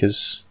chats like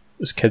his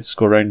kids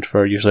go around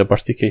for usually a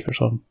birthday cake or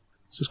something.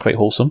 So it's quite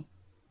wholesome.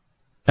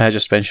 I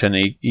just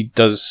mentioned he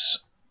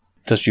does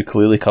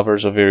ukulele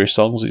covers of various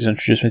songs that he's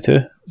introduced me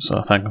to, so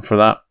I thank him for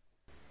that.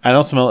 And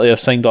ultimately I've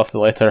signed off the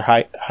letter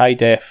High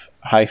Def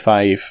High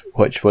Five,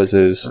 which was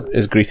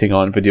his greeting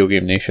on Video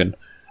Game Nation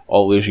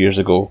all those years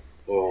ago,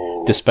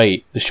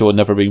 despite the show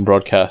never being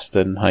broadcast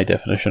in high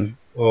definition.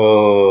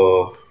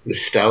 Oh,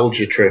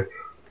 nostalgia trip.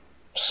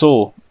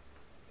 So,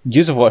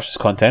 you have watched this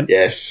content.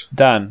 Yes.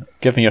 Dan,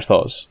 give me your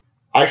thoughts.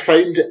 I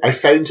found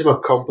him a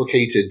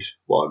complicated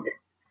one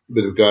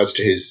with regards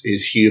to his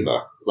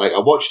humour. Like I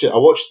watched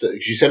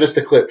because you sent us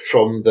the clip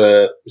from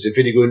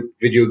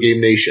Video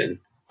Game Nation,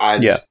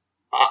 and yeah.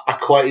 I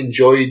quite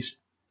enjoyed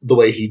the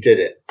way he did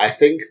it. I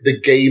think the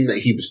game that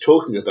he was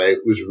talking about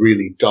was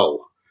really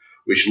dull,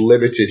 which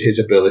limited his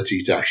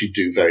ability to actually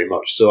do very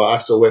much. So I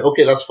still went,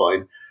 okay, that's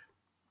fine.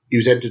 He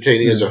was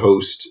entertaining as a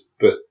host,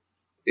 but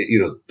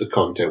the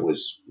content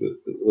was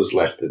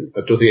less than.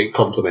 I don't think it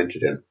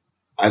complimented him.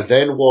 I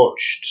then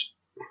watched.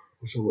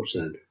 What did I watch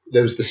then?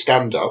 There was the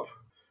stand-up.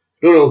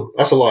 No,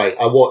 that's a lie.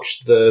 I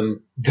watched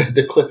the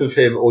clip of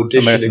him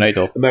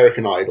auditioning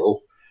American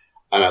Idol,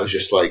 and I was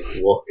just like,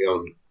 what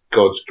on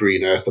God's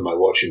green earth am I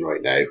watching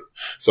right now?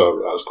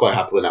 So I was quite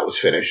happy when that was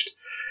finished.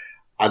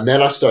 And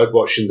then I started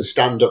watching the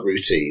stand-up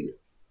routine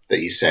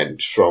that you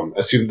sent from.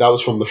 Assume that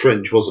was from The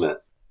Fringe, wasn't it?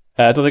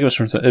 I don't think it was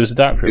from. It was a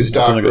dark room. I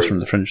don't think it was from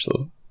The Fringe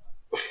though.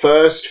 The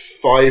first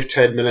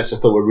 5-10 minutes I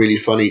thought were really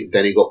funny.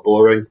 Then he got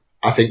boring.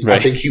 I think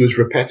he was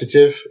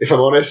repetitive, if I'm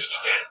honest.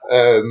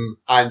 And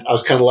I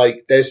was kind of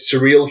like, there's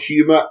surreal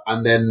humour,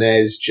 and then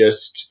there's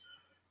just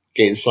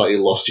getting slightly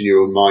lost in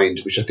your own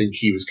mind, which I think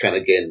he was kind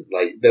of getting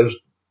like. There was,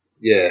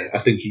 yeah, I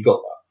think he got.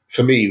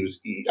 For me,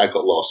 I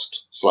got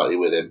lost slightly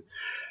with him.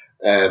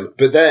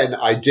 But then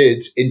I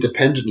did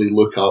independently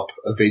look up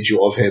a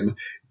video of him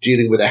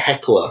dealing with a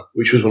heckler,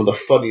 which was one of the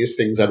funniest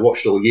things I'd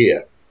watched all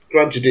year.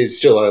 Granted, it's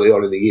still early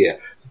on in the year,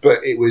 but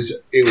it was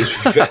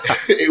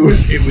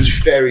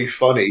very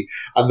funny.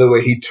 And the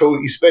way he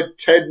spent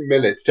 10, 15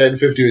 minutes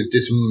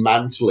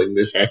dismantling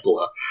this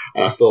heckler,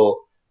 and I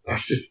thought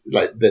that's just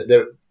like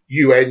the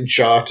UN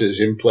charters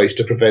in place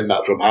to prevent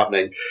that from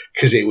happening,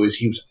 because he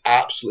was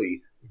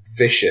absolutely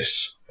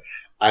vicious,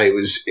 and it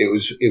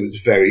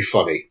was very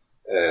funny.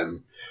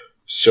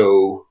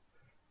 So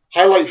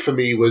highlight for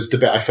me was the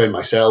bit I found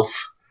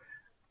myself.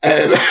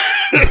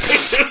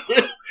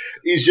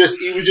 He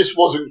just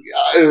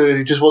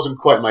wasn't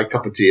quite my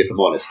cup of tea, if I'm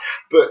honest.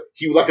 But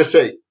like I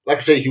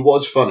say, he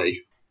was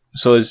funny.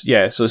 So his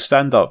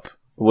stand up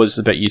was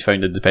the bit you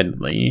found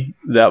independently.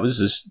 That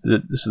was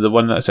the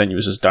one that I sent you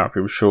was his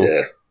darkroom show,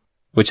 yeah.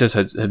 Which has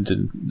had him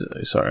to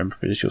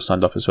show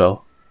stand up as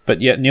well.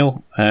 But yeah,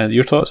 Neil,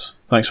 your thoughts?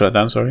 Thanks for that,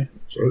 Dan. Sorry.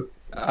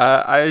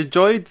 I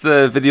enjoyed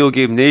the Video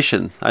Game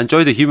Nation. I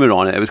enjoyed the humour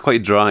on it. It was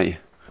quite dry,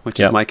 which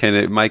is my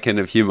kind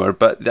of humour.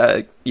 But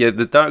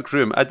the dark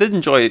room, I did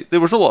enjoy it. There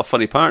was a lot of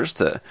funny parts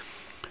to it,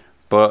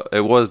 but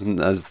it wasn't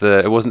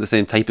the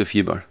same type of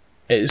humour.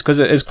 It's because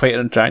it is quite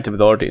interactive with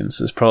the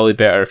audience. It's probably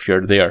better if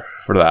you're there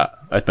for that.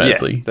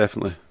 Admittedly, yeah,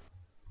 definitely.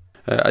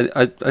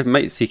 I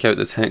might seek out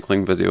this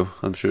heckling video.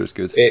 I'm sure it's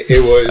good. It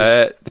was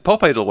the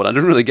Pop Idol one. I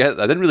didn't really get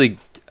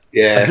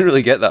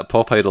that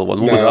Pop Idol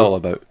one. What was that all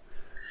about?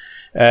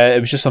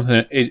 It was just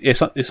something.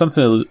 It's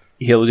something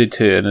he alluded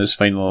to in his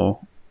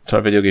final sort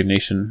of Video Game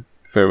Nation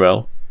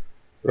farewell.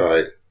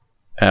 Right.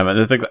 And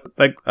I think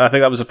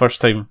that was the first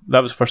time.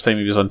 That was the first time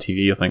he was on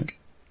TV. I think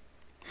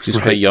he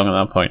was quite young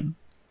at that point.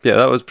 Yeah,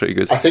 that was pretty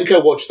good. I think I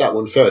watched that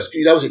one first.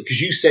 That was it,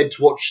 because you said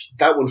to watch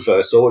that one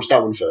first. So I watched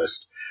that one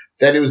first.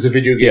 Then it was the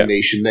Video Game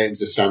Nation. Then it was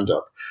the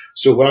stand-up.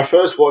 So when I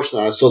first watched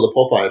that, I saw the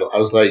Pop Idol. I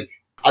was like,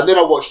 and then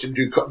I watched him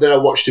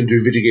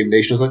do Video Game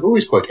Nation. I was like, oh,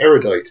 he's quite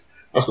erudite.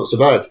 That's not so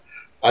bad.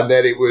 And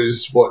then it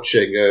was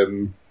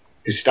watching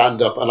his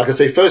stand-up. And like I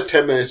say, first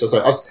 10 minutes, I was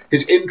like,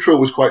 his intro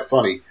was quite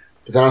funny.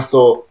 But then I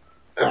thought,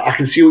 I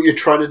can see what you're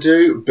trying to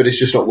do, but it's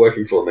just not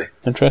working for me.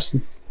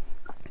 Interesting.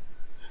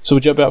 So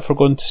would you be up for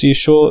going to see a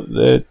show,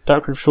 the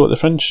Darkroom show at the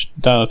Fringe?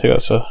 Dan, I think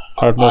that's a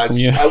hard no from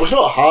you. I was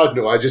not a hard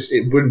no.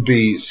 It wouldn't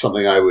be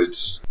something I would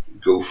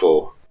go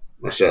for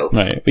myself.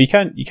 Right, but you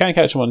can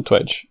catch him on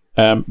Twitch.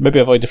 Maybe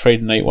avoid the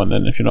Friday night one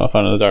then if you're not a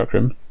fan of the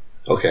Darkroom.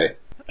 Okay.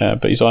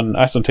 But he's on.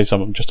 I sometimes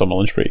I'm just on my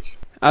lunch break.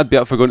 I'd be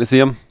up for going to see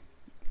him.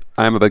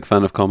 I am a big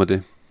fan of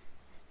comedy.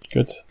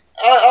 Good.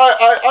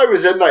 I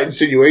resent that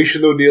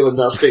insinuation, though, Neil, in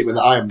that statement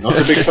that I am not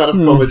a big fan of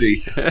comedy.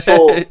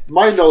 For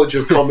my knowledge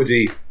of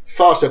comedy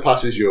far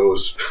surpasses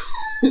yours.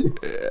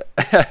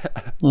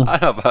 I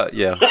have,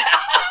 yeah.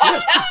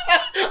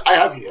 I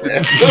have you.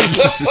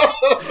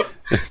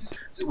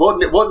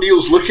 What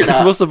Neil's looking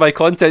at. Most of my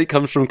content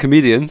comes from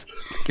comedians.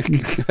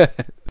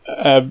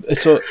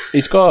 So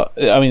he's got.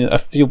 I mean, I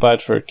feel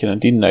bad for kind of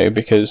Dean now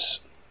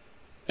because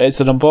it's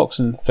an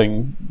unboxing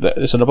thing.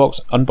 It's an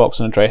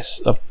unboxing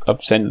address I'm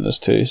sending this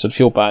to. So I'd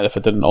feel bad if I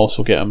didn't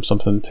also get him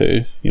something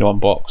to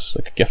unbox,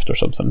 like a gift or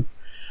something.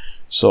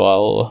 So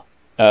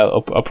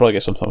I'll probably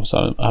get something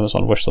on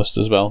Amazon wishlist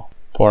as well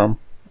for him.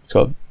 It's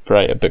got a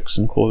variety of books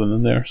and clothing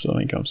in there, so I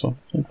think something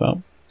like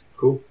that.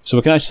 Cool. So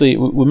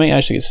we might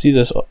actually get to see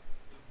this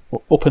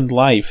opened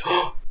live.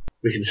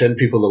 We can send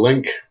people the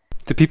link.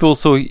 Do people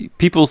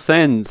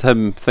send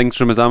him things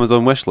from his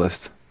Amazon wish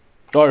list?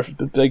 Or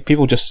like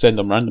people just send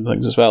them random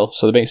things as well.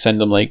 So they might send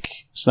them like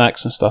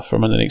snacks and stuff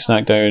from Monday Night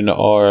Snackdown,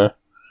 or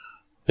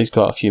he's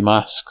got a few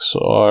masks,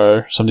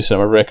 or somebody sent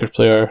him a record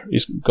player.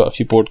 He's got a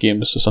few board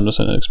games, so somebody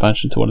sent an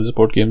expansion to one of his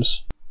board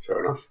games.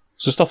 Fair enough.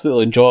 So stuff that they'll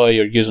enjoy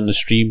or use on the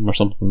stream or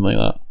something like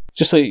that.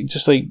 Just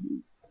like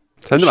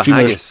Send him a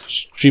haggis.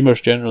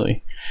 Streamers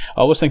generally.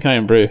 I always think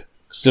Iron Brew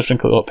because just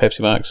drink a lot of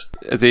Pepsi Max.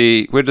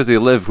 Where does he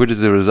live? Where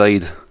does he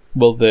reside?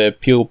 Well, the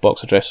PO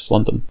box address is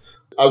London.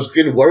 I was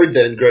getting worried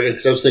then, Greg,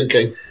 because I was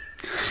thinking,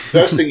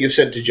 first thing you've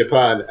sent to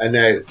Japan, and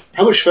now,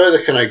 how much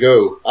further can I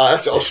go?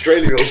 That's what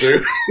Australia will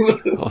do.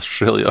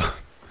 Australia.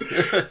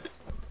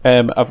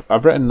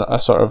 I've written a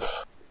sort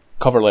of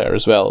cover letter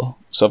as well.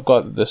 So I've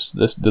got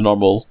the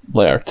normal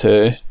letter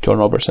to John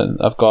Robertson.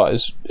 I've got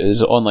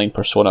his online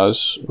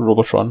personas,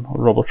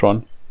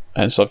 Robotron.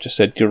 And so I've just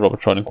said, "Dear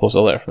Robotron," and close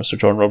the letter for Mr.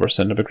 John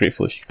Robertson. I'd be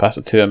grateful if you could pass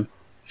it to him.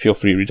 Feel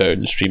free to read it out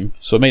in the stream.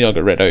 So it may not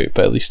get read out,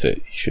 but at least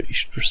he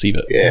should receive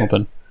it. Yeah.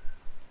 Open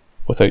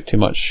without too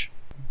much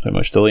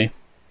delay.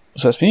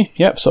 So that's me.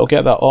 Yep. So I'll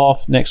get that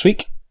off next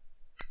week.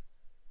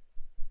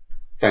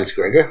 Thanks,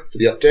 Gregor, for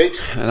the update.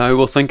 And I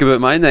will think about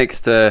my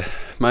next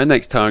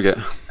target.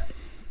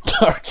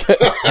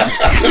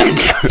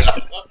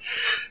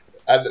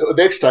 And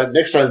next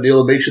time,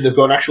 Neil, make sure they've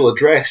got an actual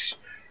address.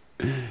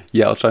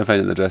 Yeah, I'll try and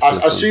find an address. I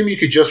assume you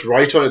could just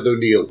write on it though,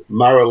 Neil,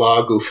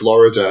 Mar-a-Lago,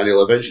 Florida, and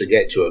you'll eventually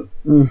get to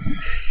him.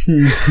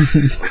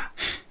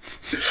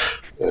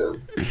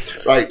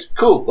 Right,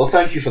 cool. Well,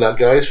 thank you for that,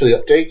 guys, for the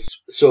updates.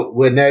 So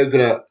we're now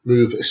going to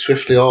move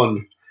swiftly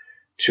on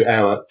to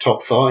our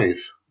top 5,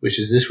 which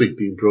is this week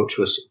being brought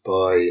to us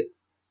by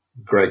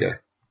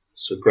Gregor.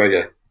 So,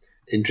 Gregor,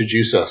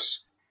 introduce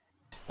us.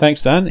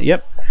 Thanks, Dan.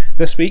 Yep.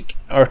 This week,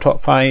 our top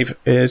 5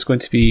 is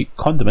going to be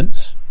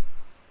condiments.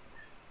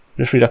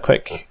 Just read a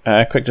quick,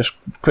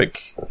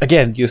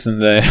 again, using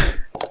the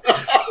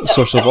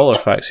source of all our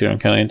facts here,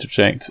 and can I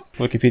interject?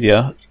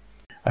 Wikipedia.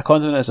 A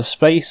condiment is a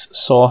spice,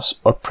 sauce,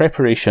 or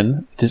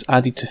preparation that is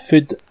added to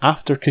food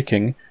after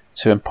cooking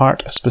to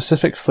impart a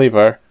specific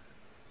flavour,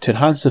 to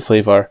enhance the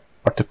flavour,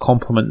 or to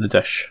complement the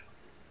dish.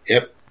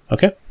 Yep.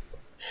 Okay.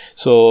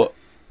 So,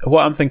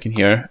 what I'm thinking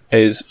here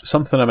is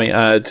something I might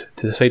add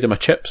to the side of my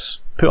chips,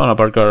 put on a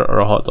burger or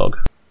a hot dog.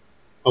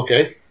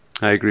 Okay.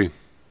 I agree.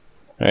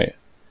 Right.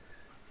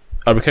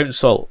 Are we counting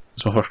salt?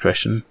 That's my first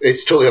question.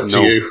 It's totally up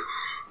to you.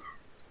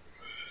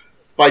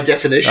 By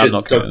definition,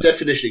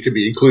 it can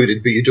be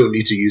included, but you don't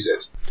need to use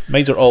it.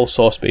 Mine are all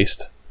sauce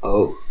based.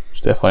 Oh.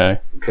 Just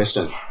FYI.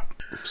 Interesting.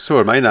 So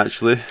are mine,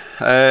 actually.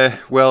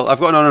 Well, I've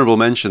got an honourable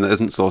mention that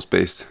isn't sauce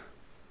based.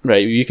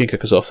 Right, you can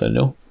kick us off then,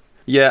 Neil.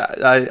 Yeah,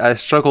 I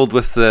struggled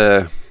with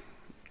the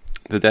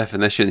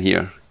definition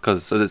here,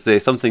 because as it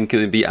says, something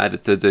can be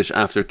added to a dish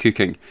after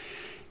cooking.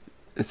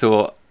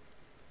 So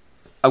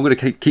I'm going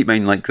to keep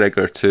mine, like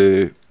Gregor,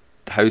 to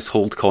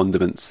household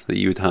condiments that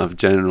you would have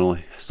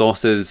generally.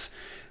 Sauces,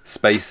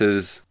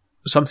 spices.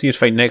 Something you'd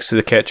find next to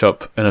the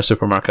ketchup in a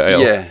supermarket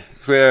aisle. Yeah,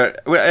 where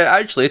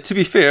actually, to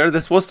be fair,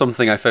 this was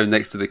something I found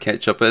next to the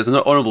ketchup, but it's an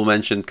honourable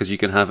mention because you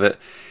can have it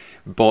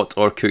bought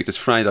or cooked as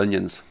fried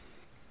onions.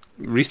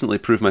 Recently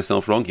proved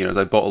myself wrong here, as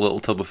I bought a little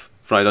tub of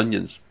fried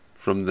onions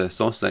from the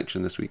sauce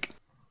section this week.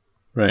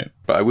 Right.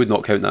 But I would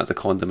not count that as a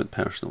condiment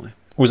personally.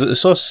 Was it the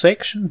sauce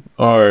section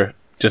or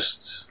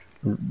just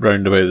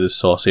round about the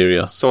sauce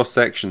area? Sauce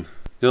section.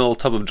 The little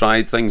tub of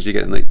dried things you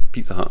get in like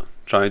Pizza Hut.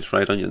 Dried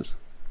fried onions.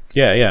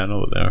 Yeah, I know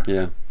what they are.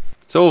 Yeah.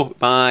 So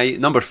my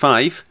number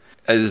 5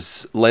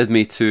 has led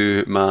me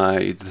to my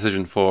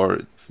decision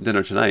for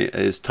dinner tonight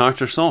is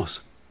tartar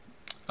sauce.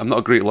 I'm not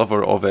a great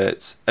lover of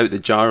it out the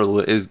jar, although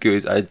it is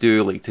good. I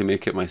do like to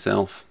make it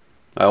myself.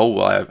 I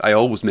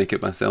always make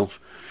it myself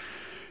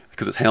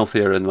because it's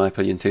healthier, in my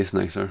opinion, tastes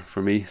nicer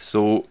for me.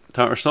 So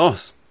tartar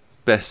sauce,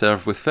 best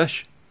served with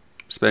fish,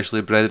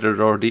 especially breaded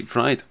or deep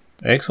fried.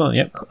 Excellent.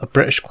 Yep, a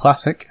British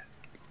classic.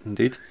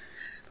 Indeed.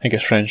 I think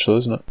it's French, though,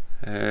 isn't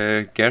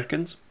it?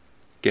 Gherkins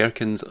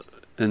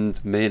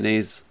and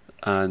mayonnaise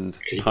and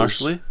Capers.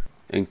 parsley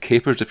and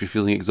capers if you're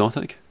feeling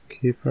exotic.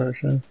 Capers.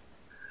 Yeah.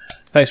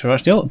 Thanks very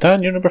much, Neil.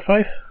 Dan, your number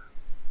 5?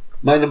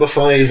 My number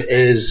 5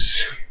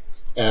 is...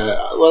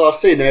 well, I'll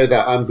say now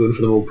that I'm going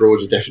for the more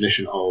broader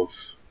definition of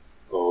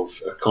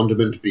a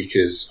condiment,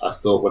 because I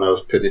thought when I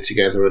was putting it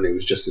together and it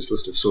was just this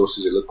list of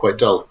sauces, it looked quite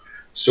dull.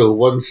 So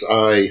once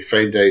I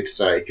found out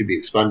that it could be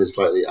expanded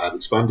slightly, I've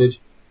expanded.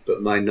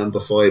 But my number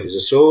 5 is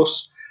a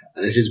sauce,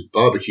 and it is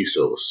barbecue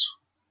sauce.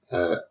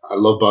 I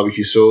love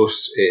barbecue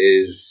sauce.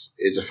 It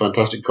is a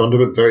fantastic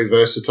condiment, very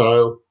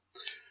versatile.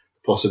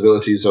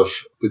 Possibilities of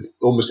with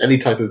almost any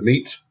type of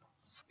meat.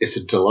 It's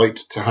a delight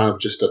to have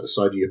just at the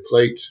side of your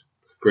plate.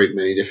 Great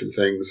many different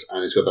things,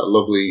 and it's got that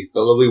lovely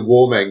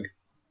warming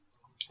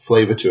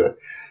flavour to it.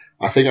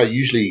 I think I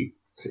usually,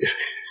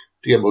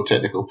 to get more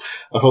technical,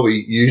 I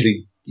probably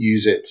usually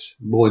use it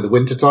more in the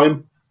winter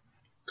time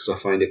because I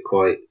find it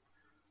quite,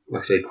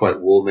 like I say, quite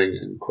warming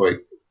and quite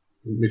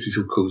makes me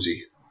feel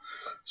cozy.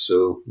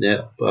 So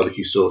yeah,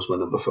 barbecue sauce, my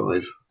number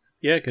 5.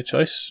 Yeah, good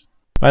choice.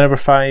 My number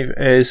 5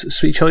 is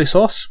sweet chili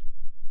sauce.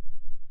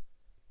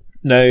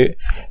 Now,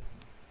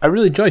 I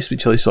really enjoy sweet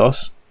chili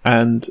sauce,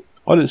 and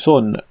on its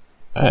own,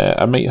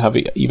 I might have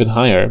it even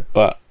higher,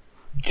 but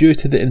due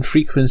to the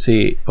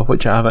infrequency of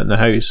which I have it in the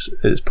house,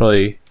 this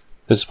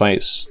is why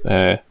it's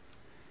in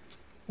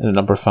the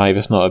number 5.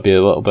 It's not to be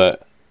a little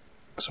bit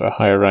sort of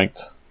higher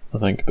ranked, I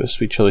think, but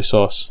sweet chili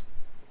sauce.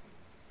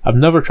 I've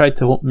never tried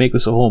to make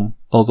this at home,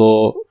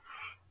 although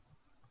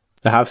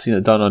I have seen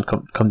it done on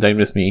Come Down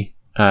With Me,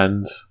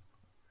 and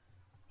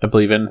I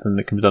believe anything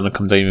that can be done on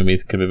Come Down With Me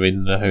can be made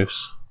in the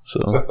house. So,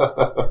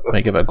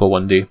 might give it a go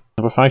one day.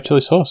 Number 5,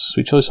 chili sauce.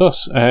 Sweet chili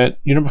sauce.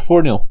 Your number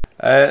 4, Neil?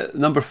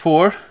 Number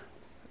 4,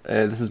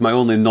 this is my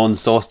only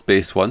non-sauce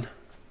based one.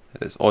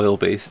 It's oil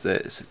based.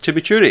 It's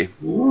chimichurri.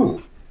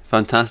 Ooh.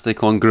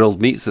 Fantastic on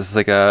grilled meats. It's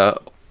like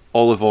a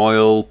olive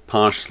oil,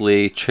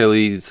 parsley,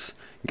 chilies,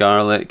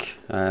 garlic.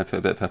 Put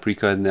a bit of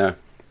paprika in there.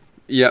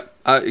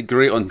 Yep,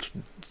 great on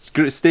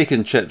steak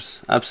and chips.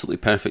 Absolutely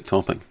perfect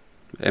topping,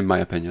 in my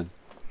opinion.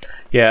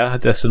 Yeah, I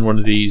had this in one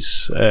of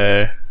these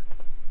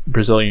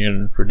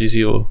Brazilian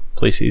rodizio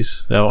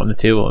places now on the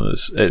table, and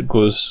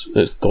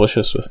it's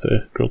delicious with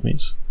the grilled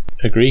meats.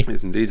 Agree.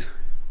 Yes, indeed.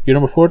 Your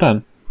number 4,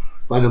 Dan?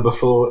 My number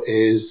 4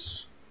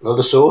 is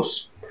another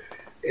sauce,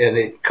 and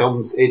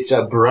it's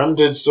a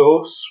branded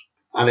sauce,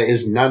 and it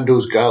is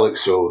Nando's garlic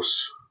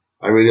sauce.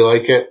 I really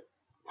like it.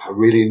 I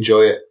really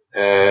enjoy it.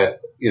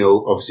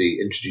 Obviously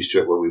introduced to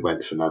it when we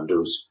went to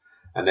Nando's,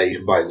 and now you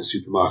can buy it in the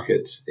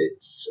supermarket.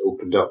 It's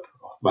opened up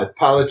my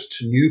palate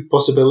to new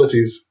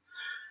possibilities.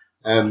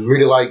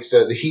 Really like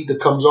the heat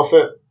that comes off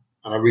it,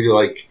 and I really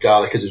like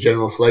garlic as a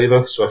general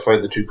flavour, so I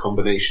find the two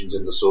combinations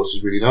in the sauce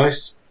is really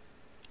nice.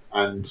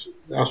 And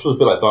I suppose a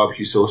bit like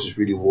barbecue sauce is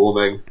really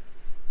warming,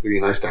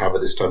 really nice to have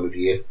at this time of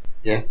year.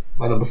 Yeah,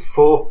 my number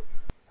 4.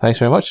 Thanks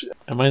very much.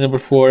 And my number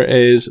 4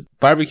 is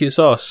barbecue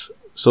sauce.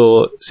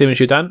 So, same as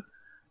you, Dan.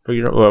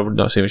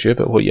 Not same as you,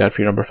 but what you had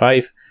for your number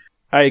 5.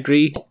 I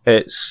agree,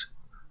 it's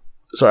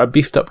sort of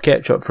beefed up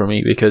ketchup for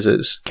me, because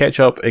it's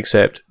ketchup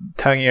except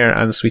tangier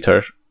and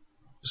sweeter.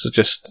 So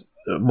just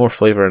more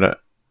flavour in it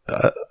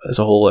as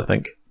a whole, I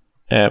think.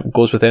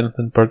 Goes with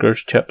anything: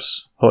 burgers,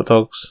 chips, hot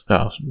dogs.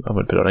 No, I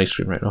wouldn't put it on ice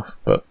cream right off,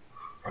 but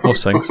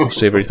most things, most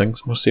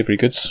savoury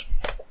goods.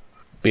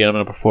 But yeah,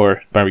 number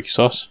 4, barbecue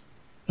sauce.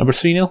 Number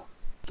 3, Neil?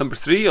 Number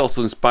 3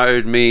 also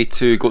inspired me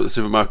to go to the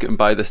supermarket and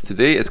buy this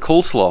today. It's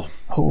coleslaw.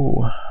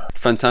 Oh.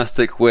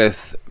 Fantastic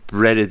with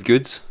breaded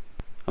goods.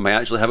 I might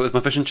actually have it with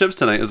my fish and chips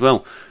tonight as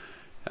well.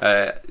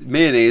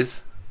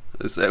 Mayonnaise,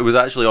 it was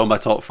actually on my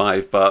top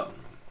 5, but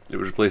it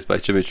was replaced by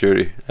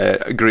chimichurri.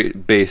 A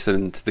great base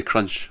and the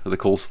crunch of the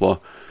coleslaw.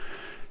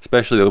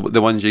 Especially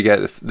the ones you get,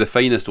 the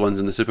finest ones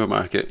in the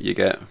supermarket, you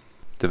get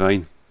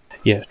divine.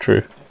 Yeah,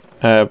 true.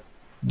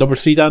 Number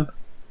 3, Dan?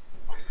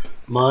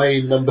 My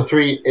number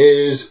 3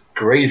 is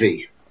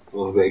gravy. A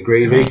little bit of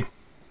gravy.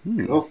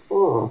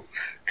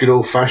 Good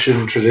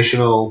old-fashioned,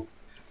 traditional,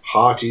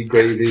 hearty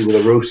gravy with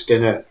a roast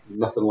in it.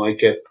 Nothing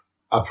like it.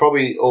 I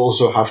probably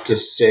also have to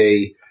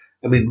say,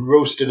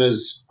 roast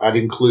dinners, I'd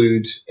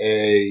include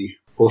a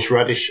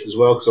horseradish as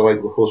well, because I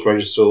like the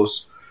horseradish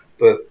sauce.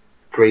 But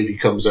gravy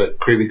comes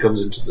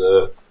into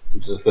the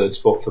 3rd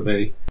spot for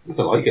me.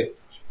 Nothing like it.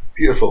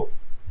 Beautiful.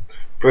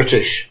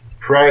 British.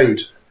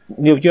 Proud.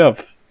 Neil, you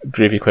have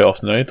gravy quite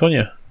often now, don't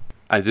you?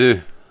 I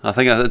do. I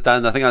think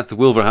that's the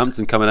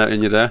Wolverhampton coming out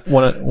in you there.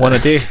 One a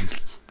day.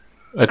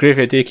 A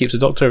gravy a day keeps the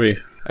doctor away.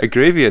 A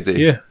gravy a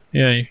day?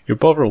 Yeah, your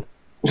Bovril.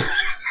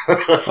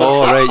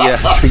 Oh, right, yeah.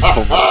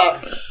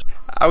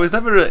 I was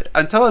never,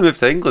 until I moved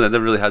to England, I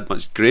never really had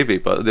much gravy,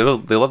 but they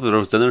love the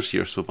roast dinners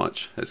here so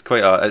much. It's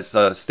it's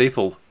a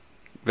staple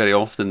very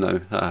often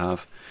now that I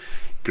have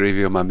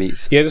gravy on my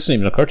meats. Yeah, it doesn't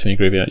even occur to me,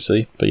 gravy,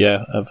 actually. But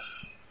yeah,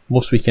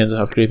 most weekends I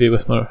have gravy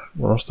with my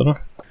roast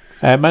dinner.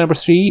 My number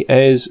 3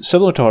 is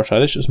similar to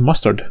horseradish, it's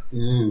mustard.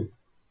 And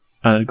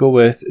I'd go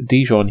with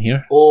Dijon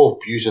here. Oh,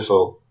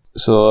 beautiful.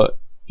 So,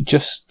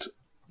 just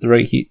the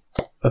right heat,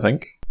 I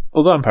think.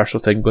 Although I'm partial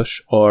to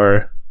English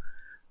or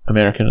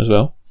American as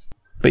well.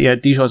 But yeah,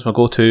 Dijon's my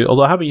go-to,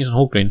 although I have been using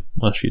whole grain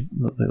last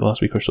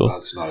week or so.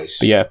 That's nice.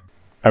 But yeah,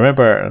 I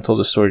remember, I told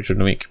this story during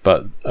the week,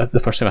 but the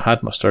first time I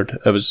had mustard,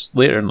 it was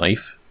later in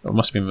life, it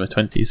must have been in my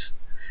 20s.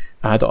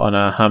 I had it on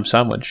a ham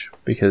sandwich,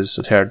 because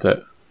I'd heard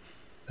that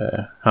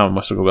ham and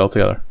mustard go well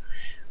together.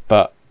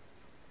 But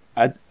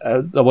I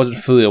wasn't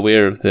fully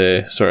aware of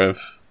the sort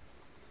of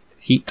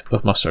heat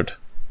of mustard.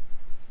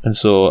 And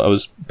so I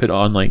was put it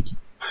on like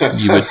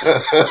you would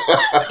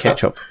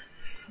ketchup.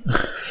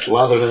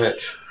 Slathered in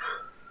it.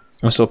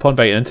 And so upon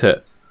biting into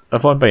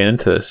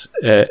this,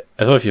 I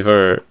don't know if you've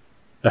ever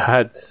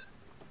had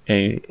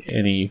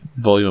any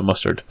volume of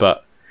mustard, but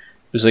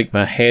it was like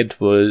my head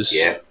was...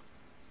 Yeah.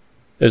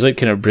 It was like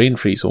kind of brain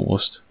freeze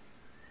almost.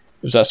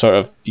 It was that sort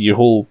of, your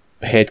whole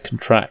head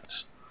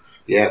contracts.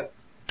 Yeah.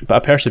 But I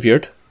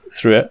persevered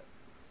through it.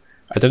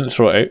 I didn't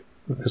throw it out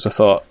because I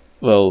thought,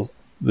 well,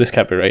 this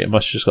can't be right. It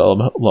must have just got a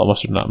lot of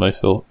mustard in that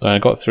mouthful. And I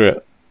got through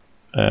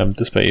it,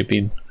 despite it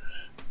being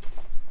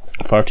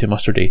far too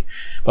mustardy.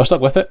 But I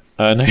stuck with it.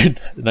 Now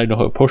I know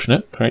how to portion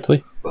it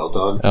correctly. Well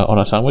done. On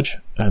a sandwich.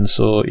 And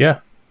so,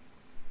 yeah.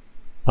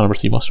 Number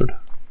 3, mustard.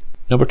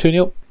 Number 2,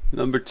 Neil?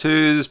 Number 2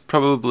 is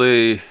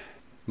probably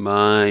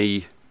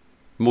my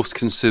most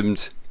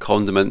consumed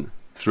condiment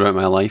throughout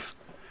my life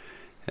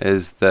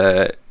is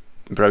the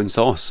brown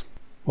sauce.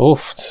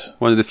 Oofed.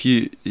 One of the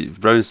few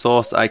brown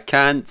sauce I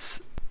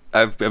can't.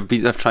 I've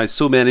tried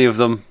so many of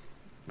them,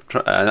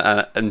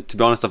 and to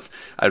be honest,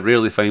 I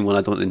rarely find one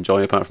I don't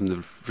enjoy apart from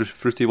the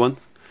fruity one.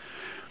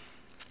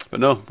 But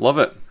no, love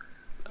it.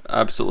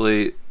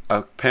 Absolutely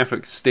a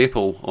perfect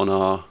staple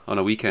on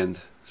a weekend,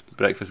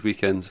 breakfast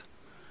weekend.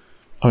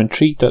 I'm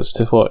intrigued as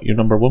to what your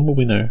number 1 will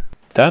be now.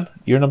 Dan,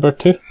 your number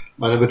 2?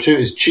 My number 2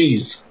 is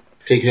cheese,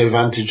 taking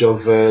advantage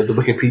of the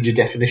Wikipedia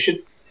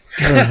definition.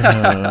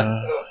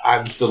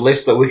 And the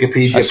list that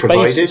Wikipedia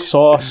provided. Spice,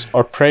 sauce,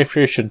 or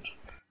preparation.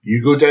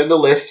 You go down the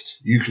list,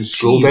 you can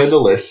scroll down the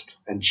list,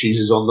 and cheese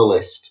is on the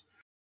list.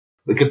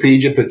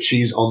 Wikipedia put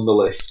cheese on the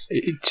list.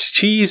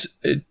 Cheese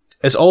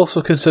is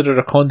also considered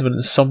a condiment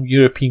in some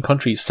European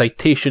countries.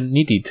 Citation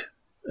needed.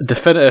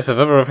 Definitive if I've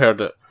ever heard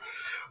it.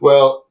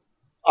 Well,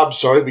 I'm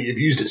sorry, but you've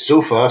used it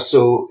so far,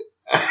 so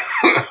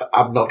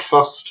I'm not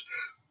fussed.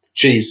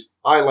 Cheese.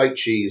 I like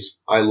cheese.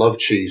 I love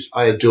cheese.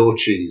 I adore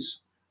cheese.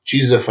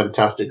 Cheese is a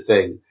fantastic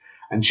thing.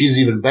 And cheese is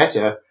even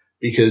better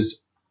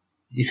because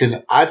you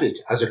can add it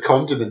as a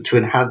condiment to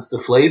enhance the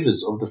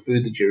flavours of the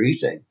food that you're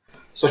eating,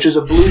 such as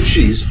a blue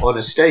cheese on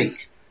a steak,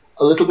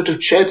 a little bit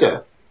of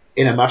cheddar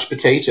in a mashed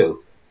potato.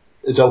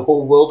 There's a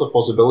whole world of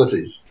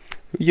possibilities.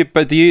 Yeah,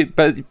 but do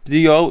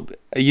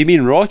you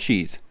mean raw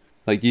cheese?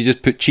 Like you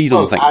just put cheese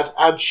on things?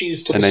 Add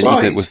cheese to and the then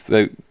side. eat it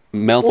without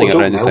melting it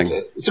or anything. Melt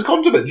it. It's a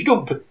condiment. You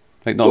don't put...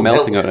 Like not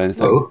melting it or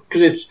anything. No,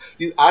 because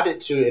you add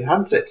it to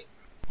enhance it.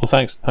 Well,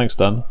 thanks,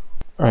 Dan.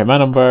 Alright, my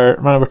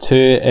number 2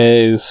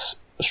 is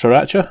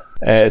sriracha.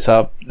 It's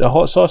a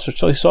hot sauce or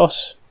chili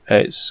sauce.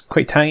 It's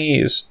quite tangy.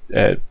 It's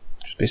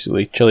just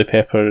basically chili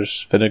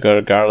peppers,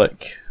 vinegar,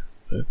 garlic,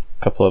 a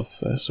couple of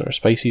sort of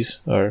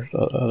spices or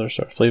other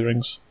sort of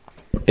flavourings.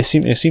 It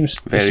seems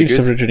to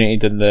have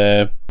originated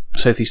in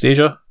Southeast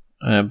Asia,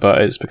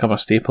 but it's become a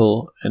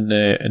staple in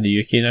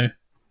the UK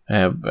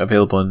now.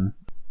 Available in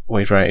a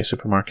wide variety of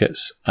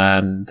supermarkets,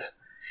 and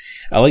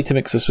I like to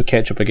mix this with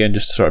ketchup again,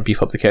 just to sort of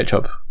beef up the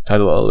ketchup, to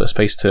add a little bit of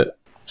spice to it.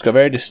 It's got a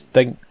very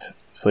distinct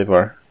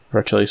flavour for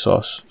a chili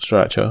sauce,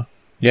 sriracha.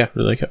 Yeah,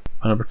 really like it.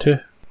 My number 2.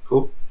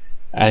 Cool.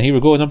 And here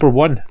we go, number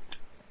 1.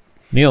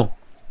 Neil.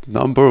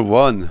 Number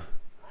 1.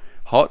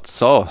 Hot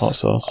sauce. Hot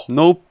sauce.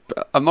 No,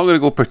 I'm not going to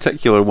go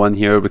particular one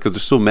here because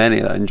there's so many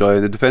that I enjoy,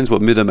 and it depends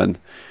what mood I'm in.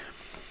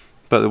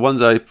 But the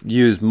ones I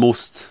use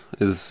most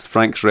is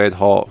Frank's Red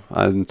Hot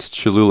and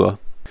Cholula,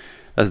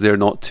 as they're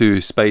not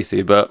too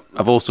spicy. But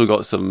I've also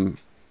got some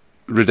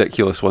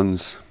ridiculous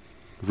ones.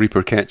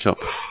 Reaper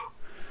ketchup.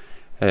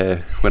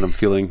 When I'm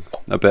feeling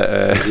a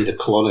bit...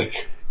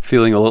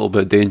 feeling a little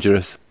bit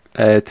dangerous.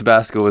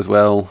 Tabasco as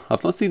well.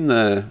 I've not seen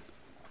the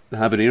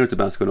habanero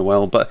Tabasco in a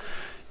while, but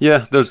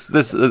yeah,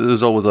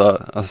 there's always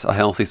a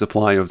healthy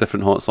supply of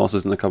different hot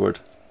sauces in the cupboard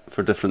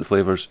for different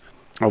flavours.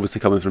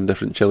 Obviously coming from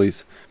different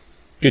chilies.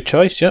 Good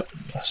choice, yep.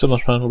 Similar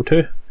to my number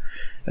 2.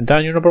 And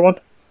Dan, your number 1?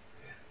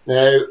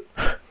 Now,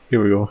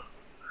 here we go.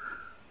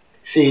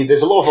 See,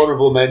 there's a lot of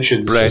honourable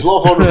mentions. Bread. There's a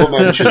lot of honourable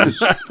mentions.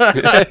 A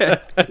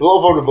lot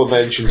of honourable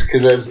mentions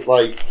because there's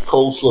like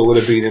coleslaw would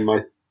have been in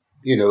my,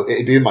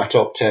 it'd be in my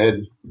top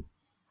 10.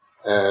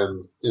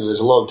 There's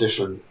a lot of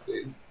different,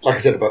 like I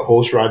said about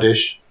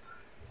horseradish.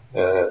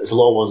 There's a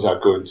lot of ones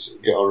that go and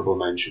get honourable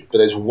mention. But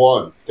there's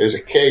one. There's a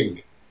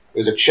king.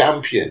 There's a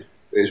champion.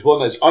 There's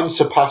one that's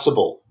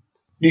unsurpassable.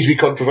 Needs to be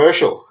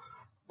controversial.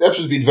 The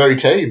episode's been very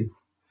tame.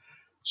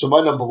 So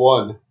my number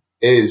 1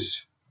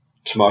 is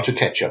tomato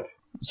ketchup.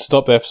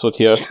 Stop the episode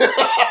here.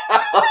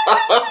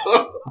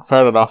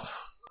 Fair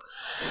enough.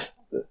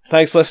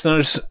 Thanks,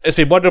 listeners. It's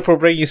been wonderful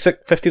bringing you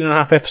 15 and a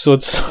half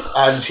episodes.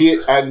 And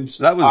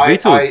that was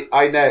vetoed.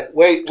 I know.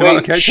 Wait.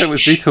 Tomato ketchup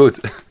was vetoed.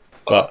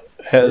 But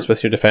hit us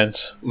with your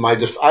defence. I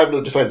have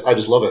no defence. I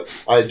just love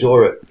it. I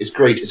adore it. It's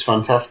great. It's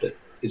fantastic.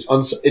 It's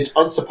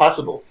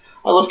unsurpassable.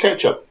 I love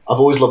ketchup. I've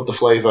always loved the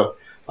flavour.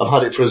 I've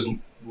had it for as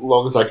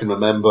long as I can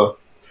remember.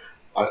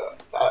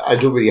 I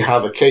don't really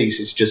have a case.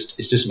 It's just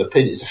an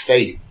opinion. It's a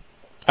faith.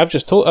 I've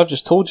just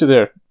told you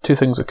there are 2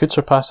 things that could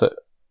surpass it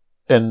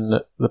in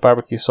the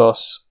barbecue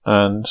sauce,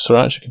 and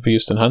sriracha can be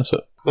used to enhance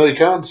it. No, you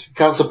can't. You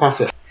can't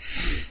surpass it.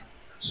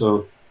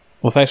 So,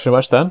 Well, thanks very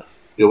much, Dan.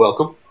 You're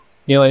welcome.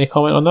 Neil, any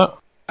comment on that?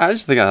 I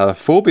just think I have a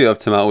phobia of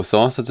tomato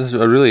sauce.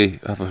 I really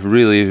have a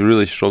really,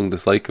 really strong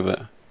dislike of it.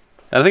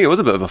 I think it was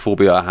a bit of a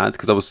phobia I had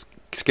because I was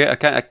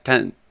scared. I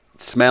can't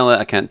smell it.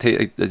 I can't take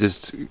it. It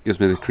just gives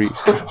me the creeps.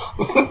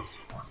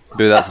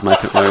 Maybe that's my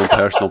own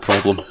personal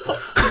problem.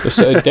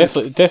 It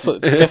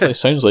definitely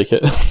sounds like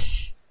it.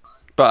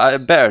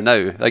 But better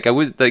now. I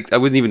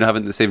wouldn't even have it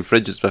in the same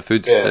fridge as my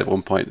food at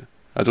one point.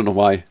 I don't know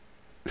why.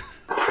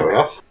 Fair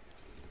enough.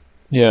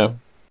 Yeah.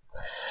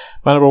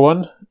 My number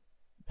 1,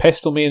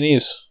 pesto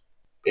mayonnaise.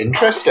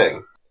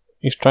 Interesting.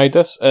 You've tried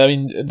this? I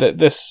mean,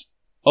 this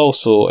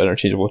also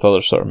interchangeable with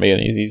other sort of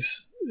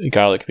mayonnaises.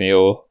 Garlic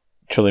mayo,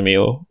 chili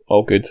mayo,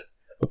 all good.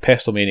 But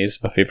pesto mayonnaise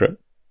is my favourite.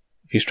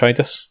 Have you tried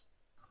this?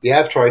 Yeah,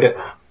 I've tried it.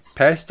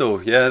 Pesto,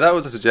 yeah, that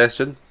was a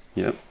suggestion.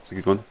 Yeah, it's a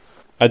good one.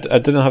 I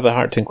didn't have the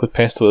heart to include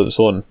pesto on its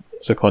own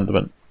as a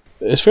condiment.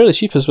 It's fairly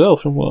cheap as well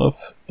from what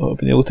I've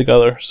been able to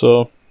gather.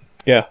 So,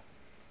 yeah.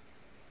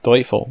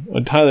 Delightful.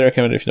 I'd highly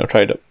recommend it if you've not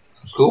tried it.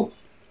 Cool.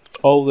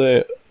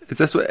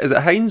 Is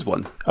it Heinz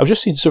one? I've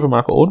just seen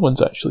supermarket owned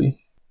ones actually.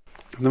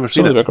 I've never Some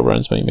seen of it. the bigger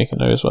brands might make it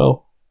now as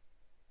well.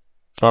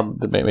 Or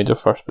they might have made it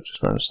first, but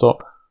just weren't in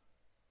stock.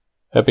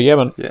 But yeah,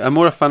 man. Yeah, I'm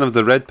more a fan of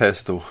the red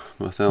pesto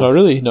myself. No,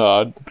 really?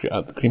 No,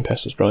 the green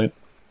pesto is brilliant.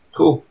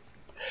 Cool.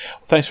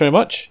 Well, thanks very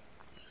much.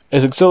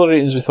 As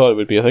exhilarating as we thought it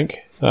would be, I think,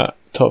 that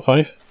top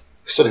 5.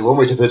 It's only one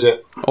way to put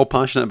it. All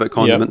passionate about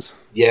condiments.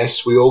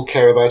 Yes, we all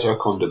care about our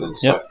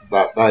condiments. Yep.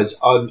 That is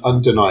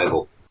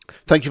undeniable.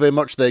 Thank you very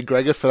much there,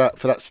 Gregor, for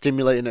that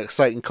stimulating and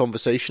exciting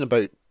conversation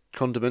about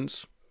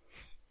condiments.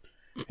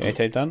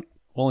 Anytime, Dan.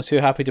 Only too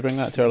happy to bring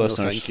that to our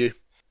listeners. Thank you.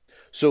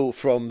 So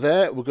from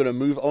there, we're going to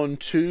move on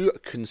to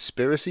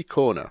Conspiracy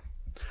Corner.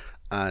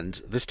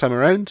 And this time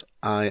around,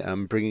 I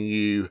am bringing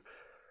you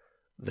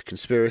the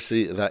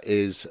conspiracy that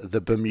is the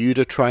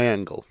Bermuda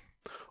Triangle,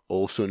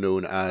 also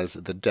known as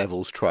the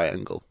Devil's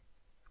Triangle.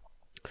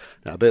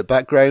 Now, a bit of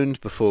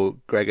background before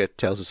Gregor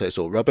tells us that it's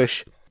all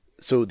rubbish.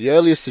 So the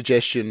earliest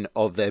suggestion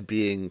of there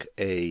being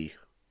a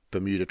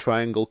Bermuda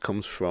Triangle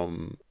comes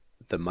from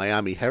the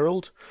Miami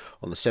Herald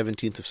on the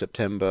 17th of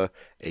September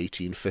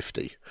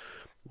 1850,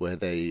 where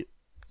they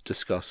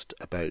discussed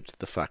about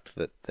the fact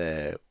that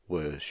there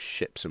were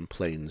ships and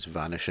planes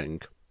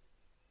vanishing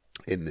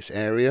in this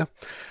area.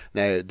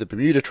 Now, the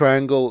Bermuda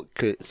Triangle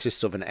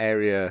consists of an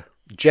area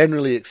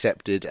generally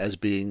accepted as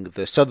being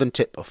the southern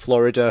tip of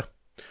Florida,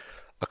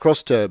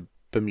 across to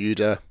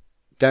Bermuda,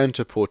 down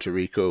to Puerto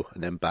Rico,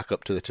 and then back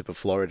up to the tip of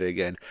Florida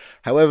again.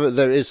 However,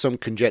 there is some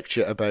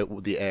conjecture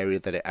about the area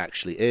that it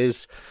actually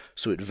is,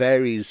 so it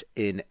varies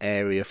in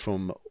area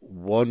from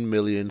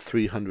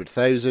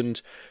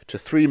 1,300,000 to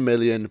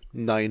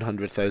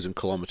 3,900,000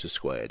 kilometres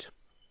squared.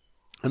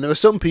 And there are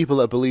some people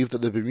that believe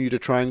that the Bermuda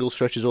Triangle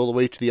stretches all the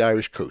way to the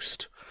Irish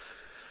coast.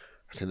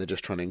 I think they're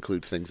just trying to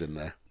include things in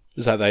there.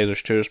 Is that the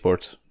Irish tourist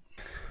board?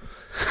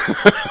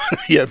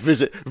 Yeah,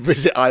 visit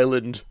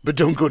Ireland, but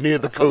don't go near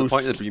the The coast.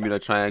 point of the Bermuda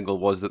Triangle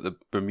was that the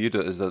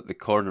Bermuda is at the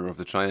corner of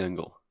the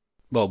triangle.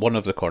 Well, one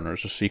of the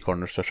corners. There's 3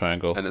 corners to a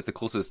triangle. And it's the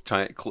closest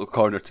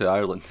corner to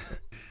Ireland.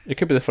 It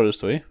could be the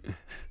furthest away.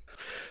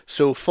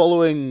 So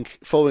following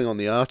on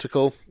the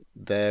article,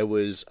 there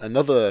was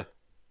another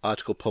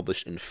article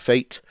published in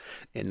Fate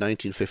in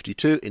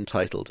 1952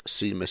 entitled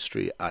Sea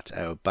Mystery at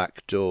Our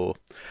Back Door.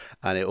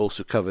 And it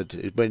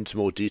went into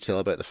more detail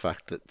about the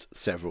fact that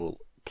several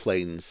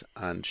planes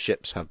and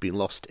ships have been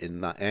lost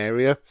in that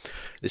area.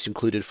 This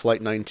included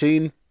Flight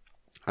 19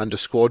 and a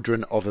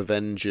squadron of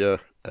Avenger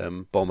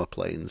bomber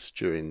planes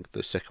during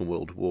the Second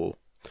World War.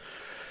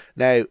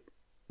 Now,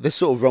 this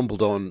sort of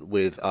rumbled on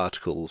with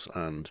articles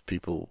and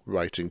people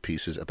writing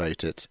pieces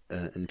about it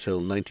until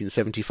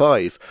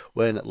 1975,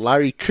 when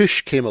Larry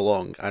Kush came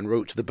along and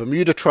wrote The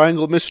Bermuda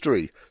Triangle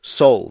Mystery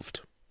Solved.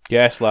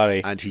 Yes,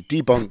 Larry. And he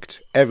debunked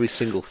every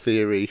single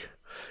theory.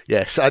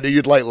 Yes, I knew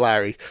you'd like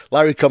Larry.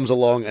 Larry comes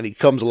along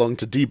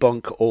to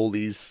debunk all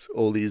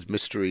these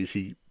mysteries.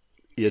 He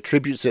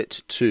attributes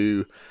it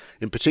to,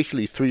 in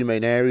particularly, 3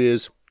 main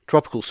areas: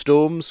 tropical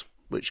storms,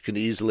 which can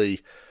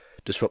easily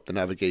disrupt the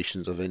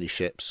navigations of any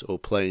ships or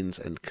planes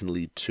and can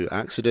lead to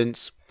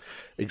accidents;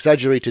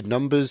 exaggerated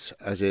numbers,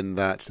 as in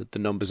that the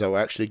numbers that were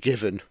actually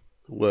given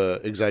were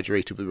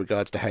exaggerated with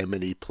regards to how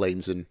many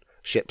planes and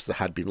ships that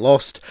had been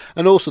lost,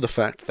 and also the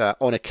fact that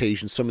on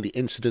occasion some of the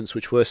incidents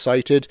which were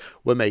cited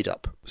were made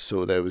up,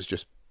 so there was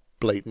just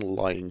blatant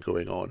lying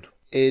going on.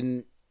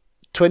 In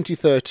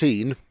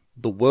 2013,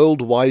 the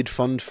Worldwide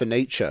Fund for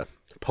Nature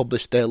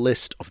published their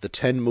list of the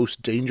 10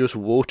 most dangerous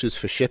waters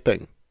for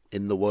shipping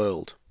in the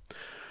world,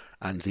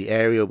 and the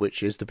area,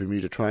 which is the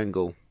Bermuda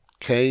Triangle,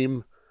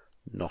 came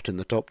not in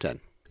the top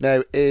 10.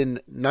 Now,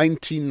 in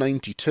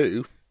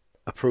 1992,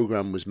 a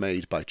program was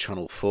made by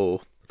Channel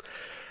 4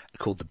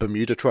 called the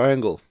Bermuda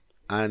Triangle,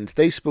 and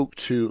they spoke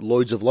to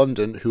Lloyd's of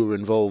London, who were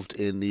involved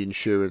in the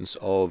insurance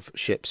of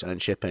ships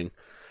and shipping,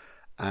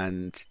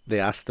 and they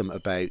asked them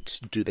about,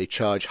 do they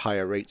charge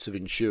higher rates of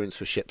insurance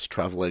for ships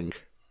travelling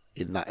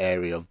in that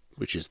area,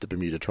 which is the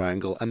Bermuda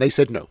Triangle, and they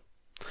said no.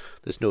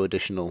 There's no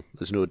additional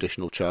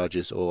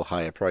charges or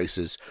higher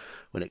prices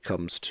when it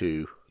comes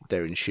to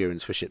their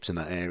insurance for ships in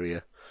that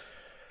area.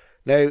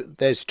 Now,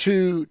 there's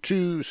two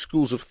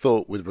schools of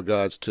thought with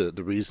regards to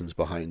the reasons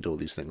behind all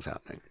these things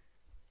happening.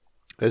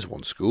 There's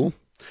one school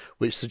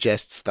which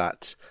suggests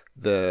that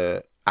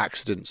the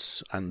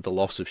accidents and the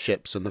loss of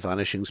ships and the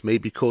vanishings may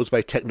be caused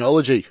by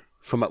technology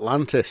from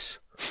Atlantis,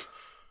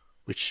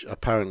 which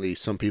apparently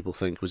some people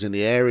think was in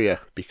the area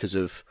because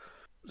of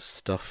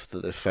stuff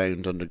that they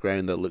found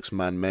underground that looks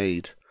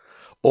man-made.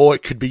 Or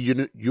it could be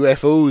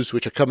UFOs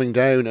which are coming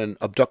down and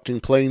abducting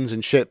planes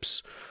and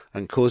ships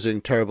and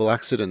causing terrible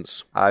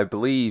accidents. I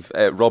believe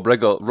Rob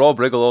Riggle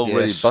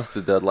already Yes.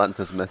 busted the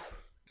Atlantis myth.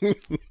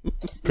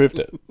 Proved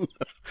it.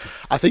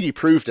 I think he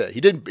proved it.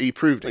 He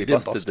proved it. He He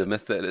didn't busted bust the it.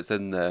 myth that it's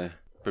in the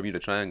Bermuda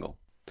Triangle.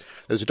 There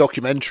was a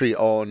documentary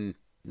on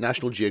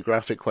National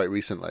Geographic quite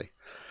recently,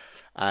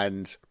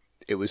 and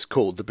it was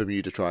called The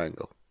Bermuda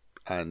Triangle.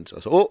 And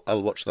I thought, oh,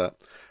 I'll watch that.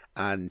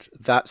 And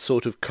that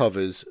sort of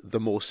covers the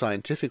more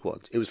scientific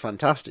ones. It was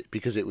fantastic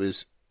because it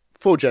was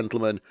four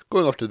gentlemen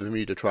going off to the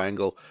Bermuda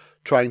Triangle,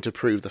 trying to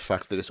prove the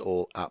fact that it's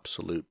all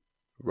absolute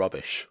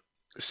rubbish.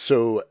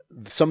 So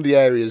some of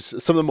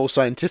the more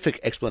scientific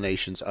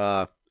explanations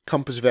are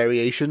compass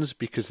variations,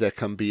 because there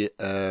can be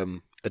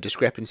a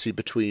discrepancy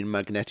between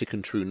magnetic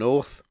and true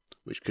north,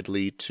 which could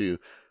lead to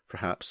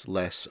perhaps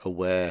less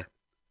aware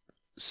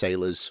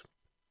sailors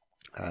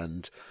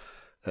and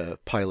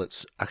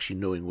pilots actually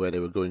knowing where they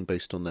were going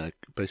based on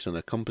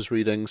their compass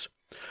readings.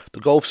 The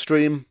Gulf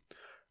Stream,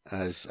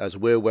 as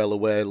we're well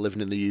aware,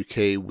 living in the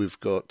UK, we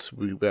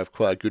have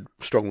quite a good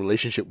strong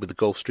relationship with the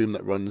Gulf Stream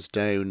that runs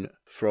down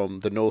from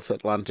the North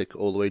Atlantic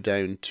all the way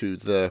down to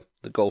the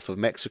Gulf of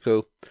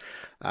Mexico,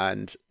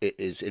 and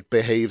it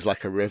behaves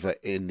like a river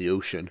in the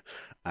ocean,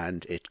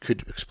 and it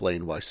could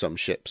explain why some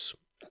ships,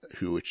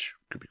 which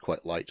could be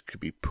quite light, could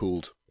be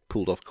pulled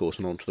off course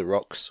and onto the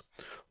rocks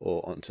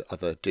or onto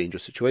other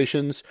dangerous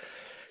situations.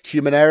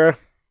 Human error,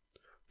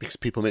 because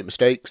people make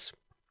mistakes.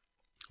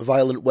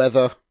 Violent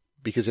weather,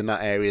 because in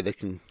that area they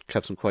can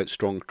have some quite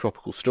strong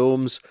tropical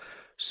storms.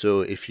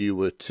 So if you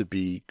were to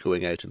be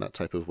going out in that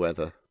type of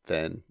weather,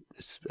 then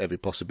it's every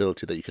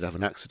possibility that you could have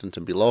an accident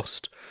and be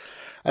lost.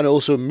 And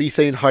also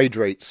methane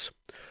hydrates,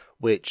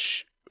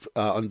 which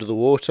are under the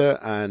water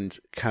and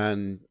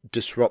can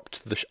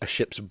disrupt a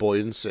ship's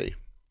buoyancy.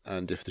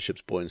 And if the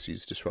ship's buoyancy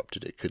is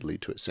disrupted, it could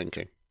lead to it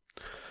sinking.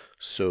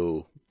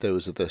 So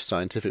those are the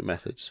scientific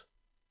methods.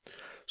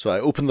 So I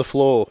open the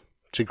floor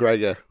to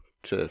Gregor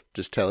to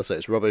just tell us that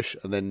it's rubbish,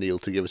 and then Neil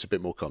to give us a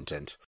bit more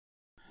content.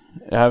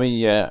 I mean,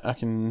 yeah, I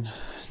can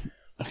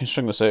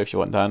string this out if you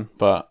want, Dan.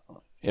 But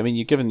I mean,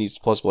 you've given these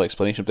plausible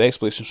explanations. But the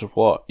explanations for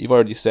what? You've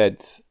already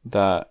said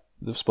that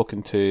they've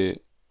spoken to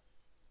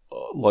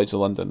Lloyd's of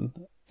London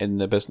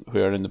who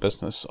are in the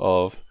business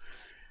of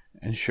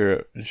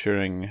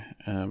insuring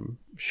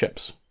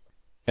ships,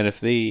 and if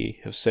they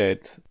have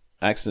said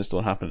accidents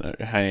don't happen at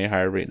a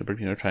higher rate in the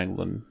Bermuda Triangle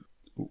than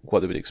what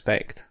they would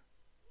expect,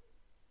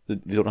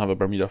 they don't have a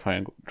Bermuda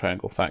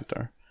Triangle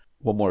factor.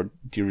 What more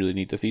do you really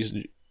need? If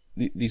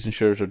these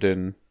insurers are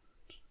doing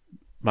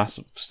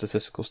massive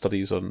statistical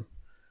studies on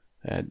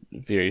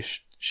various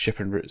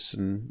shipping routes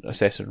and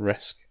assessing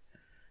risk,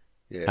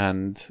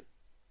 and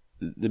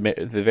the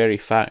very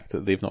fact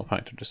that they've not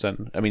factored this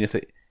in, I mean,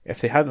 if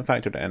they hadn't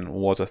factored it in,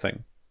 was a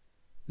thing,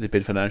 they'd be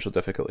in financial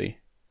difficulty.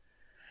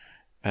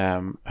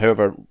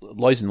 However,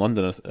 Lloyd's in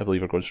London, I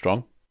believe, are going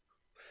strong.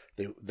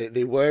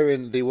 They were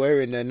in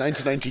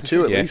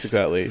 1992 at yes, least.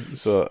 exactly.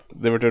 So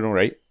they were doing all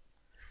right.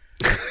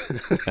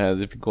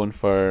 They've been going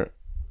for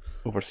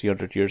over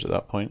 300 years at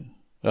that point.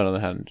 On the other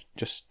hand,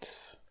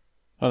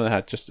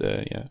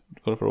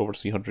 going for over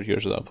 300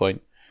 years at that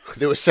point.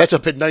 They were set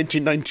up in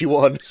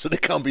 1991, so they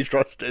can't be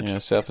trusted. Yeah,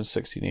 set up in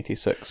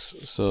 1686.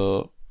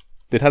 So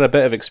they'd had a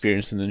bit of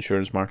experience in the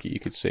insurance market, you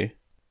could say.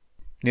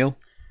 Neil?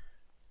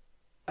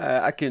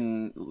 I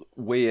can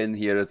weigh in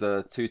here as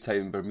a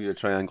two-time Bermuda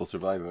Triangle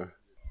survivor.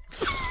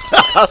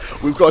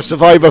 We've got a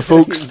survivor,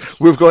 folks.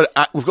 We've got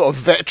a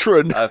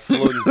veteran. I've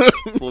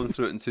flown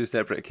through it on two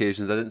separate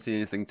occasions. I didn't see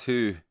anything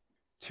too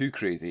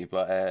crazy,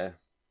 but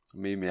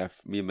me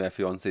and my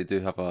fiance do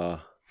have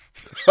a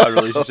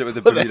relationship with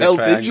the What Bermuda the hell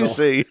Triangle. did you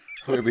see?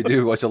 Where we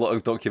do watch a lot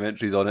of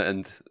documentaries on it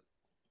and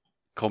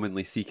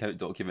commonly seek out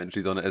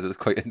documentaries on it, as it's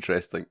quite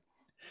interesting.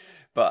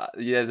 But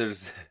yeah,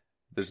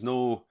 there's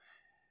no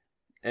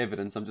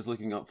evidence. I'm just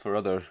looking up for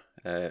other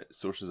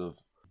sources of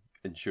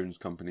insurance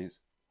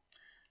companies,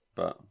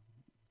 but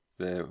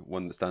the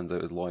one that stands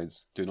out is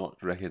Lloyd's. Do not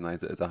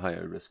recognise it as a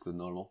higher risk than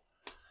normal.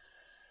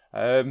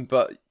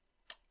 But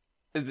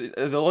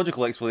the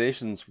logical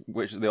explanations,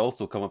 which they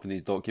also come up in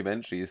these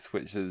documentaries,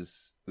 which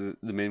is the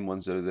main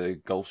ones are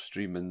the Gulf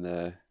Stream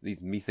and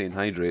these methane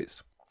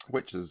hydrates,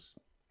 which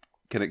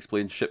can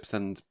explain ships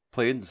and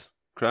planes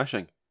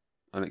crashing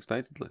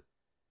unexpectedly.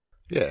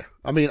 Yeah,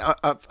 I mean,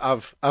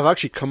 I've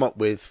actually come up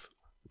with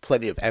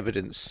plenty of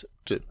evidence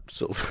to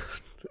sort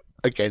of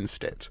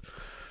against it.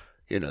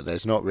 You know,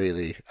 I'm not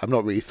really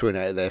throwing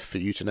it out there for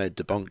you to now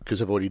debunk,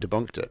 because I've already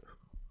debunked it.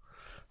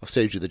 I've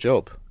saved you the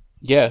job.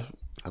 Yeah.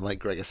 And like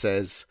Gregor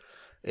says,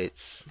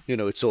 it's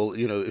it's all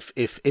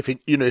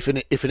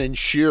if an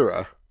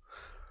insurer,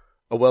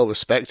 a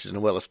well-respected and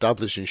a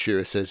well-established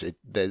insurer, says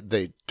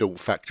they don't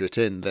factor it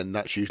in, then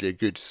that's usually a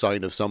good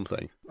sign of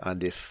something.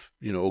 And if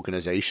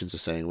organisations are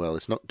saying, well,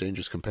 it's not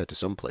dangerous compared to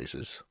some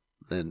places,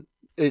 then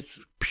it's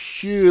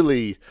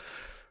purely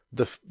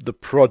the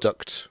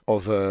product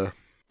of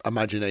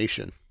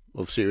imagination,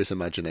 of serious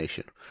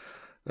imagination.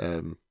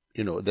 They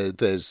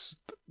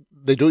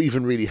don't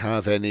even really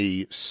have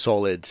any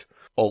solid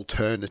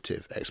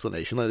alternative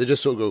explanation. Like, they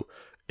just sort of go,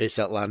 it's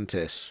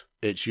Atlantis,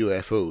 it's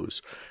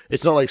UFOs.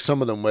 It's not like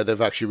some of them where they've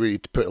actually really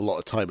put a lot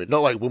of time in.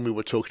 Not like when we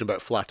were talking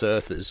about flat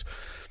earthers,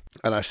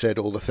 and I said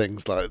all the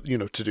things like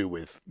to do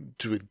with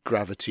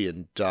gravity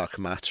and dark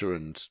matter,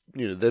 and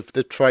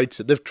they've tried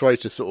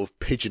to sort of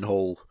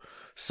pigeonhole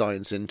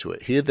science into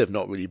it. Here they've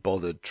not really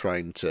bothered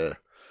trying to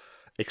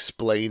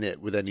explain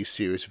it with any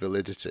serious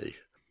validity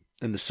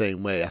in the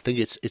same way. I think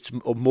it's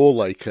more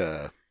like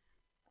an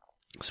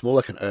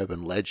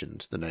urban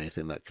legend than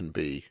anything that can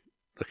be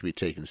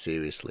taken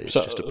seriously. It's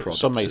just a product.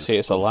 Some might say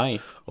it's a lie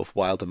of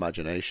wild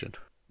imagination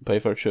by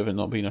virtue of it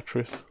not being a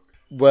truth.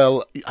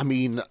 Well, I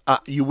mean,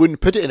 you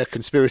wouldn't put it in a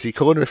conspiracy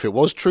corner if it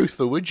was truth,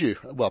 though, would you?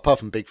 Well, apart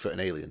from Bigfoot and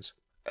aliens,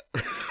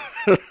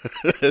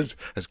 as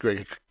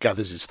Greg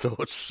gathers his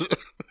thoughts.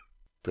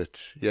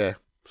 But yeah,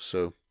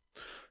 so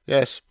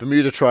yes,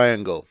 Bermuda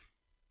Triangle,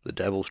 the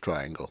Devil's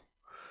Triangle,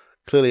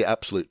 clearly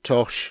absolute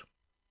tosh,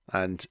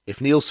 and if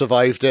Neil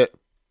survived it,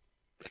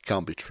 it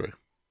can't be true.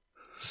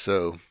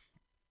 So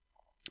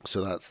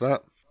that's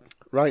that.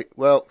 Right,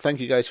 well,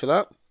 thank you guys for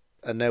that.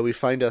 And now we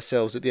find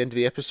ourselves at the end of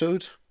the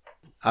episode.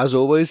 As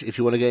always, if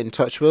you want to get in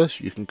touch with us,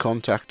 you can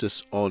contact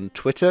us on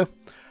Twitter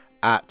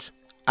at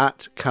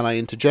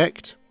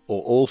 @CanIInterject,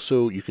 or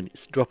also you can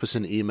drop us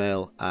an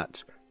email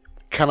at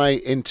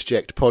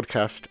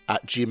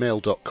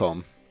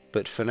caniinterjectpodcast@gmail.com.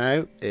 But for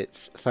now,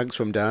 it's thanks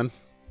from Dan.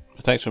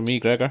 Thanks from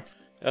me, Gregor.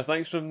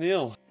 Thanks from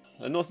Neil.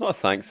 No, it's not a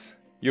thanks.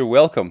 You're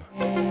welcome.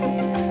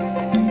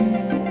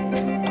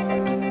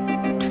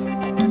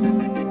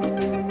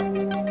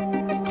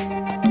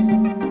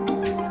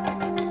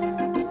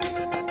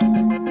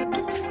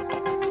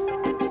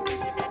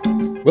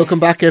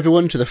 Welcome back,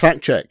 everyone, to the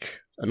Fact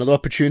Check. Another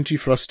opportunity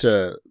for us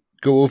to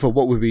go over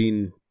what we've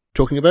been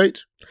talking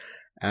about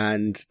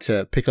and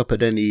to pick up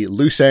at any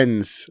loose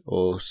ends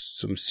or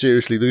some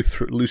seriously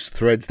loose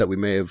threads that we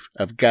may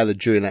have gathered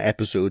during that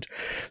episode.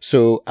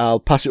 So I'll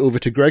pass it over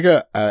to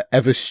Gregor,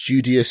 ever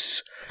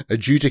studious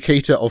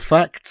adjudicator of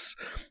facts,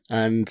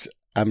 and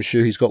I'm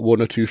sure he's got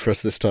one or two for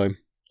us this time.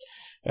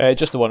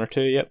 Just the one or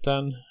two, yep,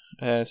 Dan.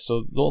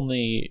 So the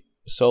only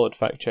solid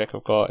fact check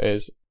I've got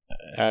is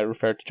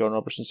referred to John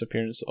Robertson's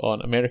appearance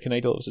on American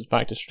Idol. It was in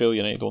fact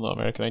Australian Idol, not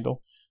American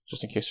Idol,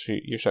 just in case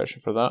you're searching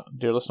for that,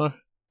 dear listener.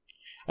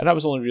 And that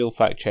was the only real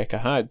fact check I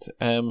had.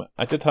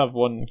 I did have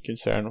one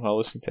concern while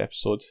listening to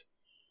episodes.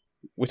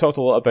 We talked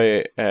a lot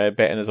about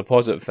betting as a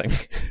positive thing.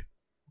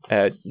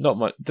 Not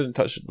much, didn't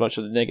touch much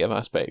of the negative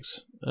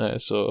aspects.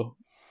 So,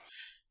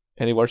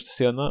 any words to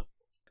say on that?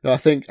 No, I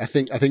think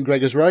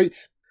Gregor's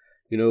right.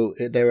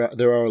 There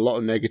are a lot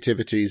of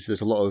negativities.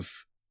 There's a lot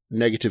of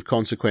negative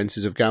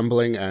consequences of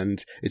gambling,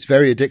 and it's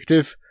very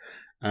addictive,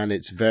 and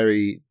it's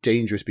very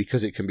dangerous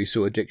because it can be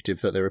so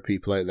addictive that there are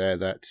people out there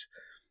that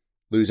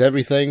lose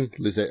everything,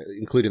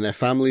 including their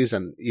families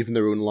and even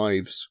their own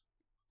lives,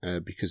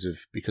 because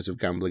of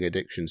gambling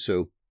addiction.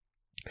 So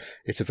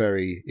it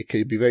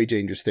can be a very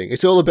dangerous thing.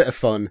 It's all a bit of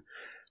fun,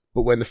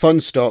 but when the fun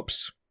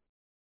stops,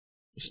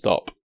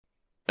 stop.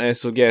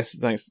 So yes,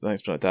 thanks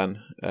for that,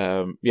 Dan.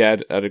 Yeah,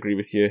 I'd agree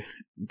with you.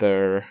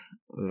 There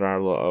are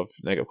a lot of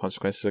negative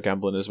consequences of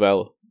gambling as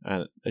well,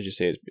 and as you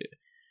say,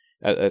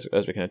 as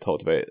we kind of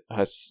talked about, it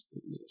has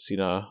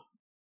seen an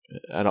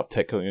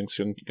uptick among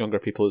younger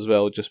people as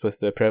well, just with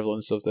the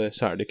prevalence of the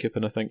Saturday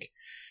coupon, I think,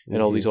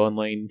 and all these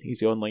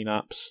easy online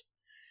apps.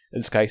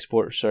 And Sky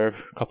Sports are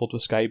coupled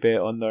with Sky Bet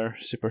on their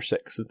Super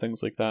 6 and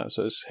things like that,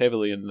 so it's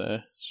heavily in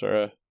the sort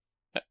of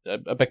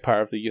a big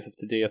part of the youth of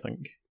today, I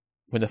think.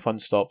 When the fun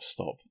stops,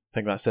 stop. I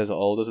think that says it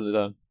all, doesn't it,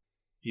 Dan?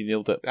 You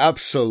nailed it.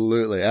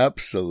 Absolutely.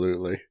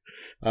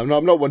 I'm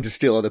not one to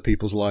steal other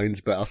people's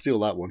lines, but I'll steal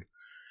that one.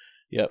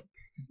 Yep.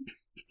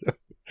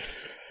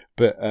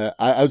 But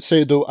I would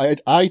say, though, I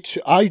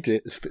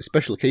did,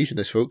 special occasion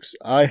this, folks,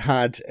 I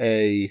had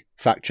a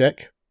fact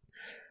check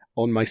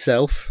on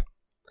myself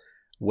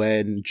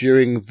when,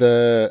 during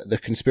the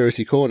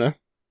Conspiracy Corner,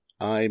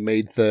 I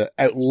made the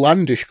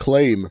outlandish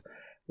claim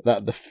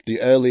that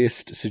the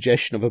earliest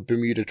suggestion of a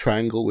Bermuda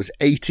Triangle was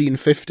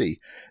 1850.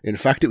 In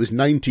fact, it was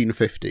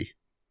 1950.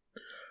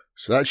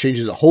 So that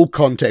changes the whole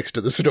context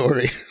of the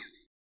story.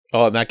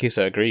 Oh, in that case,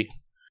 I agree.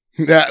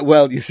 Yeah,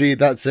 well, you see,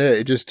 that's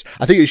it.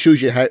 I think it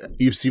shows you how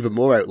it's even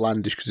more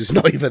outlandish because it's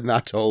not even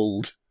that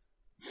old.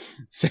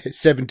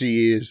 70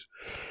 years.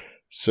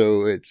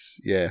 So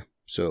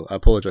So I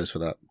apologise for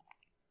that.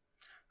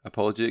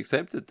 Apology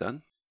accepted,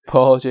 Dan.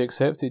 Apology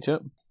accepted,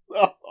 yep.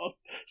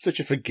 Such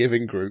a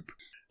forgiving group.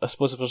 I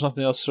suppose if there's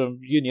nothing else from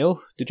you,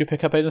 Neil, did you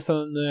pick up anything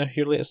on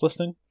your latest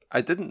listening?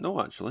 I didn't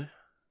know, actually.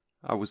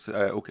 I was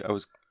okay. I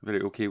was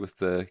very okay with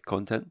the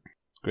content.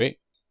 Great.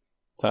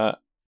 That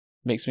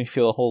makes me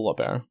feel a whole lot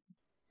better.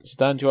 So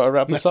Dan, do you want to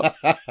wrap this up?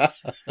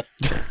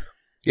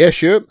 Yeah,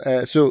 sure.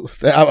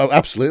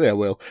 Absolutely, I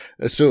will.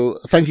 So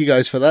thank you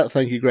guys for that.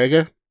 Thank you,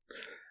 Gregor,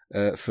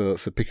 for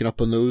picking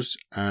up on those,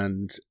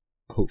 and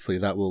hopefully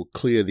that will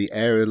clear the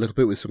air a little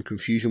bit with some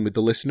confusion with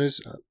the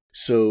listeners.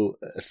 So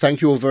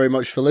thank you all very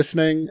much for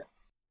listening,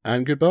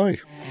 and goodbye.